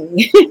pain.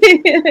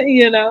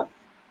 You know?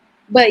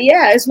 But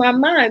yeah, it's my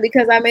mind,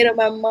 because I made up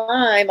my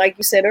mind, like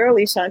you said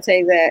earlier,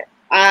 Chante, that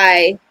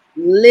I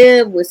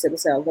live with sickle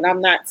cell, but I'm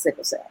not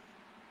sickle cell.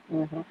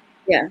 Mm-hmm.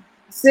 Yeah.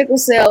 Sickle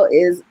cell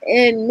is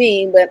in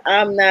me, but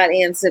I'm not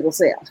in sickle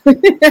cell.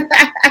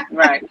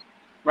 Right.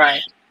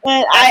 Right.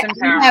 And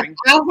I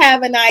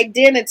have an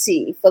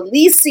identity.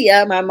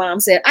 Felicia, my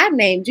mom said, I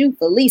named you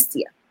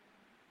Felicia.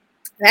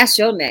 That's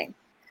your name.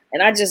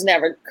 And I just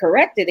never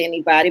corrected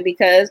anybody,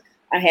 because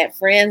I had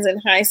friends in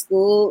high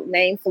school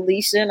named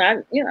Felicia,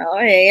 and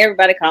hey,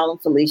 everybody call them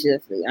Felicia.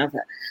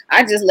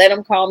 I just let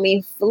them call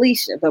me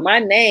Felicia, but my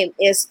name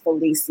is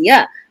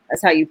Felicia.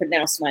 That's how you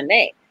pronounce my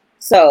name.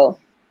 So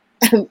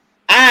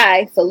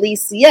I,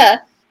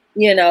 Felicia,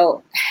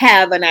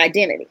 have an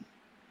identity.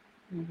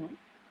 Mm-hmm.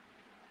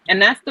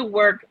 And that's the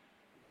work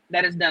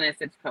that is done as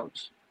Six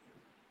Coach.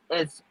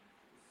 It's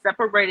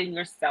separating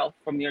yourself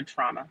from your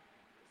trauma,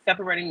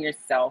 separating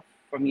yourself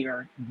from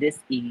your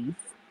dis-ease,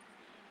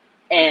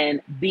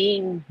 and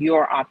being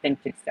your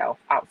authentic self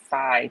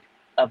outside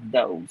of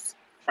those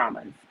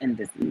traumas and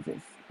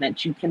diseases.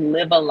 That you can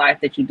live a life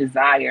that you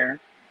desire,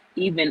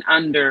 even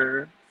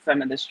under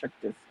some of the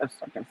strictest of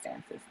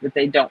circumstances. That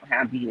they don't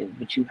have you,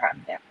 but you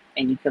have them.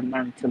 And you can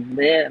learn to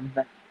live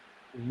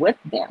with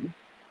them,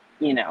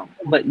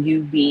 but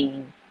you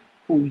being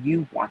who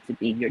you want to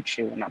be, your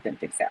true and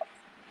authentic self.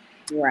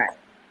 Right.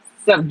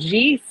 So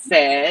G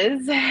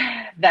says,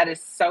 that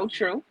is so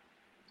true.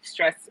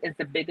 Stress is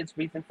the biggest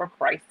reason for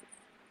crisis.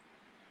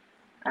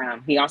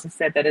 He also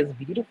said that is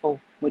beautiful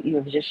what you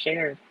have just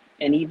shared.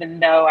 And even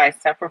though I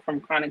suffer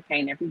from chronic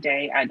pain every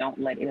day, I don't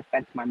let it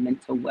affect my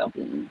mental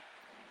well-being.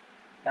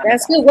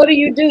 That's good. What do?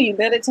 You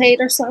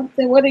meditate or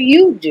something? What do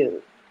you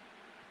do?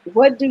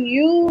 What do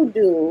you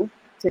do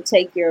to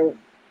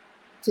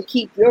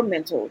keep your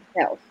mental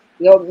health,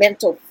 your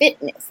mental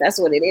fitness? That's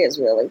what it is,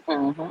 really.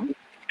 Mm-hmm.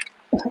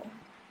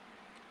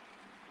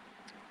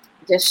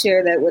 Just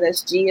share that with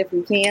us, G, if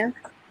you can.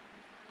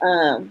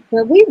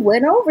 But we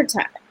went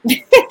overtime.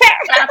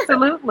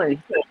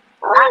 Absolutely.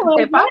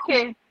 If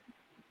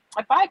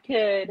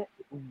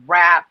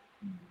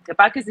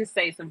I could just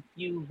say some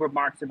few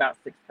remarks about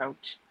Six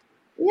Coach,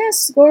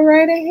 Yes, go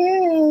right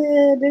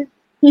ahead.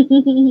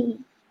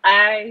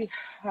 I,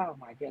 oh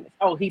my goodness.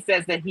 Oh, he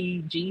says that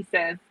G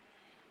says,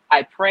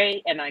 I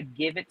pray and I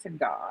give it to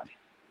God.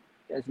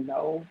 There's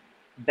no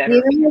Give better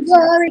him the answer.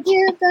 glory,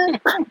 give the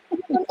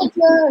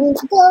glory,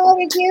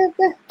 glory, give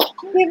him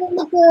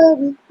the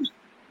glory.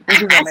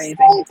 This is amazing.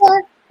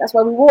 Soldier. That's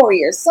why we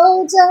warriors.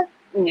 Soldier.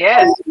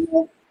 Yes.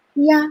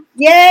 Yeah.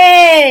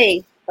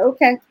 Yay.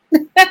 Okay.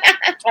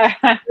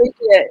 Appreciate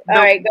it. All the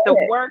right, the go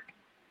ahead.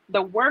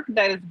 work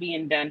that is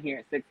being done here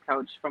at Six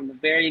Coach from the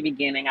very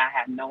beginning, I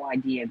had no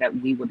idea that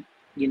we would,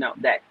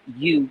 that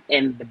you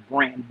and the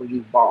brand would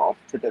evolve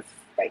to this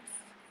space.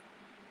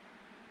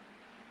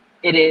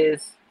 It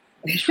is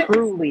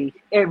truly,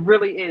 it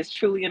really is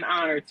truly an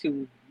honor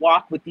to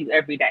walk with you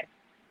every day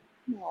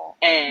Oh,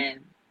 and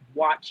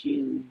watch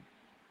you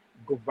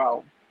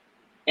grow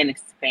and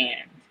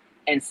expand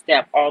and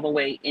step all the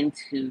way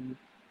into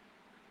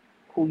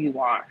who you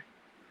are.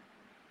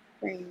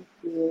 thank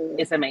you.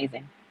 It's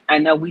amazing. I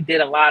know we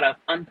did a lot of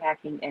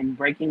unpacking and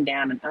breaking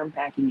down and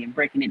unpacking and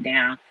breaking it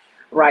down.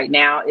 Right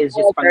now is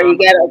Oh, just girl, you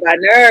get on phenomenal. my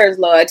nerves,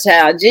 Lord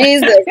child.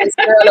 Jesus, this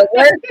girl at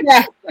work.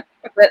 Yeah.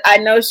 But I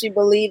know she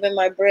believed in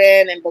my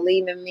brand and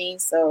believed in me,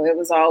 so it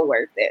was all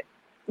worth it.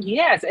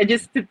 Yes, and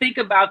just to think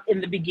about in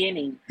the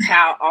beginning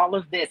how all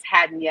of this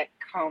hadn't yet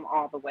come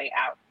all the way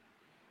out.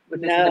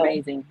 But this is No.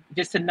 amazing.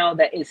 Just to know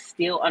that it's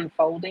still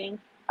unfolding.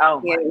 Oh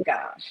my Yes.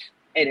 gosh,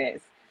 it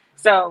is.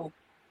 So,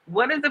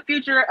 what is the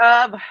future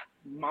of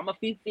Mama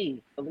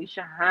Fifi,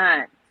 Felicia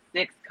Hunt,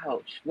 Six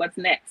Coach? What's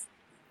next?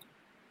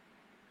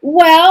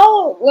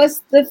 Well, what's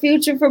the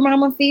future for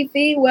Mama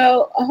Fifi?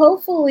 Well,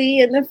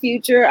 hopefully in the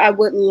future, I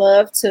would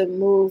love to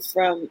move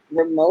from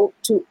remote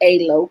to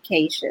a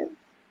location.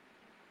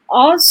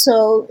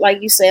 Also,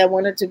 like you say, I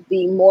wanted to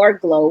be more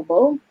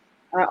global.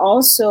 I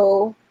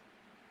also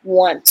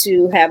want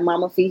to have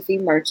Mama Fifi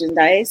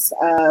merchandise.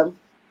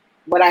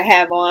 What I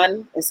have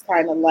on is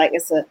kind of like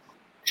it's a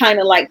kind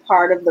of like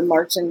part of the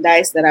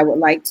merchandise that I would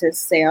like to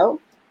sell.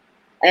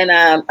 And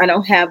I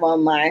don't have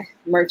on my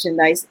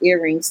merchandise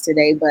earrings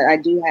today, but I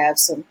do have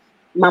some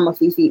Mama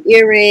Fifi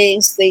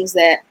earrings, things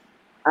that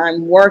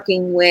I'm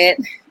working with,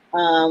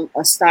 a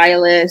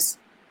stylist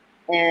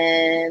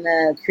and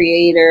a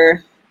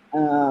creator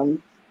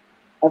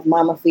of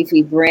Mama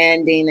Fifi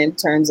branding in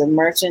terms of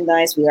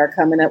merchandise. We are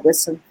coming up with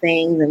some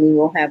things, and we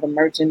will have a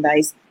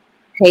merchandise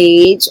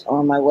page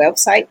on my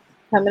website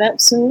coming up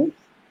soon.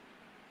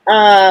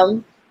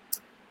 Um,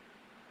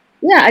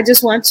 yeah, I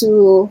just want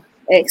to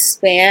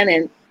expand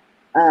and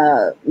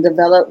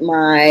develop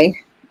my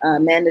uh,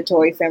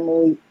 mandatory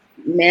family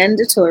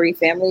mandatory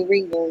family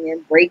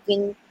reunion,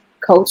 breaking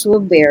cultural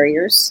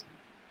barriers,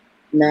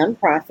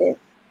 nonprofit,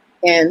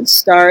 and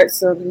start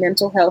some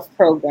mental health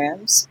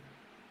programs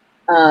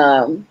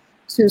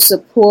to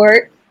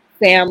support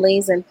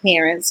families and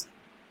parents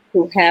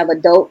who have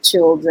adult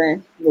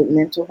children with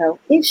mental health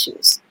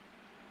issues.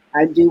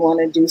 I do want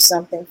to do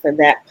something for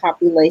that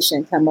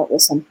population, come up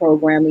with some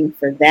programming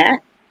for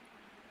that,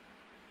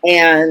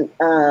 and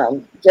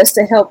just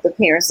to help the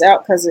parents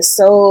out because it's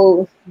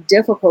so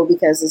difficult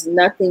because there's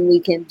nothing we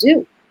can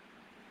do.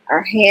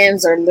 Our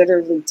hands are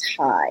literally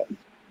tied,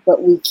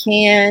 but we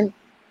can,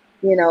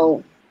 you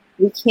know,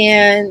 we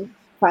can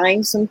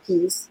find some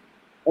peace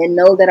and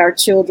know that our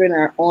children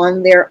are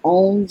on their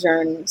own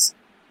journeys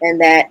and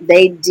that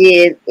they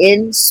did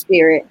in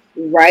spirit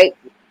write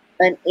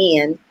an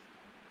end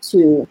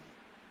to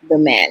the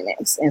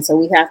madness. And so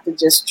we have to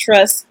just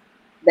trust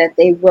that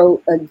they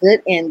wrote a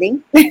good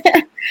ending,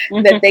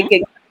 that they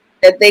could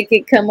that they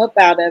could come up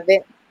out of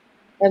it,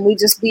 and we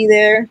just be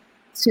there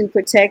to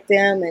protect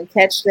them and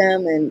catch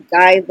them and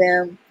guide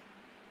them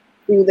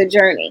through the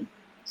journey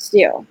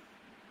still.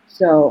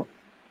 So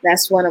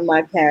that's one of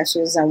my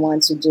passions I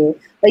want to do.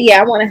 But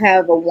yeah, I want to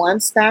have a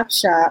one-stop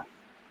shop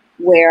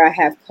where I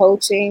have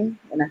coaching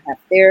and I have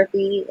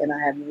therapy and I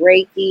have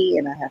Reiki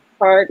and I have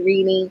card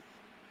reading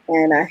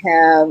and I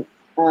have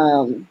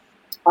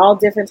all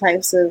different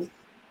types of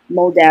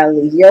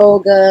modalities,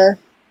 yoga,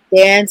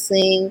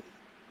 dancing,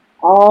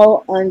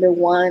 all under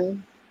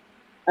one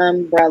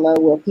umbrella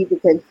where people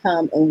can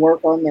come and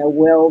work on their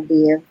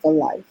well-being for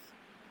life.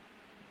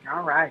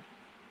 All right.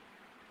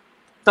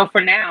 So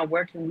for now,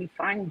 where can we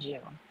find you?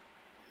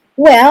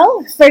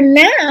 Well, for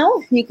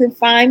now, you can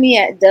find me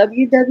at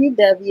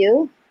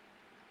www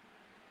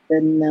the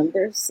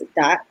numbers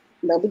dot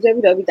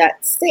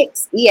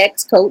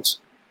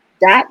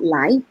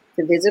www.6excoach.life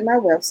to visit my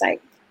website.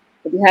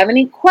 If you have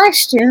any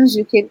questions,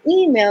 you can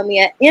email me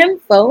at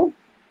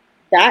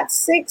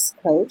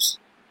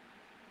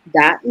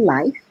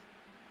info.6coach.life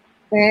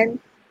and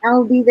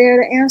I'll be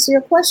there to answer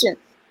your question.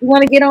 You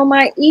want to get on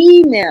my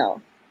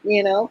email,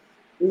 you know,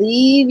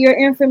 leave your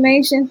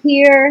information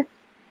here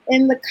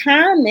in the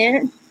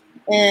comment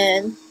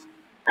and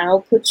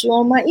I'll put you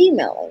on my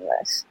emailing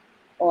list.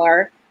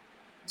 Or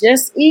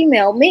just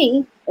email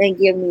me and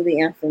give me the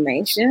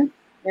information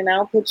and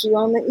I'll put you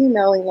on the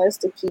emailing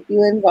list to keep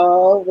you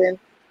involved in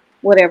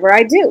whatever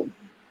I do.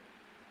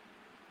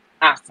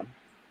 Awesome.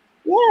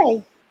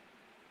 Yay.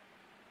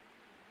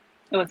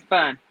 It was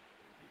fun.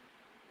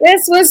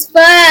 This was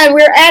fun.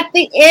 We're at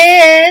the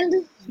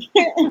end.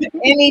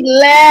 Any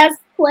last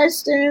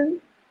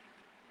questions?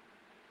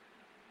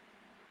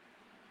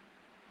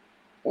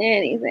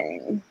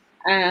 Anything?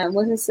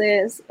 What it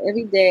says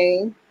every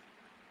day.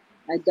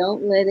 I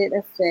don't let it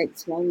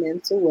affect my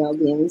mental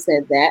well-being. We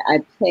said that.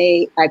 I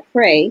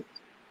pray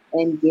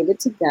and give it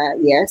to God.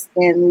 Yes,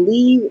 and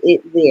leave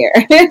it there.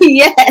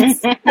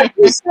 Yes.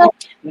 So,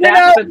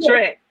 That's the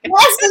trick.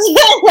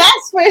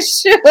 that's for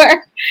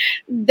sure.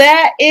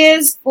 That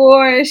is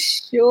for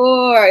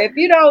sure. If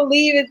you don't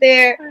leave it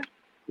there,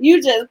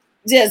 you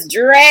just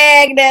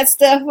drag that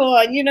stuff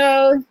on.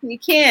 You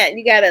can't.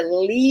 You gotta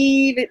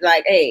leave it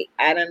like, hey,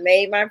 I done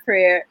made my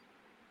prayer.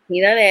 He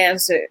done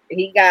answered.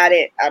 He got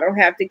it. I don't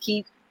have to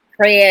keep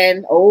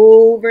praying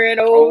over and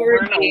over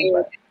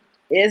again.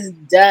 It's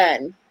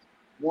done.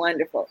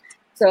 Wonderful.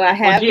 So I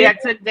have. Well, Gia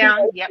took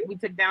down. Yep, we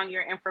took down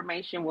your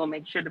information. We'll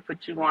make sure to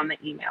put you on the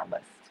email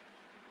list.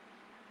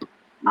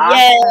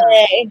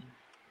 Yay!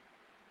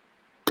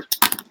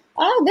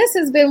 Oh, this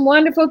has been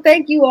wonderful.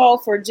 Thank you all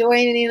for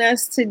joining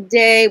us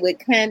today with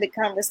Candid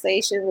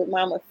Conversation with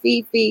Mama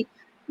Fifi.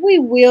 We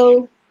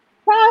will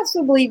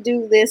possibly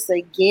do this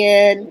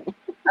again.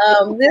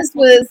 This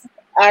was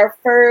our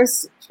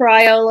first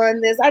trial on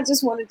this. I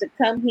just wanted to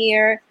come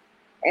here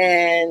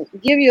and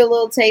give you a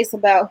little taste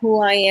about who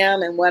I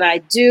am and what I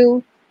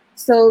do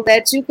so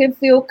that you can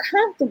feel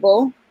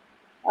comfortable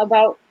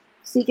about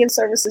seeking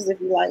services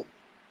if you like.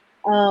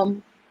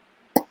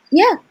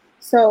 Yeah.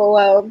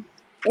 So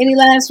any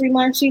last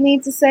remarks you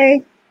need to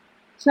say,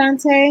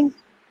 Chante?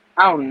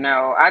 Oh,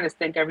 no. I just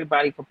thank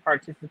everybody for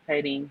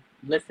participating,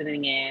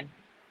 listening in.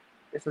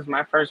 This is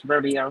my first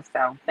rodeo,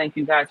 so thank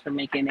you guys for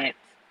making it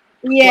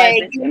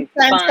pleasant and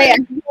fun.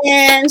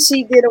 Again.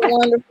 She did a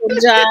wonderful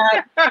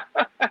job.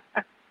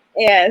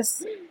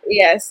 Yes.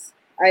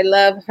 I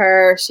love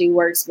her. She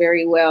works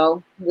very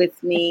well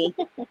with me,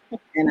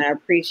 and I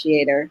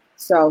appreciate her.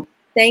 So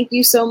thank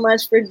you so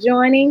much for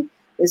joining.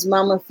 It's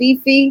Mama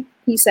Fifi.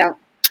 Peace out.